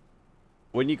you,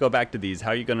 when you go back to these,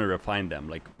 how are you going to refine them?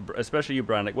 Like, especially you,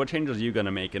 Brian, like, what changes are you going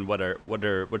to make, and what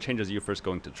changes are you first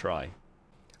going to try?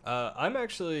 I'm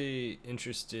actually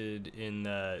interested in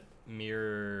that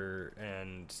Mirror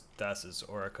and Thassa's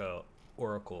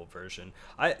Oracle version.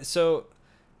 I've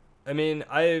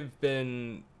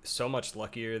been so much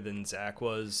luckier than Zach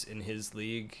was in his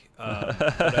league,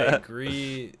 but I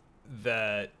agree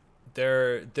that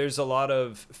there's a lot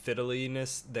of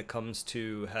fiddliness that comes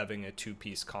to having a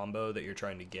two-piece combo that you're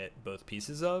trying to get both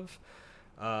pieces of.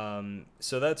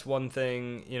 So that's one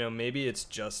thing. Maybe it's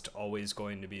just always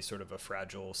going to be sort of a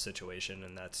fragile situation,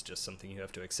 and that's just something you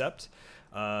have to accept.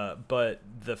 But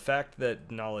the fact that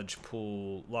Knowledge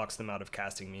Pool locks them out of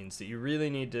casting means that you really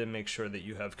need to make sure that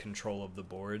you have control of the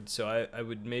board. So I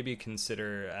would maybe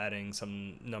consider adding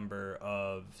some number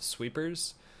of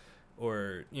sweepers,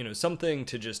 or something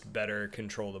to just better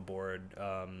control the board.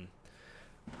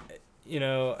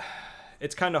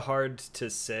 It's kind of hard to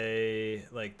say,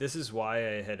 like, this is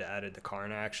why I had added the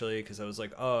Karn, actually, because I was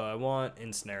like, I want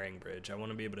Ensnaring Bridge. I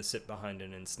want to be able to sit behind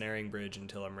an Ensnaring Bridge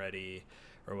until I'm ready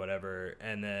or whatever,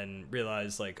 and then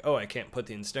realize, like, I can't put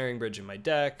the Ensnaring Bridge in my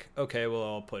deck. Okay, well,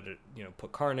 I'll put it,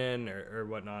 put Karn in or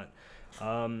whatnot.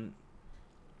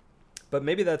 But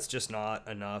maybe that's just not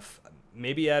enough.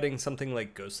 Maybe adding something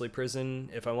like Ghostly Prison,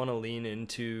 if I want to lean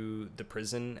into the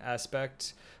prison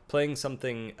aspect, playing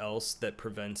something else that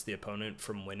prevents the opponent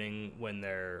from winning when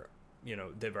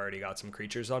they've already got some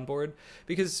creatures on board.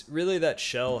 Because really that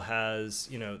shell has,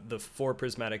 the 4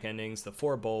 prismatic endings, the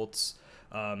 4 bolts,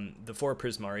 the 4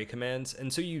 Prismari commands,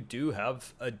 and so you do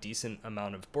have a decent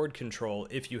amount of board control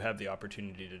if you have the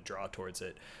opportunity to draw towards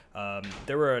it.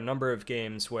 There were a number of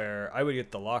games where I would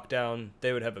get the lockdown,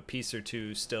 they would have a piece or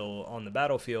two still on the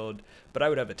battlefield, but I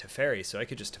would have a Teferi, so I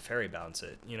could just Teferi bounce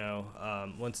it.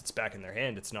 Once it's back in their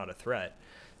hand, it's not a threat.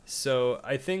 So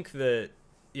I think that,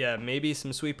 maybe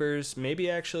some sweepers, maybe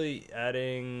actually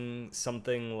adding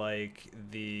something like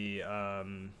the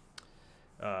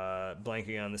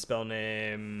blanking on the spell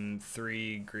name,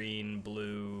 3 green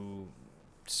blue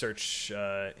search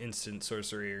instant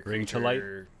sorcery or Bring to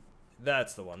creature. Light.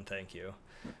 That's the one, thank you.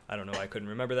 I don't know why I couldn't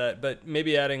remember that, but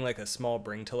maybe adding like a small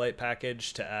Bring to Light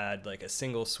package to add like a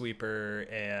single sweeper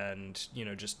and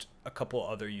just a couple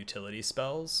other utility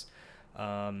spells,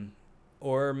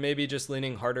 or maybe just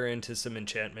leaning harder into some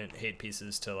enchantment hate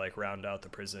pieces to like round out the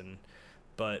prison.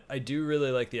 But I do really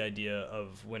like the idea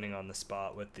of winning on the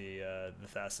spot with the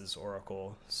Thassa's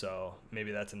Oracle, so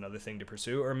maybe that's another thing to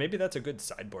pursue, or maybe that's a good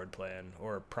sideboard plan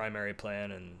or primary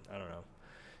plan, and I don't know,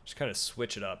 just kind of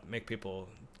switch it up, make people,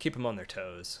 keep them on their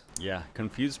toes. Yeah,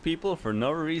 confuse people for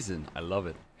no reason. I love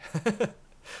it. How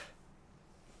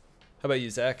about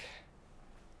you, Zach?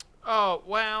 Oh,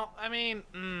 well, I mean,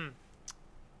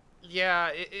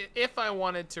 if I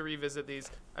wanted to revisit these,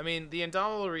 I mean, the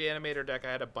Indomitable Reanimator deck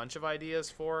I had a bunch of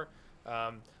ideas for.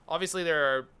 Obviously,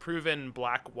 there are proven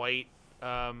black-white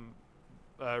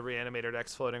Reanimator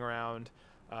decks floating around.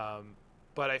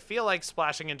 But I feel like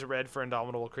splashing into red for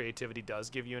Indomitable Creativity does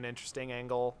give you an interesting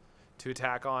angle to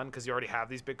attack on, because you already have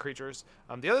these big creatures.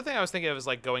 The other thing I was thinking of is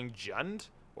like going Jund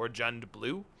or Jund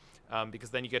Blue. Because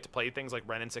then you get to play things like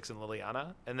Renin 6 and Liliana.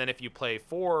 And then if you play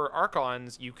 4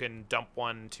 Archons, you can dump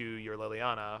one to your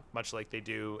Liliana, much like they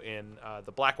do in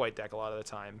the black-white deck a lot of the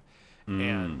time,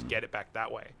 and get it back that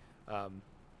way.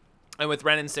 And with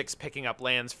Renin 6 picking up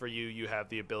lands for you, you have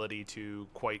the ability to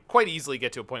quite easily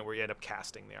get to a point where you end up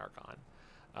casting the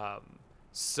Archon.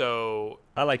 So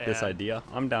I like this idea.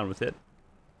 I'm down with it.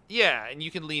 Yeah, and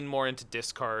you can lean more into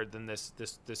discard than this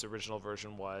original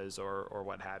version was, or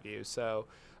what have you. So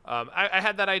I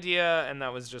had that idea, and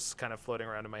that was just kind of floating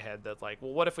around in my head, that like,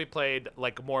 well, what if we played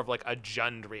like more of like a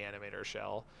Jund Reanimator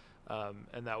shell,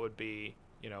 and that would be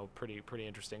pretty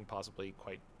interesting, possibly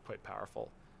quite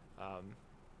powerful.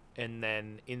 And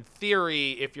then in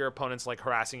theory, if your opponent's like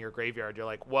harassing your graveyard, you're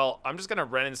like, well, I'm just gonna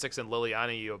Renin 6 and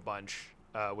Liliana you a bunch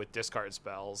with discard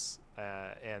spells,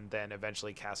 and then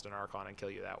eventually cast an Archon and kill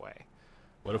you that way.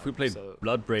 What if we played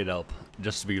Bloodbraid Elf,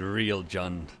 just to be real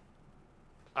Jund?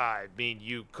 I mean,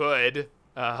 you could.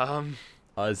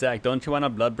 Zach, don't you want a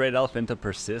Bloodbraid Elf into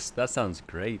Persist? That sounds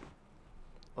great.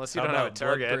 Unless you How don't have a about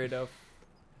target.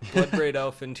 Bloodbraid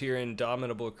Elf into your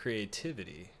Indomitable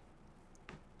creativity.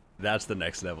 That's the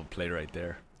next level play right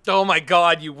there. Oh my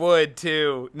god, you would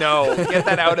too. No, get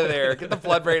that out of there. Get the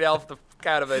Bloodbraid Elf the fuck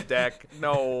out of the deck.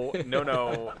 No,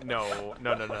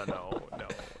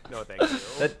 thank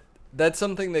you. That's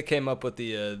something that came up with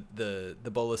the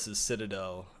Bolus's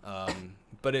Citadel,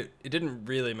 but it didn't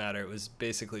really matter. It was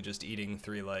basically just eating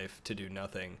 3 life to do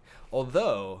nothing.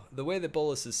 Although the way that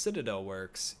Bolus's Citadel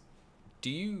works,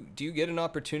 do you get an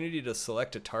opportunity to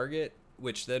select a target,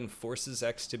 which then forces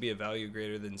X to be a value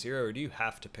greater than 0, or do you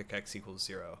have to pick X equals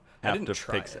 0? I didn't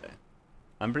try it.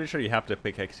 I'm pretty sure you have to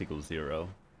pick X equals 0.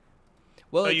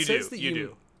 Well, it you says do. that You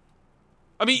do.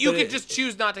 I mean, you But could it- just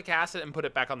choose not to cast it and put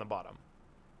it back on the bottom.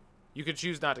 You could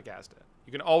choose not to cast it.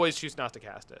 You can always choose not to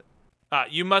cast it.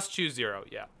 You must choose 0,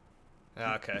 yeah.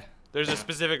 Okay. There's a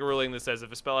specific ruling that says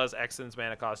if a spell has X in its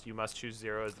mana cost, you must choose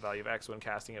 0 as the value of X when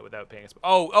casting it without paying its.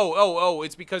 Oh!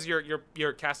 It's because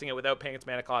you're casting it without paying its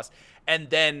mana cost and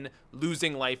then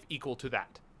losing life equal to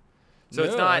that. So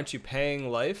it's not. Aren't you paying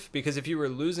life? Because if you were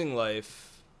losing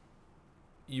life,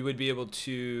 you would be able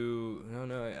to.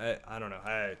 No, I don't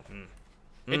know.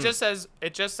 It just says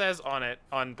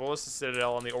on Bolus's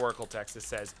Citadel on the Oracle text. It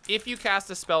says if you cast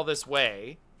a spell this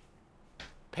way,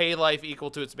 pay life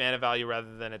equal to its mana value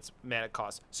rather than its mana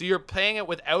cost. So you're paying it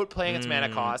without paying its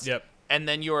mana cost. Yep. And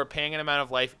then you are paying an amount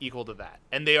of life equal to that,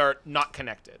 and they are not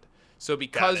connected. So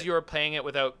because you are playing it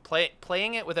without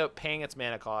playing it without paying its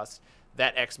mana cost,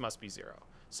 that X must be 0.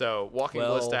 So Walking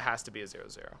Ballista has to be a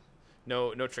 0/0.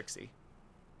 No Trixie.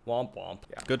 Womp womp.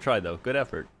 Yeah. Good try though. Good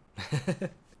effort.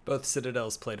 Both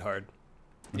Citadels played hard.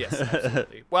 Yes,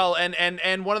 absolutely. Well,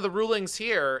 and one of the rulings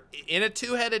here, in a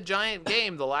 2-headed giant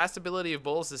game, the last ability of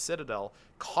Bolus's Citadel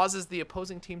causes the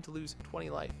opposing team to lose 20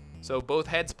 life. So both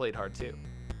heads played hard too.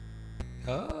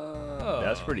 Oh.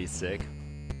 That's pretty sick.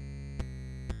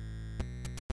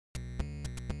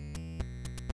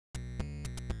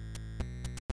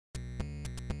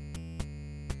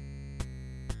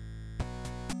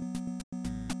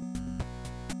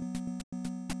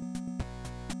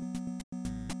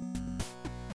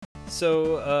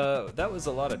 So that was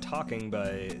a lot of talking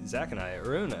by Zach and I.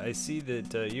 Arun, I see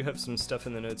that you have some stuff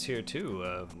in the notes here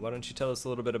too. Why don't you tell us a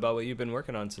little bit about what you've been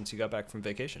working on since you got back from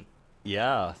vacation?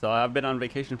 Yeah, so I've been on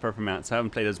vacation for a few months, so I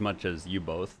haven't played as much as you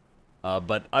both.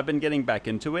 But I've been getting back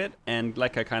into it, and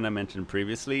like I kind of mentioned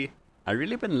previously, I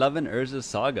really been loving Urza's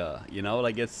Saga. You know,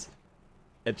 like it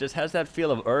just has that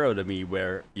feel of Uro to me,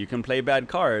 where you can play bad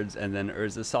cards, and then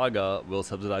Urza's Saga will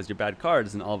subsidize your bad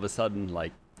cards, and all of a sudden,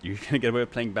 like, you're gonna get away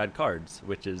with playing bad cards,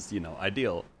 which is,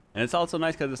 ideal. And it's also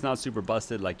nice because it's not super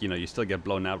busted, like, you still get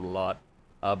blown out a lot.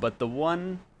 But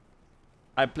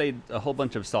I played a whole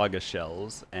bunch of Saga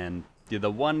shells, and the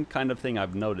one kind of thing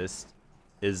I've noticed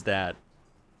is that,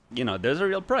 there's a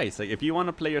real price. Like, if you want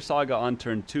to play your Saga on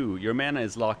turn 2, your mana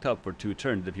is locked up for 2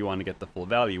 turns if you want to get the full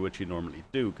value, which you normally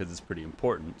do because it's pretty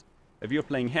important. If you're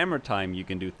playing Hammer Time, you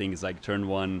can do things like turn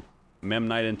 1,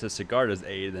 Memnite into Sigarda's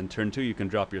aid, and turn 2 you can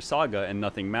drop your Saga and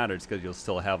nothing matters because you'll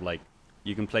still have, like,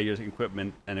 you can play your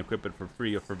equipment and equip it for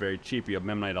free or for very cheap. You have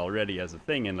Memnite already as a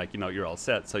thing, and, like, you're all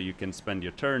set, so you can spend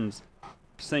your turns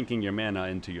sinking your mana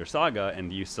into your Saga,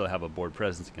 and you still have a board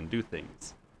presence and can do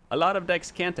things. A lot of decks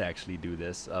can't actually do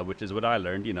this, which is what I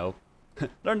learned,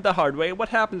 learned the hard way. What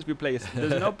happens if you play?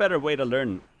 There's no better way to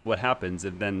learn what happens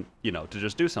than, to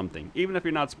just do something, even if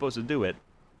you're not supposed to do it.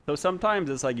 So sometimes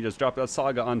it's like you just drop that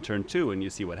Saga on turn 2 and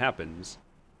you see what happens.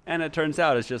 And it turns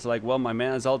out it's just like, well, my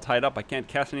mana's all tied up, I can't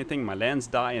cast anything, my lands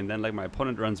die, and then, like, my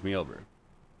opponent runs me over.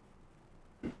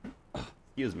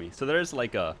 Excuse me. So there's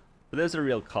a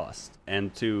real cost.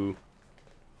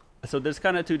 So there's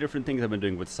kind of 2 different things I've been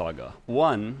doing with Saga.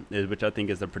 One, which I think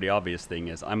is a pretty obvious thing,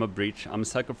 is I'm a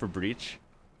sucker for Breach.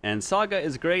 And Saga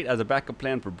is great as a backup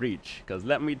plan for Breach, because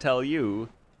let me tell you,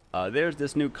 there's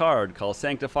this new card called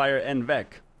Sanctifier Envec.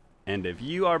 And if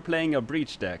you are playing a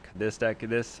Breach deck, this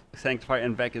Sanctifier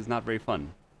Envec is not very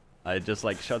fun. It just,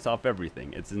 like, shuts off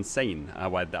everything. It's insane.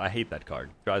 I hate that card.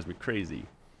 It drives me crazy.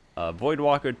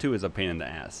 Voidwalker 2 is a pain in the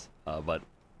ass, but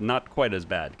not quite as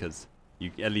bad, because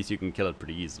at least you can kill it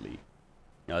pretty easily.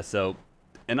 So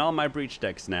in all my Breach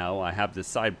decks now, I have this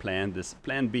side plan, this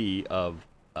plan B of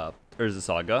Urza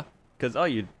Saga, because,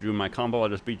 you drew my combo, I'll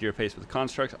just beat your face with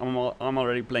constructs. I'm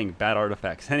already playing bad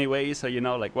artifacts anyway, so,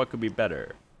 like, what could be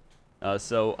better?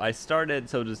 So I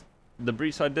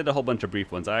did a whole bunch of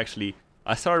brief ones. I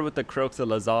started with the Kroxa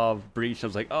Lazov Breach. I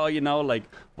was like,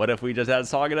 what if we just add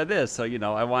Saga to this? So,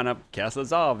 I want to cast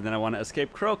Lazov, and then I want to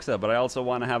escape Kroxa, but I also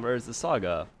want to have Urza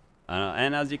Saga.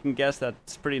 And as you can guess,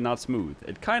 that's pretty not smooth.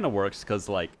 It kind of works, because,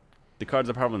 like, the cards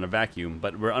are powerful in a vacuum,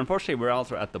 but we're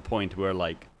also at the point where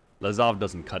like Lazov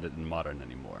doesn't cut it in Modern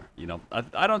anymore. You know,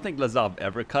 I don't think Lazov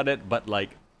ever cut it, but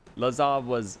like Lazov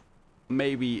was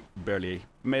maybe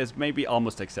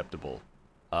almost acceptable.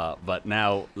 But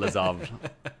now Lazov,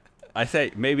 I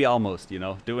say maybe almost, you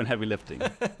know, doing heavy lifting.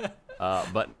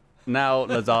 But now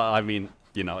Lazov, I mean,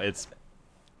 you know, it's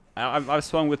I've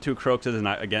swung with 2 Croxes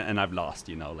and I've lost,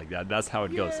 you know, like that. That's how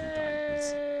it goes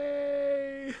sometimes.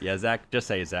 Yeah, Zach, just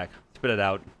say it, Zach. Spit it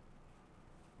out.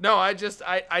 No, I just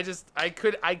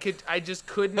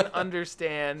couldn't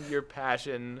understand your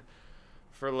passion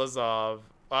for Lazov.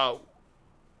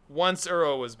 Once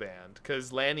Uro was banned,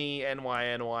 because Lanny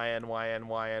NY,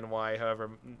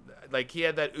 however, like he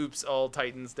had that Oops All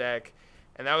Titans deck,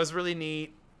 and that was really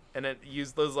neat, and it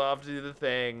used Lazov to do the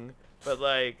thing, but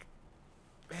like,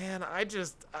 man, I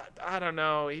don't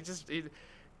know, he just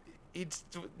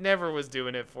never was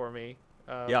doing it for me.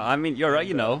 Yeah, I mean, you're right,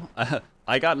 you know.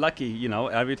 I got lucky, you know.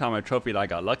 Every time I trophied, I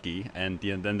got lucky, and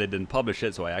then they didn't publish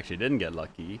it, so I actually didn't get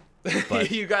lucky.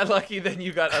 But You got lucky, then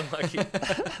you got unlucky.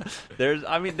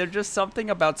 there's just something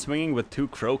about swinging with 2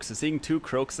 Croaks, seeing 2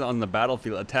 Croaks on the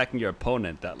battlefield attacking your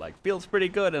opponent that like feels pretty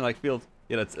good and like feels,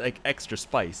 you know, it's like extra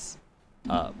spice.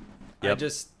 Yep.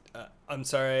 I'm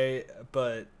sorry,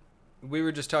 but we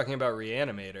were just talking about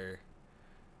Reanimator.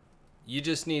 You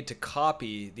just need to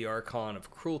copy the Archon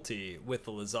of Cruelty with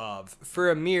the Lazov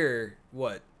for a mere,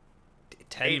 10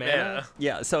 8 mana?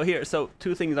 Yeah, so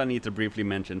 2 things I need to briefly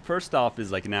mention. First off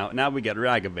is like now we get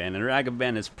Ragavan, and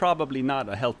Ragavan is probably not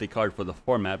a healthy card for the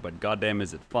format, but goddamn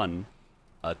is it fun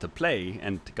to play,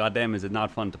 and goddamn is it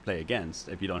not fun to play against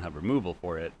if you don't have removal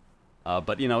for it.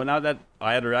 But you know, now that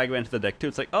I add a Ragavan to the deck too,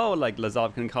 it's like, oh, like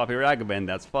Lazov can copy Ragavan,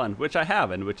 that's fun, which I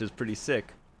have, and which is pretty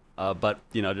sick. But,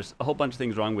 you know, just a whole bunch of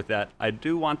things wrong with that. I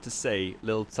do want to say,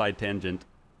 little side tangent,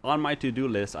 on my to-do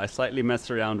list, I slightly messed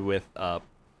around with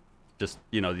just,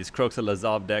 you know, these Croaks of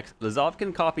Lazov decks. Lazov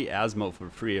can copy Asmo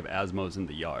for free if Asmo's in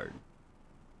the yard.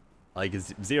 Like,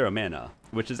 0 mana,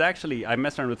 which is actually, I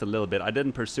messed around with it a little bit. I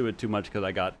didn't pursue it too much because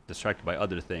I got distracted by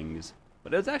other things.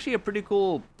 But it was actually a pretty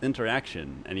cool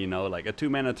interaction. And, you know, like, a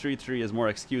 2-mana 3/3 is more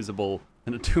excusable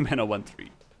than a 2-mana 1/3.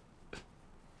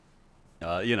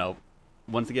 You know,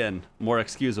 once again, more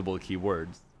excusable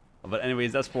keywords. But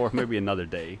anyways, that's for maybe another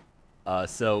day.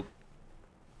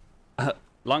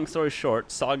 Long story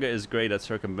short, Saga is great at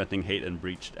circumventing hate and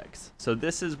breach decks. So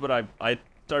this is what I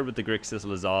started with the Grixis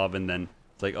Lazov, and then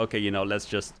it's like, okay, you know, let's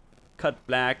just cut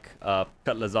black, cut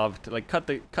Lazov, to, like cut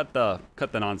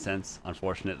the nonsense,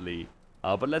 unfortunately.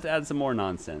 But let's add some more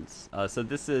nonsense. So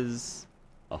this is,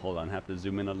 hold on, I have to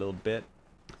zoom in a little bit.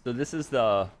 So this is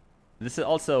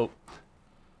also.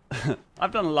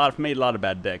 I've made a lot of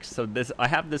bad decks. So I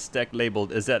have this deck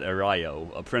labeled Izet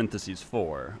Arayo, parentheses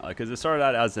 4, because it started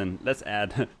out as let's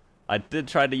add. I did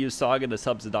try to use Saga to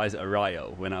subsidize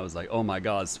Arayo when I was like, oh my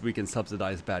god, we can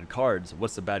subsidize bad cards.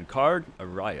 What's the bad card?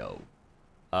 Arayo.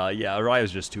 Yeah,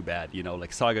 Arayo's just too bad. You know,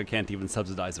 like Saga can't even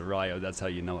subsidize Arayo. That's how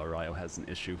you know Arayo has an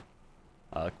issue.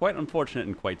 Quite unfortunate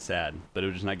and quite sad, but it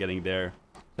was just not getting there.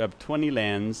 So I have 20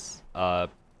 lands,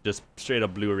 just straight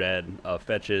up blue-red,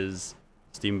 fetches.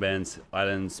 Steam Bands,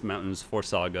 Islands, Mountains, 4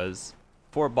 Sagas,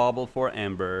 4 Bauble, 4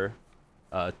 Amber,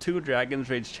 2 Dragon's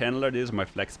Rage Channeler. These are my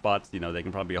flex spots. You know, they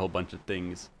can probably be a whole bunch of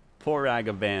things. 4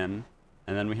 Ragavan,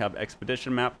 and then we have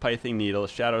Expedition Map, Pithing Needle,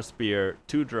 Shadow Spear,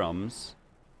 2 Drums,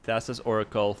 Thassa's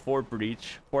Oracle, 4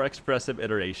 Breach, 4 Expressive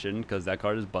Iteration, because that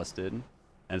card is busted, and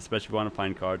especially if you want to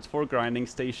find cards, 4 Grinding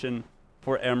Station,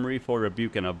 4 Emery, 4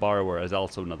 Rebuke, and a Borrower as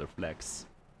also another flex.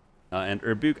 And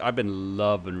Rebuke, I've been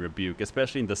loving Rebuke,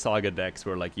 especially in the Saga decks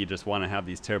where like you just want to have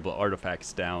these terrible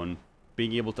artifacts down.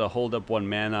 Being able to hold up 1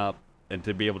 mana and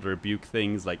to be able to rebuke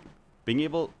things, like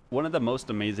one of the most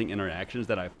amazing interactions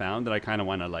that I found that I kind of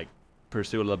want to like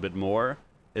pursue a little bit more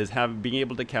is being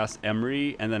able to cast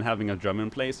Emery and then having a drum in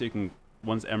play, so you can,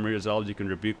 once Emery resolves, you can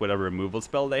rebuke whatever removal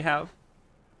spell they have.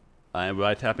 And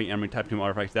by tapping Emery, type 2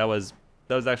 artifacts, that was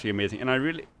actually amazing. And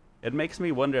it makes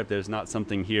me wonder if there's not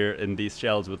something here in these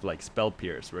shells with like Spell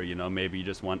Pierce, where, you know, maybe you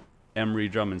just want Emery,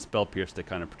 Drum, and Spell Pierce to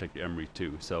kind of protect your Emery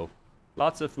too. So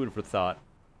lots of food for thought.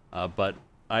 But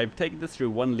I've taken this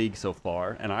through 1 league so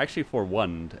far, and I actually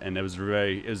 4-1'd, and it was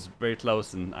very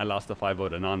close, and I lost the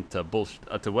 5-0 and on to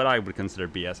to what I would consider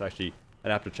BS. Actually,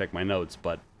 I'd have to check my notes,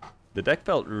 but the deck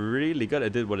felt really good.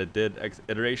 It did what it did.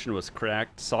 Iteration was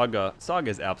cracked. Saga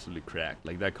is absolutely cracked.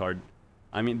 Like that card.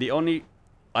 I mean,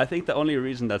 I think the only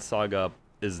reason that Saga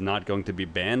is not going to be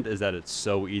banned is that it's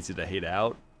so easy to hate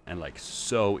out, and like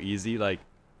so easy. Like,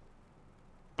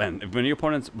 man, when your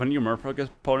Merfolk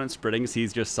opponent spreading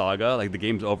sees just Saga, like the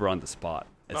game's over on the spot.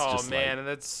 It's oh just man, like, and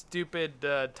that stupid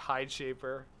Tide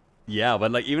Shaper. Yeah,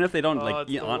 but like even if they don't Oh, like,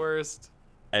 it's the worst.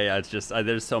 yeah, it's just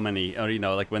there's so many. You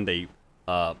know, like when they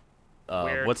uh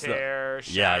Wear what's tear,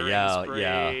 the yeah shattering yeah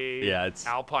spree, yeah it's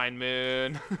Alpine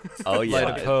Moon. oh Light yeah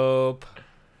of Hope.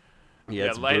 yeah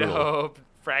it's Light of brutal. Hope,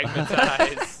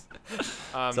 Fragmentize.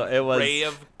 So it was Ray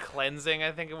of Cleansing,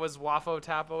 I think it was Wafo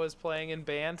Tapo was playing in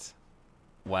Bant.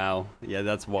 wow, yeah,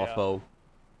 that's Yeah. Waffo.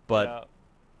 But Yeah.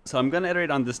 so I'm gonna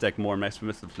iterate on this deck more next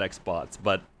with the flex spots,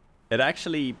 but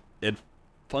it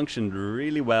functioned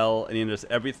really well, and you know, just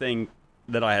everything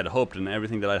that I had hoped and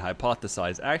everything that I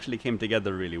hypothesized actually came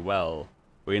together really well.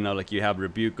 Where you know, like you have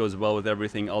Rebuke goes well with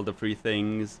everything, all the free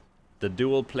things. The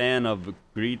dual plan of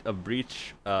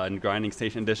Breach and Grinding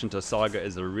Station in addition to Saga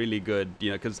is a really good,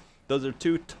 you know, because those are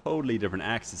two totally different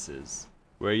axes.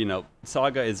 Where you know,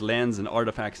 Saga is lands and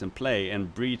artifacts in play,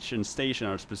 and Breach and Station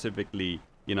are specifically,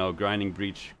 you know, Grinding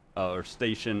Breach or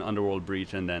Station, Underworld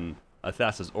Breach, and then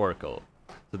Thassa's Oracle.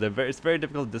 So it's very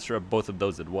difficult to disrupt both of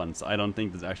those at once. I don't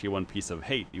think there's actually one piece of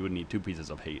hate. You would need two pieces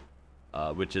of hate,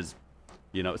 which is,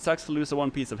 you know, it sucks to lose a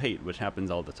one piece of hate, which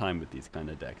happens all the time with these kind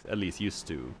of decks, at least used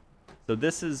to. So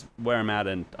this is where I'm at,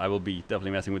 and I will be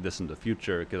definitely messing with this in the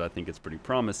future because I think it's pretty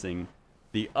promising.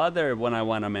 The other one I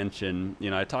want to mention, you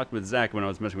know, I talked with Zach when I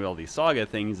was messing with all these Saga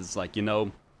things. It's like, you know,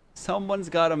 someone's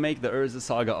got to make the Urza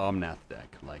Saga Omnath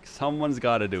deck. Like, someone's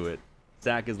got to do it.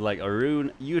 Zach is like,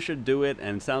 Arun, you should do it,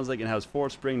 and it sounds like it has 4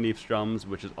 Springleaf Drums,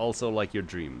 which is also like your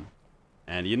dream.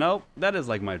 And you know, that is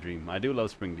like my dream. I do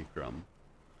love Springleaf Drum.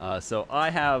 So I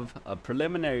have a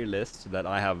preliminary list that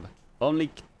I have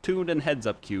only tuned in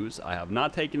heads-up queues. I have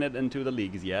not taken it into the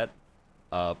leagues yet.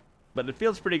 But it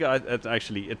feels pretty good.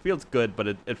 It feels good, but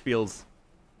it feels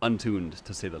untuned,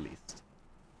 to say the least.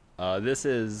 This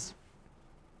is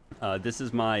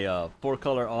my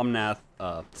 4-color Omnath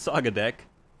Saga deck.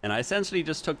 And I essentially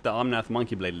just took the Omnath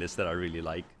Monkey Blade list that I really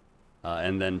like,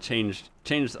 and then changed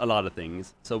a lot of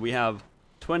things. So we have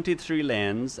 23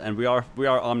 lands, and we are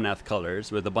Omnath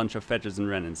colors with a bunch of fetches and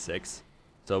Ren and 6.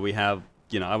 So we have,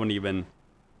 you know, I wouldn't even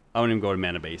go to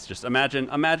mana base. Just imagine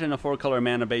a 4-color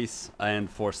mana base and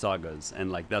 4 sagas,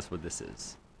 and like that's what this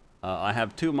is. I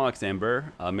have 2 Mox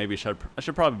Amber. Maybe I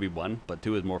should probably be 1, but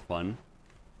 2 is more fun.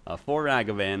 4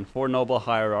 Ragavan, 4 Noble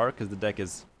Hierarch, because the deck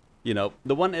is, you know,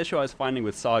 the one issue I was finding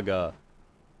with Saga,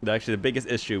 actually the biggest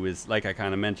issue is, like I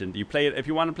kind of mentioned, you play it if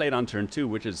you want to play it on turn 2,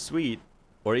 which is sweet,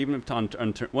 or even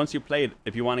if once you play it,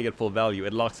 if you want to get full value,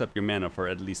 it locks up your mana for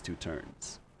at least 2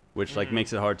 turns, which like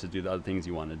makes it hard to do the other things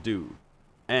you want to do.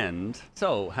 And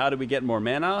so, how do we get more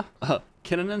mana?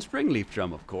 Kinnan and Springleaf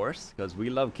Drum, of course, because we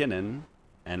love Kinnan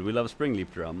and we love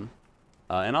Springleaf Drum,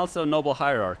 and also Noble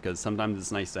Hierarch, because sometimes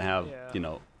it's nice to have, you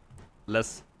know,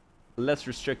 less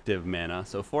restrictive mana.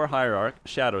 So 4 Hierarch,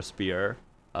 Shadow Spear,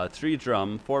 3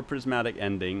 Drum, 4 Prismatic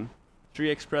Ending, 3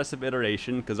 Expressive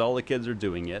Iteration, because all the kids are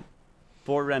doing it,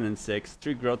 4 Ren and 6,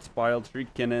 3 Growth Spiral, 3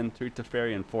 Kinnan, 3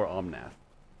 Teferi, and 4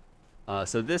 Omnath.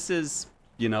 So this is,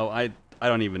 you know, I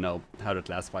don't even know how to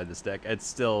classify this deck. It's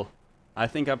still, I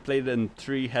think I've played it in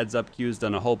 3 heads-up queues,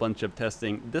 done a whole bunch of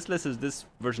testing. This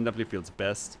version definitely feels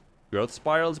best. Growth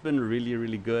Spiral's been really,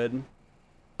 really good.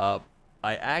 I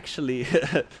actually...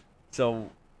 So,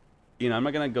 you know, I'm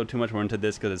not going to go too much more into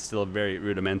this because it's still very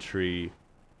rudimentary,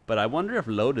 but I wonder if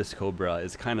Lotus Cobra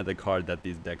is kind of the card that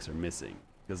these decks are missing.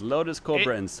 Because Lotus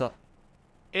Cobra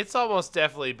It's almost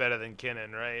definitely better than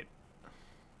Kinnan, right?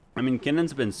 I mean,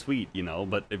 Kinnan's been sweet, you know,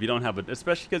 but if you don't have it,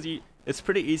 especially because it's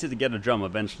pretty easy to get a drum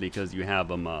eventually because you have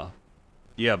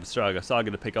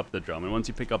Saga to pick up the drum, and once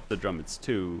you pick up the drum, it's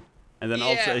 2. And then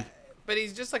also... But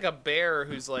he's just like a bear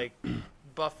who's like...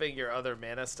 buffing your other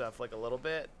mana stuff like a little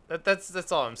bit.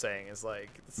 That's all I'm saying is like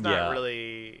it's not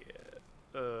really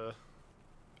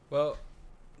Well,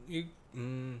 you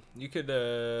could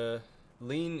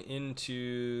lean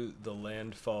into the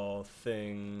landfall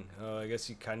thing. I guess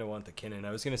you kind of want the Kinnan.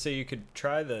 I was going to say you could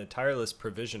try the Tireless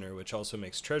Provisioner, which also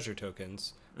makes treasure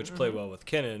tokens, which play well with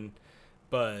Kinnan,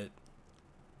 but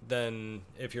then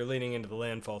if you're leaning into the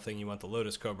landfall thing, you want the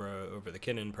Lotus Cobra over the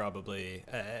Kinnan probably.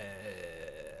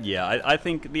 Yeah, I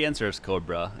think the answer is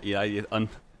Cobra. Yeah,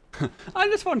 I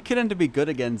just want Kinnan to be good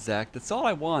again, Zach. That's all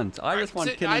I want. I just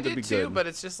want Kinnan to be good. I do too, but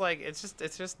it's just like it's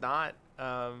just not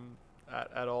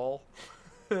at all.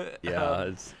 Yeah,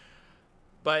 it's...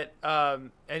 But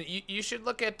and you should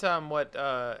look at what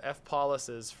F.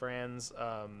 Paulus's Fran's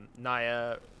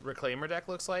Naya Reclaimer deck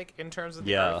looks like in terms of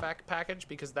the artifact package,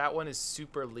 because that one is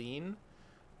super lean.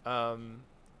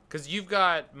 Because you've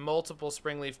got multiple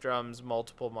Springleaf Drums,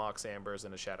 multiple Mox Ambers,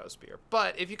 and a Shadow Spear.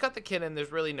 But if you cut the Kinnan,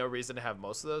 there's really no reason to have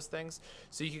most of those things.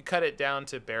 So you could cut it down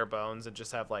to bare bones and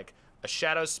just have like a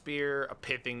Shadow Spear, a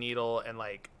Pithing Needle, and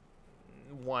like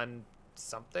 1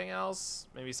 something else.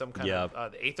 Maybe some kind Yeah.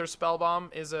 of the Aether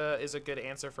Spellbomb is a good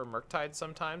answer for Murktide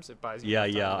sometimes. It buys you Yeah,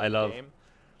 enough time yeah, to I win the love. game.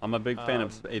 I'm a big fan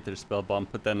of Aether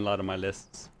Spellbomb. Put that in a lot of my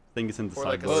lists. I think it's in the Or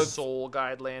like a sideboard. Soul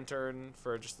Guide Lantern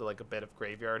for just like a bit of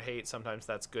graveyard hate. Sometimes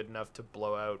that's good enough to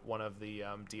blow out one of the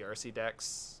DRC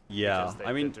decks. Yeah, because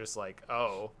I mean- they're just like,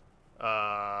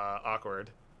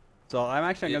 awkward. So I'm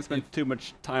actually not It- gonna spend too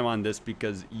much time on this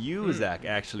because you, Zach,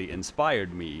 actually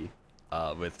inspired me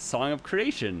with Song of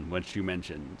Creation, which you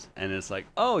mentioned, and it's like,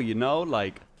 oh,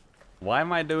 like, why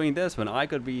am I doing this when I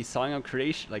could be Song of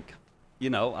Creation? Like,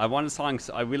 I want a song.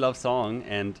 We love song,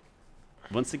 and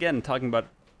once again, talking about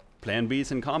Plan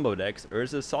Bs and combo decks,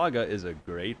 Urza's Saga is a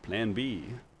great Plan B,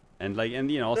 and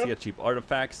also get cheap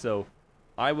artifacts. So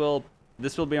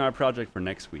this will be my project for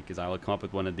next week. Is I will come up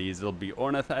with one of these. It'll be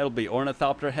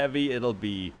Ornithopter heavy. It'll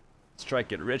be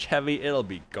Strike It Rich heavy. It'll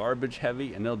be garbage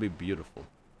heavy, and it'll be beautiful.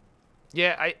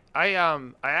 Yeah,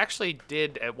 I actually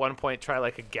did at one point try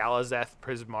like a Galazeth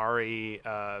Prismari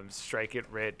Strike It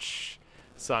Rich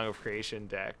Song of Creation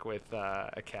deck with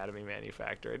Academy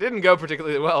Manufacturer. It didn't go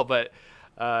particularly well, but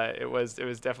it was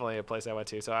definitely a place I went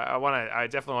to. So I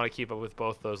definitely want to keep up with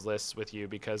both those lists with you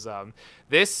because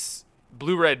this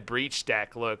Blue-Red Breach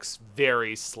deck looks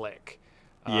very slick.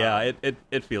 Yeah,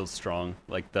 it feels strong.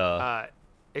 Like the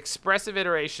Expressive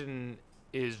Iteration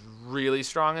is really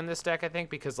strong in this deck, I think,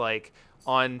 because like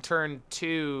on turn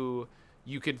 2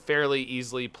 you could fairly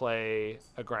easily play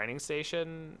a Grinding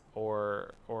Station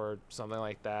or something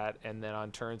like that, and then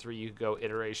on turn 3 you could go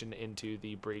Iteration into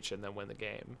the Breach and then win the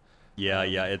game. yeah,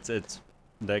 it's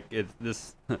like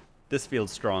this this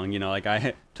feels strong. Like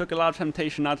I took a lot of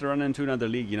temptation not to run into another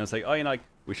league. It's like, like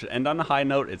we should end on a high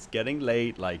note. It's getting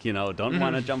late. Like don't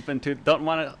want to don't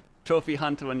want to trophy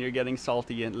hunt when you're getting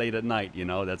salty and late at night.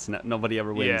 That's nobody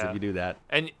ever wins if you do that.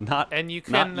 And you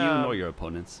can not you nor your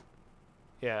opponents.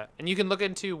 Yeah, and you can look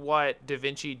into what Da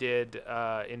Vinci did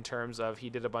in terms of he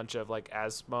did a bunch of like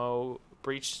Asmo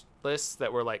Breach lists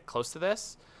that were like close to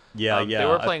this. Yeah, They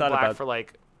were playing black for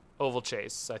like Oval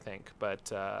Chase, I think,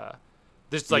 but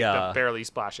there's like the barely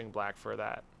splashing black for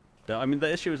that. I mean,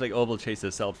 the issue is like Oval Chase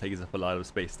itself takes up a lot of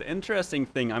space. The interesting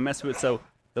thing I messed with, so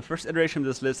the first iteration of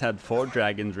this list had 4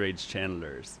 Dragon's Rage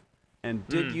Channelers. And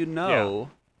did you know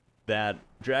that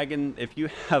if you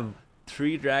have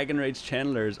 3 Dragon Rage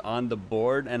Channelers on the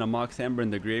board and a Mox Amber in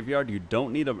the graveyard, you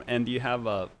don't need and you have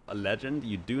a legend,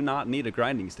 you do not need a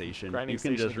Grinding Station. You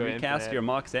can just recast your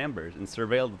Mox Ambers and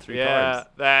surveil the 3 cards. Yeah,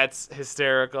 that's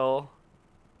hysterical.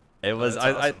 It was,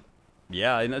 That's awesome.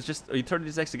 Yeah, and it's just, you turn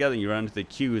these decks together and you run into the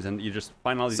queues and you just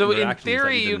find all these So in interactions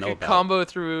theory, that you you didn't know could about. combo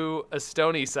through a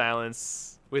Stony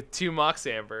Silence with 2 Mox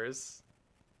Ambers.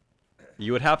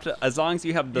 You would have to, as long as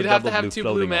you have the You'd double have to have blue 2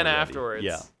 blue floating mana already. afterwards.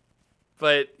 Yeah.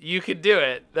 But you could do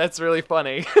it. That's really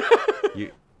funny.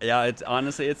 It's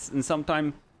honestly, and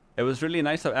sometimes it was really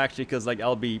nice though, actually, because like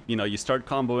I'll be, you start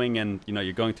comboing and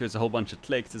you're going through a whole bunch of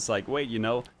clicks. It's like, wait,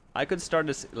 I could start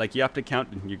this, like you have to count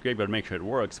in your graveyard to make sure it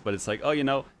works, but it's like,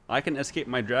 I can escape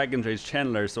my Dragon's Rage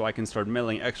Channeler so I can start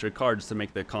milling extra cards to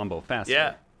make the combo faster.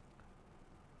 Yeah.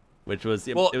 Which was,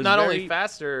 Well, it was not very, only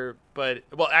faster, but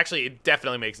actually, it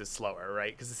definitely makes it slower,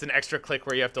 right? Because it's an extra click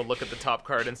where you have to look at the top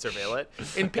card and surveil it.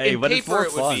 In but it's paper, more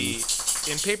it would fun. be.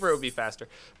 In paper, it would be faster.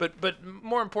 But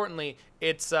more importantly,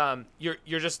 it's you're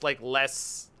just like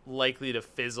less likely to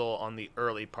fizzle on the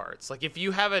early parts. Like if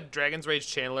you have a Dragon's Rage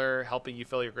Channeler helping you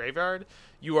fill your graveyard,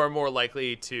 you are more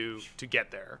likely to get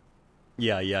there.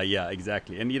 Yeah,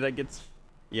 exactly. And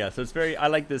so it's very, I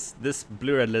like this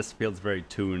blue-red list feels very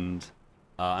tuned.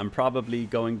 I'm probably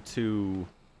going to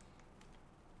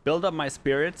build up my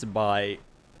spirits by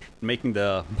making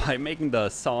the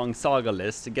song saga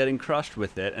list, getting crushed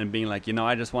with it, and being like,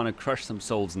 I just want to crush some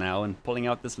souls now, and pulling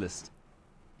out this list.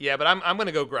 Yeah, but I'm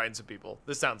gonna go grind some people.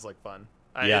 This sounds like fun.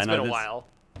 It's been a while.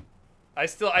 I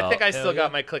think I still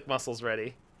got my click muscles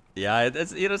ready. Yeah,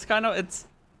 it's kind of,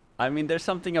 I mean, there's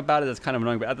something about it that's kind of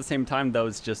annoying, but at the same time, though,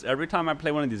 it's just every time I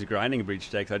play one of these Grinding Breach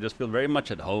decks, I just feel very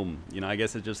much at home. I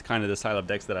guess it's just kind of the style of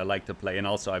decks that I like to play, and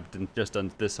also I've just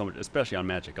done this so much, especially on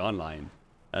Magic Online.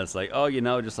 And it's like,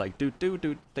 just like do,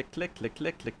 click, click, click,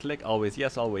 click, click, click, always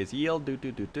yes, always yield,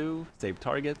 do, save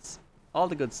targets, all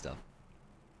the good stuff.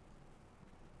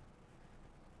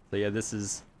 So yeah, this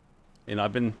is,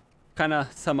 I've been kind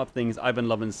of sum up things. I've been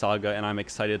loving Saga, and I'm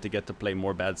excited to get to play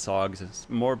more bad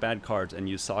cards, and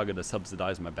use Saga to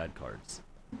subsidize my bad cards.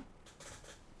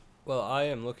 Well, I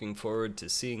am looking forward to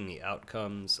seeing the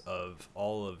outcomes of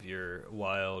all of your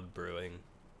wild brewing.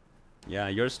 Yeah,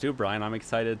 yours too, Brian. I'm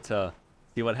excited to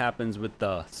see what happens with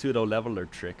the pseudo leveler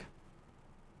trick.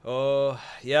 Oh,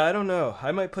 yeah, I don't know.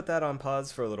 I might put that on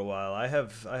pause for a little while. I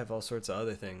have all sorts of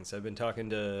other things. I've been talking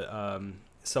to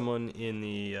someone in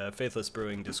the Faithless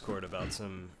Brewing Discord about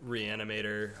some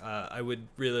Reanimator. I would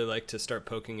really like to start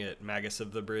poking at Magus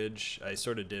of the Bridge. I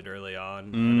sort of did early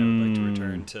on, and I would like to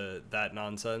return to that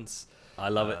nonsense. I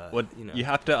love it. What you know. you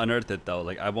have to unearth it though.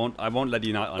 Like I won't let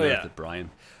you not unearth it,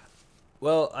 Brian.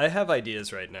 Well, I have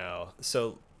ideas right now.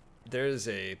 So there's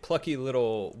a plucky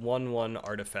little 1/1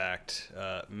 artifact,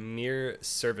 Mere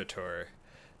Servitor.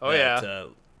 Oh, that, yeah.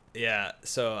 Yeah,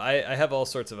 so I have all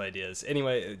sorts of ideas.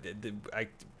 Anyway, I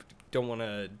don't want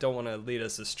to lead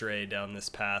us astray down this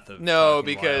path of No, talking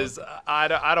because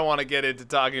wild. I don't want to get into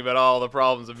talking about all the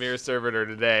problems of Mirror Servitor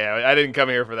today. I didn't come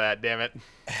here for that, damn it.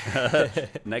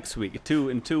 Next week,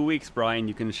 in 2 weeks, Brian,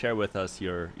 you can share with us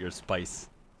your spice,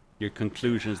 your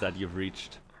conclusions that you've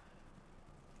reached.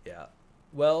 Yeah.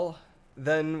 Well,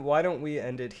 then why don't we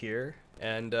end it here?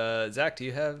 And Zach, do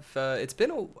you have? It's been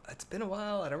a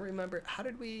while. I don't remember. What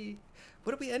did we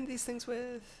end these things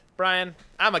with? Brian,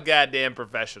 I'm a goddamn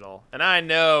professional, and I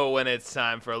know when it's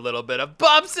time for a little bit of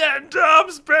bumps and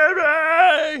dumps,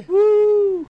 baby!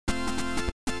 Woo!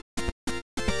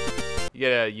 You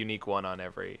get a unique one on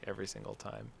every single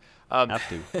time. Have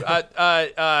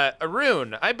to.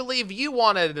 Arun, I believe you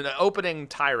wanted an opening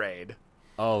tirade.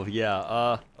 Oh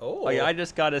yeah. Okay, I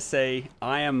just gotta say,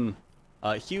 I am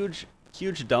huge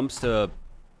dumps to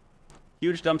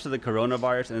the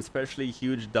coronavirus, and especially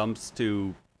huge dumps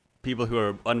to people who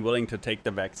are unwilling to take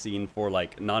the vaccine for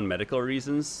like non-medical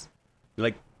reasons.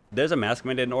 Like, there's a mask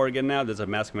mandate in Oregon now. There's a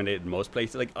mask mandate in most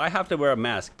places. Like, I have to wear a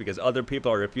mask because other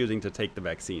people are refusing to take the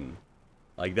vaccine,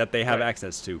 like that they have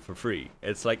access to for free.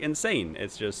 It's like insane.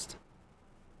 It's just,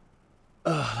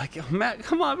 like,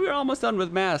 come on, we're almost done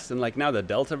with masks, and like now the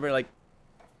Delta variant, like,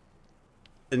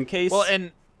 in case. Well,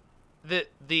 and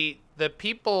the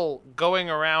people going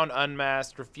around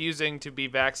unmasked, refusing to be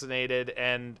vaccinated,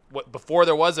 and before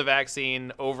there was a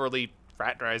vaccine, overly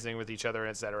fraternizing with each other,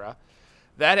 etc.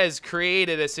 That has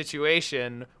created a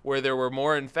situation where there were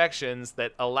more infections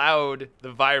that allowed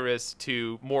the virus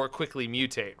to more quickly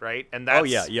mutate, right? And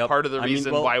that's part of the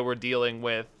reason why we're dealing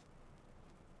with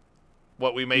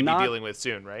what we may be dealing with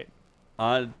soon, right?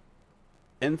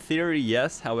 In theory,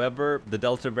 yes. However, the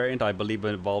Delta variant, I believe,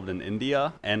 evolved in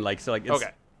India, and like, so like,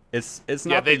 it's not.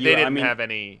 Yeah, they didn't have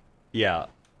any. Yeah,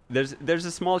 there's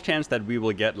a small chance that we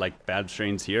will get like bad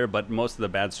strains here, but most of the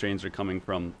bad strains are coming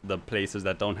from the places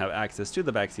that don't have access to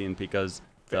the vaccine because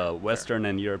the Western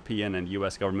and European and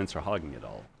U.S. governments are hogging it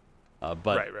all.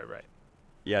 But right.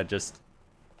 Yeah, just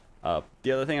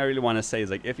the other thing I really want to say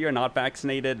is, like, if you're not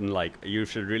vaccinated, and like, you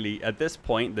should really, at this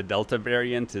point, the Delta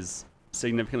variant is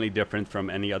significantly different from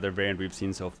any other variant we've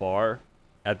seen so far.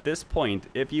 At this point,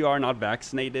 if you are not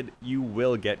vaccinated, you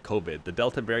will get COVID. The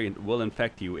Delta variant will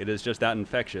infect you. It is just that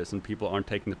infectious, and people aren't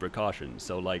taking the precautions.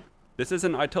 So, like, this is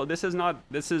not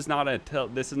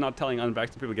telling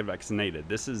unvaccinated people to get vaccinated.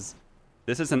 This is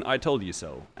an I told you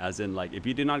so. As in, like, if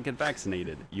you do not get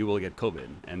vaccinated, you will get COVID,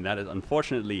 and that is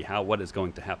unfortunately what is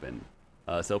going to happen.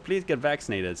 So please get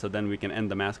vaccinated, so then we can end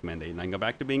the mask mandate, and I can go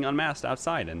back to being unmasked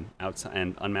outside and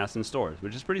unmasked in stores,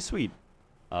 which is pretty sweet.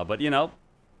 But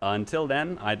until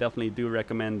then, I definitely do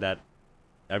recommend that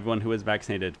everyone who is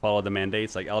vaccinated follow the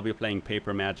mandates. Like, I'll be playing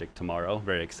Paper Magic tomorrow.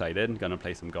 Very excited. Gonna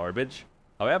play some garbage.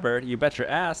 However, you bet your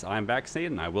ass I'm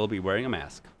vaccinated and I will be wearing a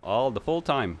mask all the full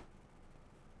time.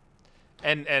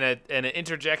 And an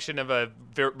interjection of a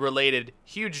related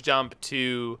huge jump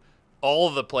to all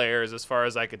of the players, as far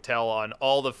as I could tell, on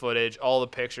all the footage, all the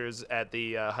pictures at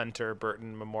the Hunter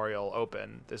Burton Memorial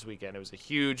Open this weekend. It was a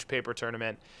huge paper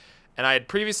tournament. And I had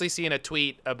previously seen a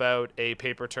tweet about a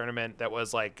paper tournament that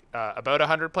was like about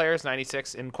 100 players,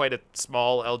 96, in quite a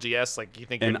small LGS. Like, you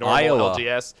think in normal Iowa.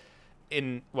 LGS.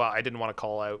 I didn't want to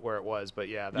call out where it was, but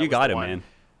yeah, that you was got the it, one. man.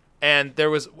 And it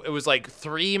was like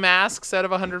 3 masks out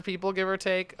of 100 people, give or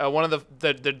take. One of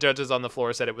the judges on the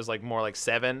floor said it was like more like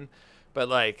 7, but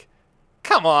like,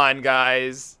 come on,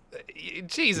 guys,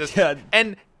 Jesus. Yeah.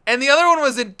 And the other one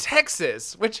was in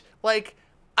Texas, which, like,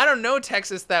 I don't know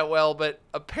Texas that well, but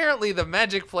apparently the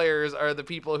Magic players are the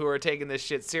people who are taking this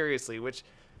shit seriously, which,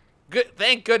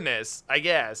 thank goodness, I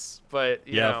guess. But,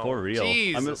 you know, for real.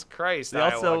 Jesus Christ,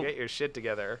 also, get your shit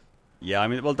together. Yeah, I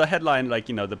mean, well, the headline, like,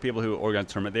 the people who organize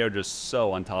the tournament, they are just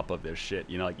so on top of this shit.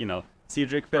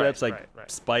 Cedric Phillips, right.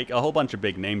 Spike, a whole bunch of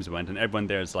big names went, and everyone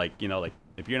there's like, like,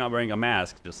 if you're not wearing a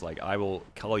mask, just like, I will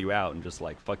call you out and just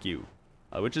like, fuck you.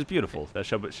 Which is beautiful. That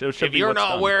should if be you're what's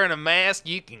not done. wearing a mask,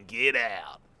 you can get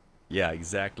out. Yeah,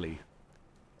 exactly.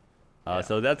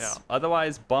 So that's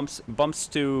otherwise bumps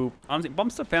to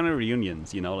family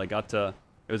reunions. Like, got to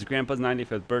it was Grandpa's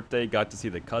 95th birthday. Got to see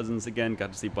the cousins again.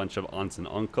 Got to see a bunch of aunts and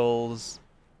uncles.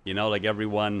 You know, like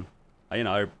everyone. You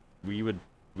know,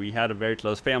 we had a very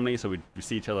close family, so we'd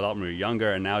see each other a lot when we were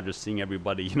younger. And now just seeing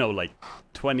everybody, you know, like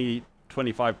 20,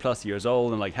 25 plus years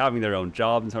old and like having their own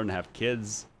jobs and starting to have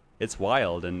kids. It's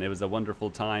wild, and it was a wonderful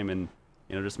time, and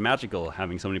you know, just magical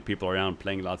having so many people around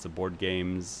playing lots of board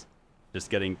games, just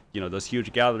getting, you know, those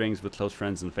huge gatherings with close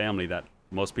friends and family that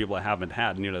most people haven't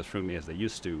had nearly as frequently as they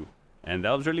used to. And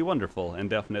that was really wonderful, and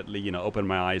definitely, you know, opened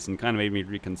my eyes and kind of made me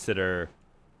reconsider,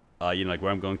 you know, like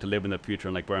where I'm going to live in the future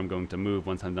and like where I'm going to move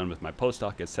once I'm done with my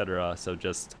postdoc, etc. So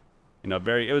just, you know,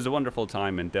 it was a wonderful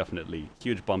time, and definitely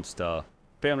huge bumps to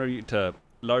family, to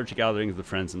large gatherings with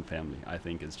friends and family. I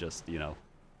think is just, you know,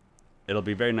 it'll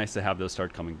be very nice to have those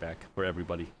start coming back for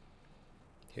everybody.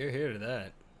 Hear to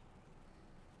that.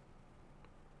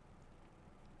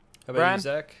 How about Brian? you,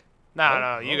 Zach?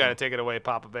 No, you got to take it away,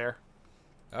 Papa Bear.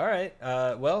 All right.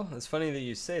 Well, it's funny that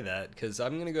you say that, because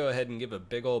I'm going to go ahead and give a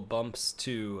big old bumps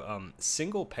to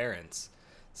single parents.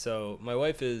 So my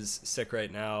wife is sick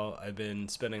right now. I've been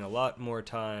spending a lot more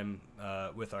time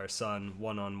with our son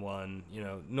one-on-one. You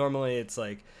know, normally it's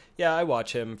like, yeah, I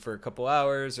watch him for a couple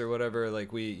hours or whatever.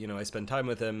 Like I spend time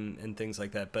with him and things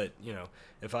like that. But, you know,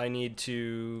 if I need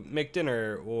to make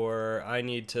dinner, or I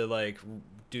need to like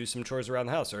do some chores around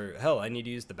the house, or hell, I need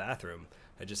to use the bathroom,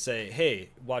 I just say, hey,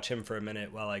 watch him for a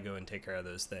minute while I go and take care of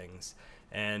those things.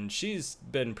 And she's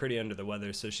been pretty under the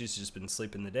weather, so she's just been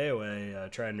sleeping the day away,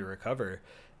 trying to recover.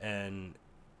 And,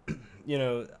 you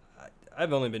know,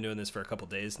 I've only been doing this for a couple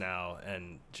days now,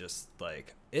 and just,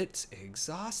 like, it's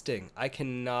exhausting. I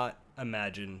cannot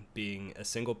imagine being a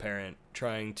single parent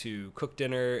trying to cook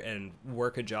dinner and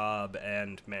work a job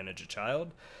and manage a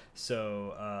child.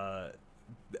 So,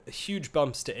 huge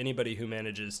bumps to anybody who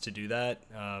manages to do that.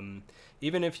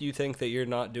 Even if you think that you're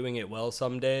not doing it well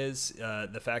some days,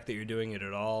 the fact that you're doing it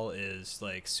at all is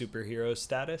like superhero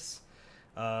status.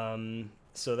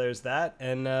 So there's that.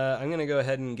 And I'm going to go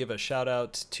ahead and give a shout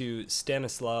out to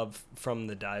Stanislav from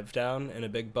the Dive Down, and a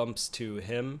big bumps to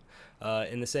him.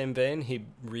 In the same vein, he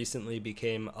recently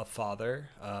became a father,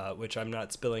 which I'm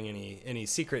not spilling any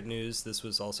secret news. This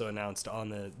was also announced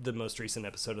on the most recent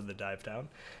episode of the Dive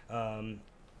Down.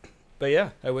 But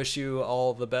yeah, I wish you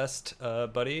all the best,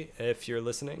 buddy, if you're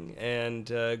listening, and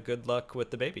good luck with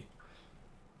the baby.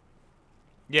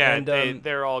 Yeah, And,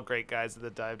 they're all great guys at the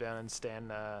Dive Down, and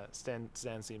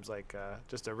Stan seems like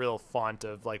just a real font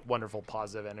of like wonderful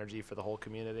positive energy for the whole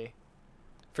community.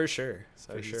 For sure.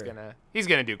 So he's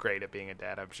gonna do great at being a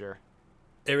dad, I'm sure.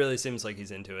 It really seems like he's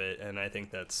into it, and I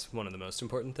think that's one of the most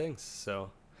important things.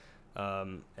 So,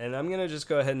 and I'm gonna just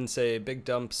go ahead and say big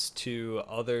dumps to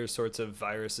other sorts of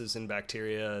viruses and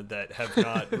bacteria that have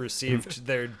not received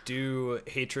their due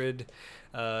hatred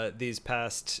these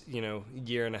past,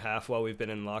 year and a half while we've been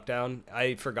in lockdown.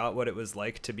 I forgot what it was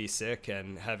like to be sick,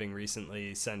 and having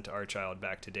recently sent our child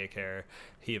back to daycare,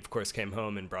 he of course came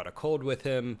home and brought a cold with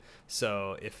him.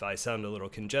 So if I sound a little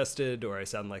congested or I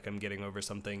sound like I'm getting over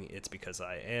something, it's because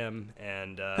I am.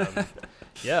 And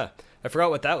yeah, I forgot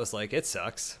what that was like. It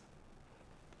sucks.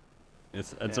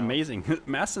 It's amazing.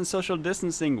 Mask and social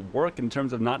distancing work in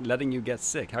terms of not letting you get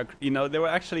sick.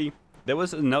 There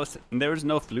was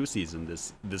no flu season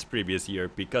this previous year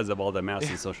because of all the mask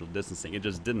and social distancing. It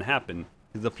just didn't happen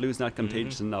because the flu's not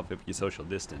contagious enough if you social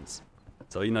distance.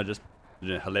 So just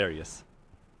hilarious.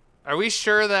 Are we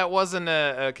sure that wasn't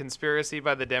a conspiracy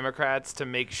by the Democrats to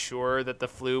make sure that the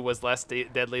flu was less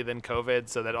deadly than COVID,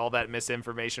 so that all that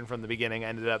misinformation from the beginning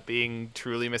ended up being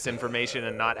truly misinformation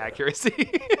and not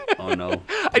accuracy? Oh no.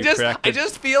 I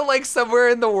just feel like somewhere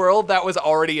in the world that was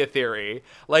already a theory.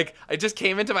 Like, it just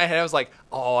came into my head. I was like,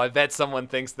 oh, I bet someone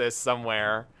thinks this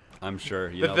somewhere. I'm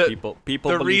sure, people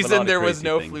The reason there was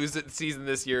no things. flu season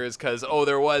this year is because,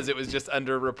 there was. It was just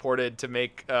underreported to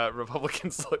make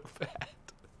Republicans look bad.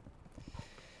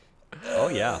 Oh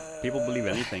yeah, people believe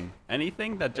anything.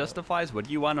 Anything that justifies what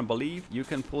you want to believe, you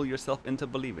can fool yourself into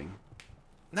believing.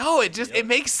 No, it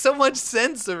makes so much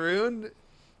sense, Arun.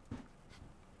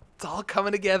 It's all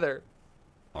coming together.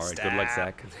 All right, good luck,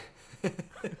 Zach.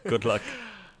 Good luck.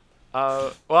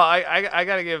 Well, I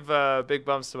gotta give big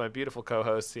bumps to my beautiful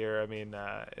co-hosts here. I mean,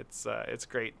 it's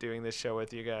great doing this show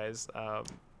with you guys.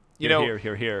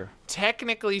 Here.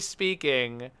 Technically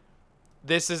speaking,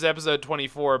 this is episode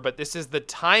 24, but this is the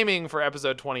timing for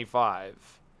episode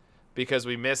 25 because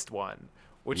we missed one,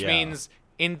 which means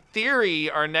in theory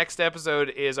our next episode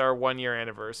is our 1-year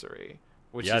anniversary,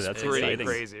 which is pretty exciting.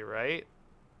 Crazy, right?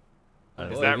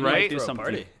 Is that right? Do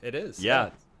something. It is. Yeah,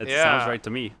 it sounds right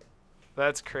to me.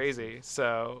 That's crazy.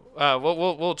 So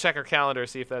we'll check our calendar,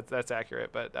 see if that's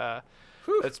accurate. But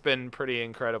that's been pretty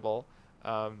incredible.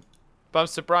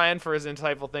 Bumps to Brian for his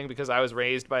insightful thing, because I was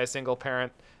raised by a single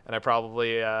parent, and I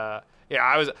probably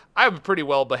I'm a pretty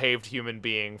well behaved human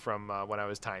being from when I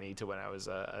was tiny to when I was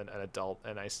an adult,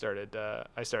 and I started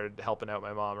helping out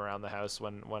my mom around the house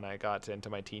when I got into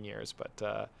my teen years.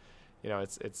 But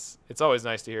it's always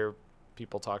nice to hear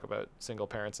people talk about single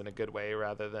parents in a good way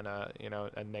rather than a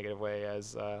negative way.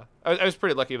 As I was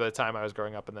pretty lucky by the time I was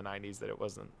growing up in the 90s that it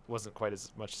wasn't quite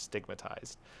as much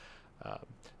stigmatized.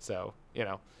 So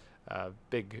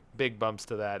big bumps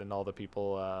to that, and all the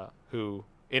people who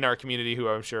in our community who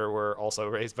I'm sure were also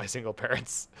raised by single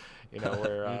parents.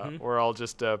 We're all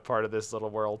just a part of this little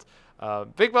world.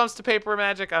 Big bumps to Paper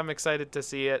Magic. I'm excited to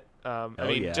see it.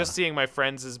 Just seeing my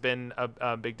friends has been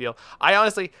a big deal.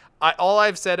 All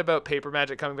I've said about Paper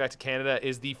Magic coming back to Canada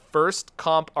is the first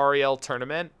Comp REL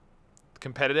tournament,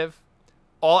 competitive.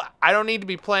 I don't need to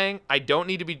be playing. I don't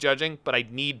need to be judging, but I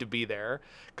need to be there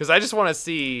because I just want to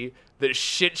see the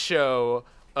shit show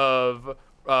of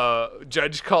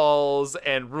judge calls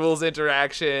and rules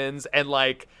interactions and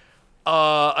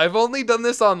I've only done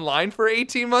this online for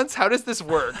 18 months. How does this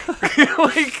work?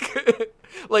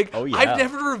 I've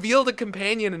never revealed a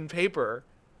companion in Paper.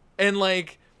 And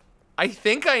I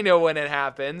think I know when it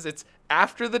happens. It's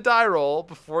after the die roll,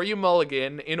 before you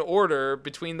mulligan, in order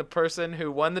between the person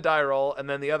who won the die roll and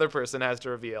then the other person has to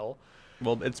reveal.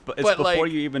 Well, it's before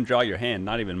you even draw your hand,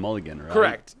 not even mulligan, right?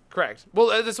 Correct.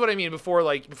 Well, that's what I mean. Before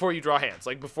you draw hands,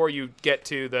 before you get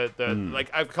to the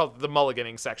I've called it the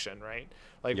mulliganing section, right?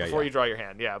 Before you draw your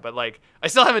hand, yeah. But I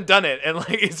still haven't done it, and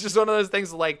it's just one of those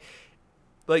things.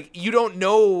 You don't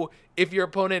know if your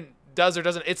opponent does or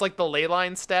doesn't. It's like the ley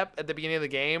line step at the beginning of the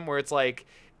game, where it's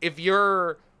if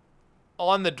you're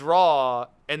on the draw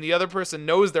and the other person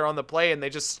knows they're on the play and they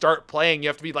just start playing, you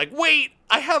have to be wait,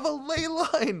 I have a ley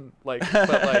line.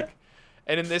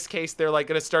 And in this case, they're going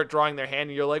to start drawing their hand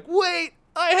and you're wait,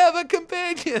 I have a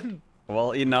companion.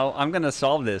 Well, I'm going to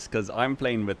solve this because I'm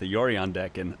playing with the Yorion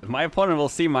deck and my opponent will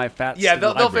see my fat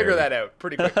they'll figure that out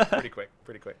pretty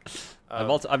quick.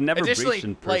 I've never breached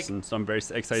in person, so I'm very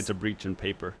excited to breach in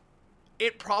Paper.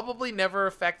 It probably never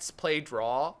affects play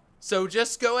draw. So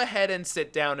just go ahead and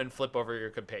sit down and flip over your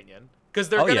companion, because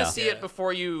they're gonna see it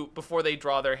before they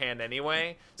draw their hand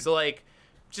anyway. So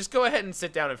just go ahead and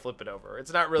sit down and flip it over.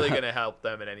 It's not really gonna help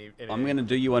them in any. I'm gonna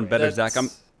do you one better, Zach.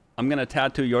 I'm gonna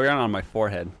tattoo Yorion on my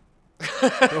forehead.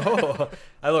 Oh,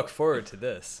 I look forward to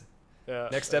this. Yeah,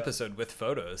 Next episode with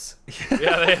photos.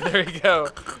 Yeah, there you go.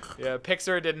 Yeah,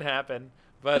 Pixar didn't happen,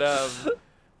 but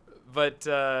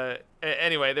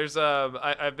anyway, there's there's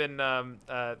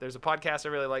a podcast I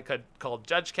really like called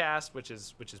JudgeCast, which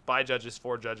is by judges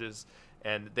for judges,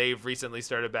 and they've recently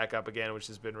started back up again, which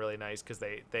has been really nice because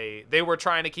they were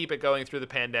trying to keep it going through the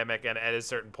pandemic, and at a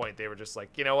certain point they were just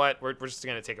you know what, we're just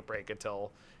gonna take a break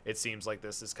until it seems like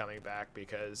this is coming back,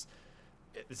 because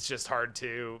it's just hard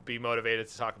to be motivated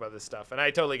to talk about this stuff, and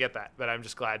I totally get that, but I'm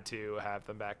just glad to have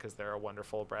them back because they're a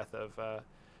wonderful breath of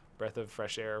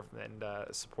fresh air and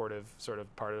supportive sort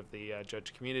of part of the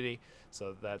judge community.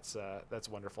 So that's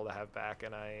wonderful to have back.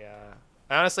 And I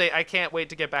honestly, I can't wait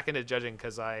to get back into judging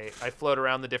because I float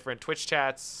around the different Twitch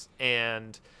chats,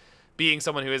 and being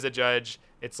someone who is a judge,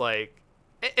 it's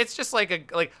it's just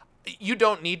you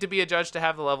don't need to be a judge to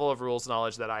have the level of rules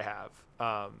knowledge that I have.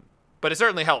 But it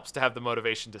certainly helps to have the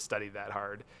motivation to study that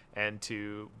hard and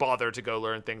to bother to go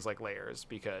learn things like layers,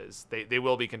 because they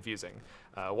will be confusing.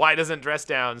 Why doesn't Dress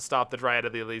Down stop the Dryad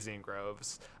of the Elysian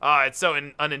Groves? It's so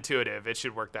unintuitive. It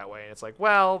should work that way. And it's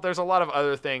well, there's a lot of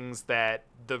other things that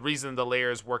the reason the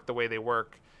layers work the way they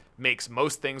work makes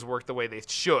most things work the way they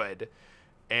should.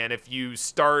 And if you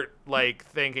start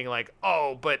thinking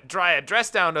oh, but Dryad Dress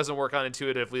Down doesn't work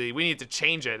unintuitively, we need to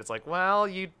change it. It's well,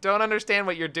 you don't understand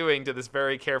what you're doing to this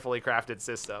very carefully crafted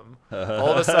system. All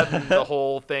of a sudden, the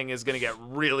whole thing is going to get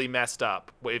really messed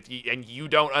up and you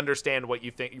don't understand what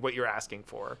you're asking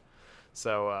for.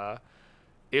 So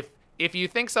if you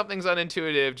think something's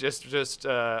unintuitive, just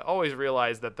always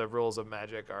realize that the rules of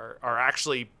Magic are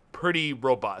actually pretty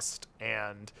robust,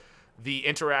 and the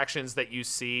interactions that you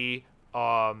see,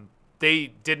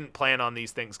 they didn't plan on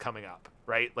these things coming up,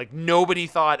 right? Nobody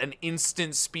thought an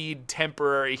instant speed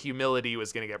temporary humility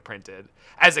was going to get printed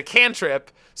as a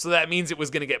cantrip, so that means it was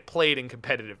going to get played in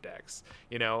competitive decks.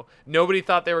 Nobody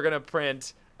thought they were going to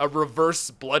print a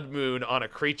reverse Blood Moon on a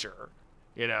creature.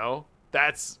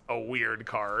 That's a weird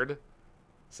card.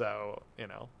 So,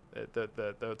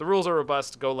 the rules are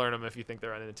robust. Go learn them if you think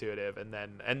they're unintuitive,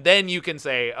 and then you can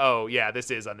say, oh yeah,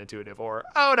 this is unintuitive, or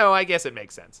oh no, I guess it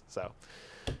makes sense. So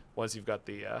once you've got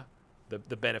the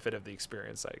benefit of the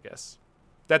experience, I guess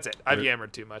that's it. I've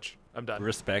yammered too much. I'm done.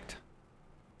 Respect.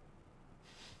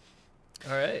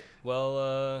 All right.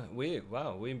 Well, we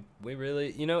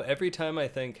really, every time I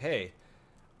think, hey,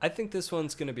 I think this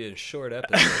one's going to be a short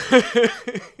episode,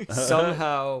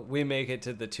 somehow we make it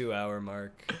to the 2-hour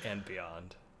mark and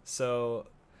beyond. So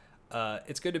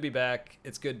it's good to be back.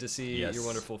 It's good to see your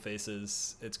wonderful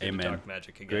faces. It's good to talk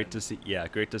Magic again. Great to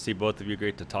see both of you.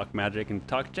 Great to talk Magic and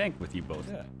talk jank with you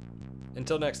both. Yeah.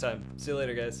 Until next time. See you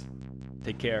later, guys.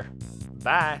 Take care.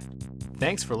 Bye.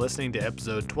 Thanks for listening to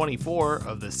episode 24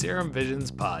 of the Serum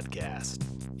Visions podcast.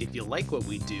 If you like what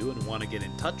we do and want to get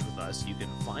in touch with us, you can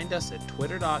find us at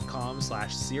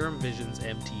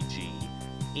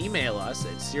twitter.com/serumvisionsmtg, email us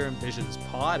at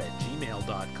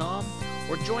serumvisionspod@gmail.com,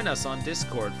 or join us on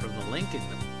Discord from the link in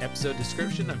the episode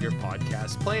description of your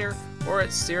podcast player or at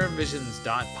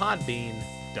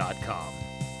serumvisions.podbean.com.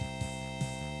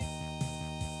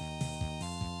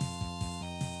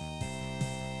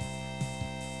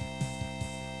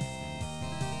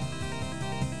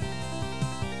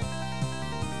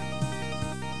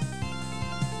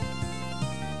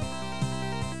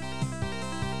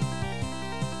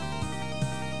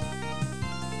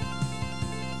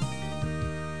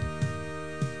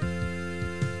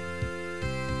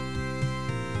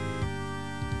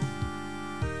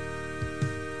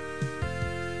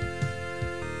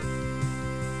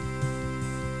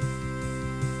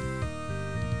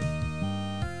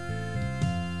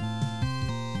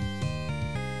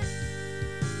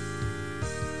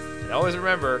 And always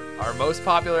remember, our most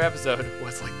popular episode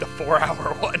was like the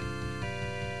 4-hour one.